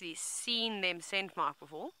actually seen them scent mark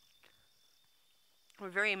before. We're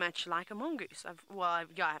very much like a mongoose.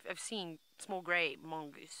 I've seen small grey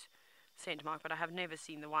mongoose. scent mark, but I have never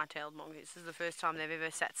seen the white-tailed mongoose. This is the first time they've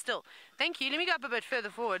ever sat still. Thank you. Let me go up a bit further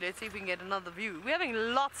forward. Let's see if we can get another view. We're having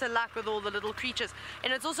lots of luck with all the little creatures,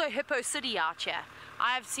 and it's also hippo city out here.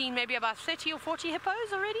 I've seen maybe about 30 or 40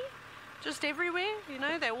 hippos already, just everywhere. You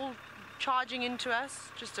know, they're all charging into us,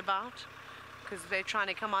 just about, because they're trying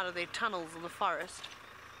to come out of their tunnels in the forest.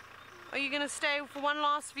 Are you going to stay for one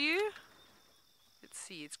last view? Let's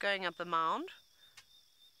see. It's going up the mound.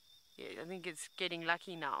 Yeah, I think it's getting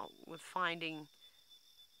lucky now with finding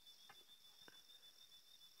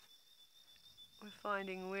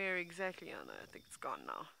where exactly. Oh no, I think it's gone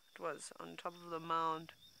now. It was on top of the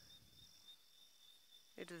mound.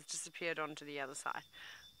 It has disappeared onto the other side.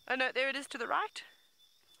 Oh no, there it is to the right.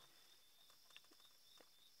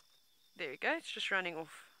 There we go, it's just running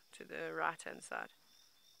off to the right hand side.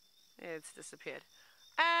 Yeah, it's disappeared.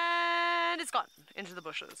 And it's gone into the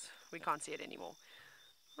bushes. We can't see it anymore.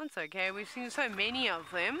 That's okay, we've seen so many of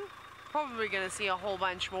them. Probably going to see a whole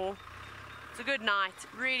bunch more. It's a good night.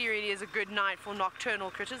 Really, really is a good night for nocturnal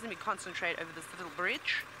critters. Let me concentrate over this little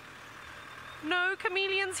bridge. No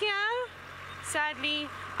chameleons here. Sadly,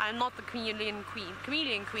 I'm not the chameleon queen.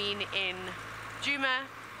 Chameleon queen in Djuma.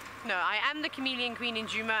 No, I am the chameleon queen in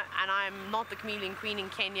Djuma, and I'm not the chameleon queen in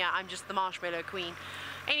Kenya. I'm just the marshmallow queen.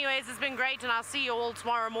 Anyways, it's been great, and I'll see you all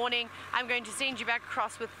tomorrow morning. I'm going to send you back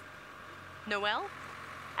across with Noel.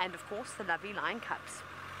 And of course the lovely lion cubs.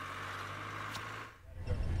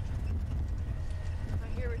 I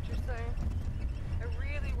hear what you're saying. I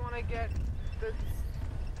really want to get the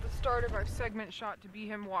start of our segment shot to be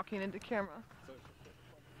him walking into camera. So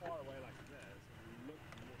far away like this, look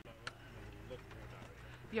more lower, look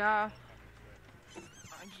more Yeah.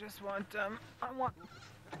 I just want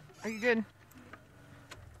are you good?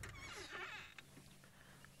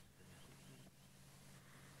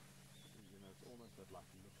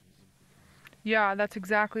 Yeah, that's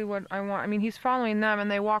exactly what I want. I mean, he's following them,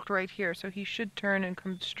 and they walked right here, so he should turn and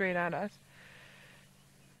come straight at us.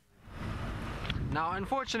 Now,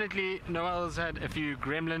 unfortunately, Noel's had a few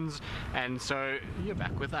gremlins, and so you're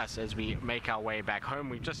back with us as we make our way back home.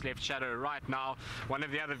 We've just left Shadow right now. One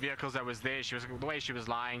of the other vehicles that was there, the way she was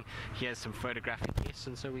lying, he has some photographic guests,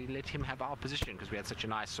 and so we let him have our position because we had such a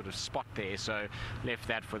nice sort of spot there. So left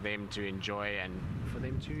that for them to enjoy and for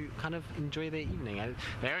them to kind of enjoy their evening. And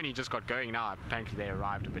they only just got going now. Apparently they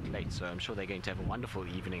arrived a bit late, so I'm sure they're going to have a wonderful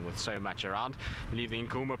evening with so much around. I believe the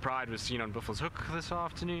Nkuhuma Pride was seen on Buffalo's Hook this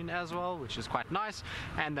afternoon as well, which is quite nice.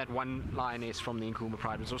 And that one lioness from the Nkuhuma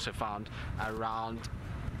Pride was also found around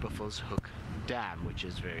Buffalo's Hook Dam, which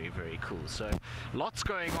is very, very cool. So lots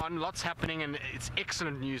going on, lots happening, and it's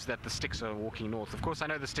excellent news that the sticks are walking north. Of course, I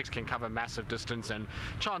know the sticks can cover massive distance, and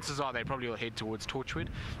chances are they probably will head towards Torchwood,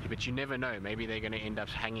 but you never know. Maybe they're going to end up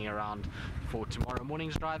hanging around for tomorrow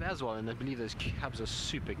morning's drive as well, and I believe those cubs are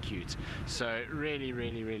super cute. So really,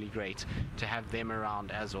 really, really great to have them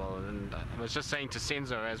around as well. And I was just saying to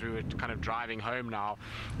Senzo as we were kind of driving home now,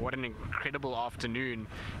 what an incredible afternoon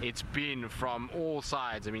it's been from all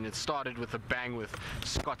sides. I mean, it started with a bang with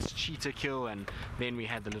Scott's cheetah kill, and then we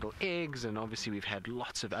had the little eggs, and obviously we've had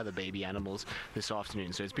lots of other baby animals this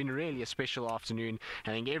afternoon. So it's been really a special afternoon. I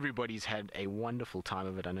think everybody's had a wonderful time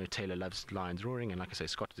of it. I know Taylor loves lions roaring, and like I say,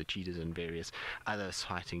 Scott the cheetahs and various other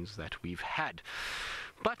sightings that we've had.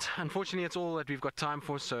 But unfortunately, it's all that we've got time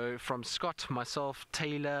for. So from Scott, myself,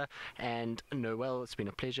 Taylor, and Noel, it's been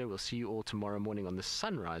a pleasure. We'll see you all tomorrow morning on the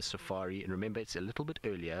Sunrise Safari. And remember, it's a little bit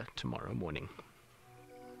earlier tomorrow morning.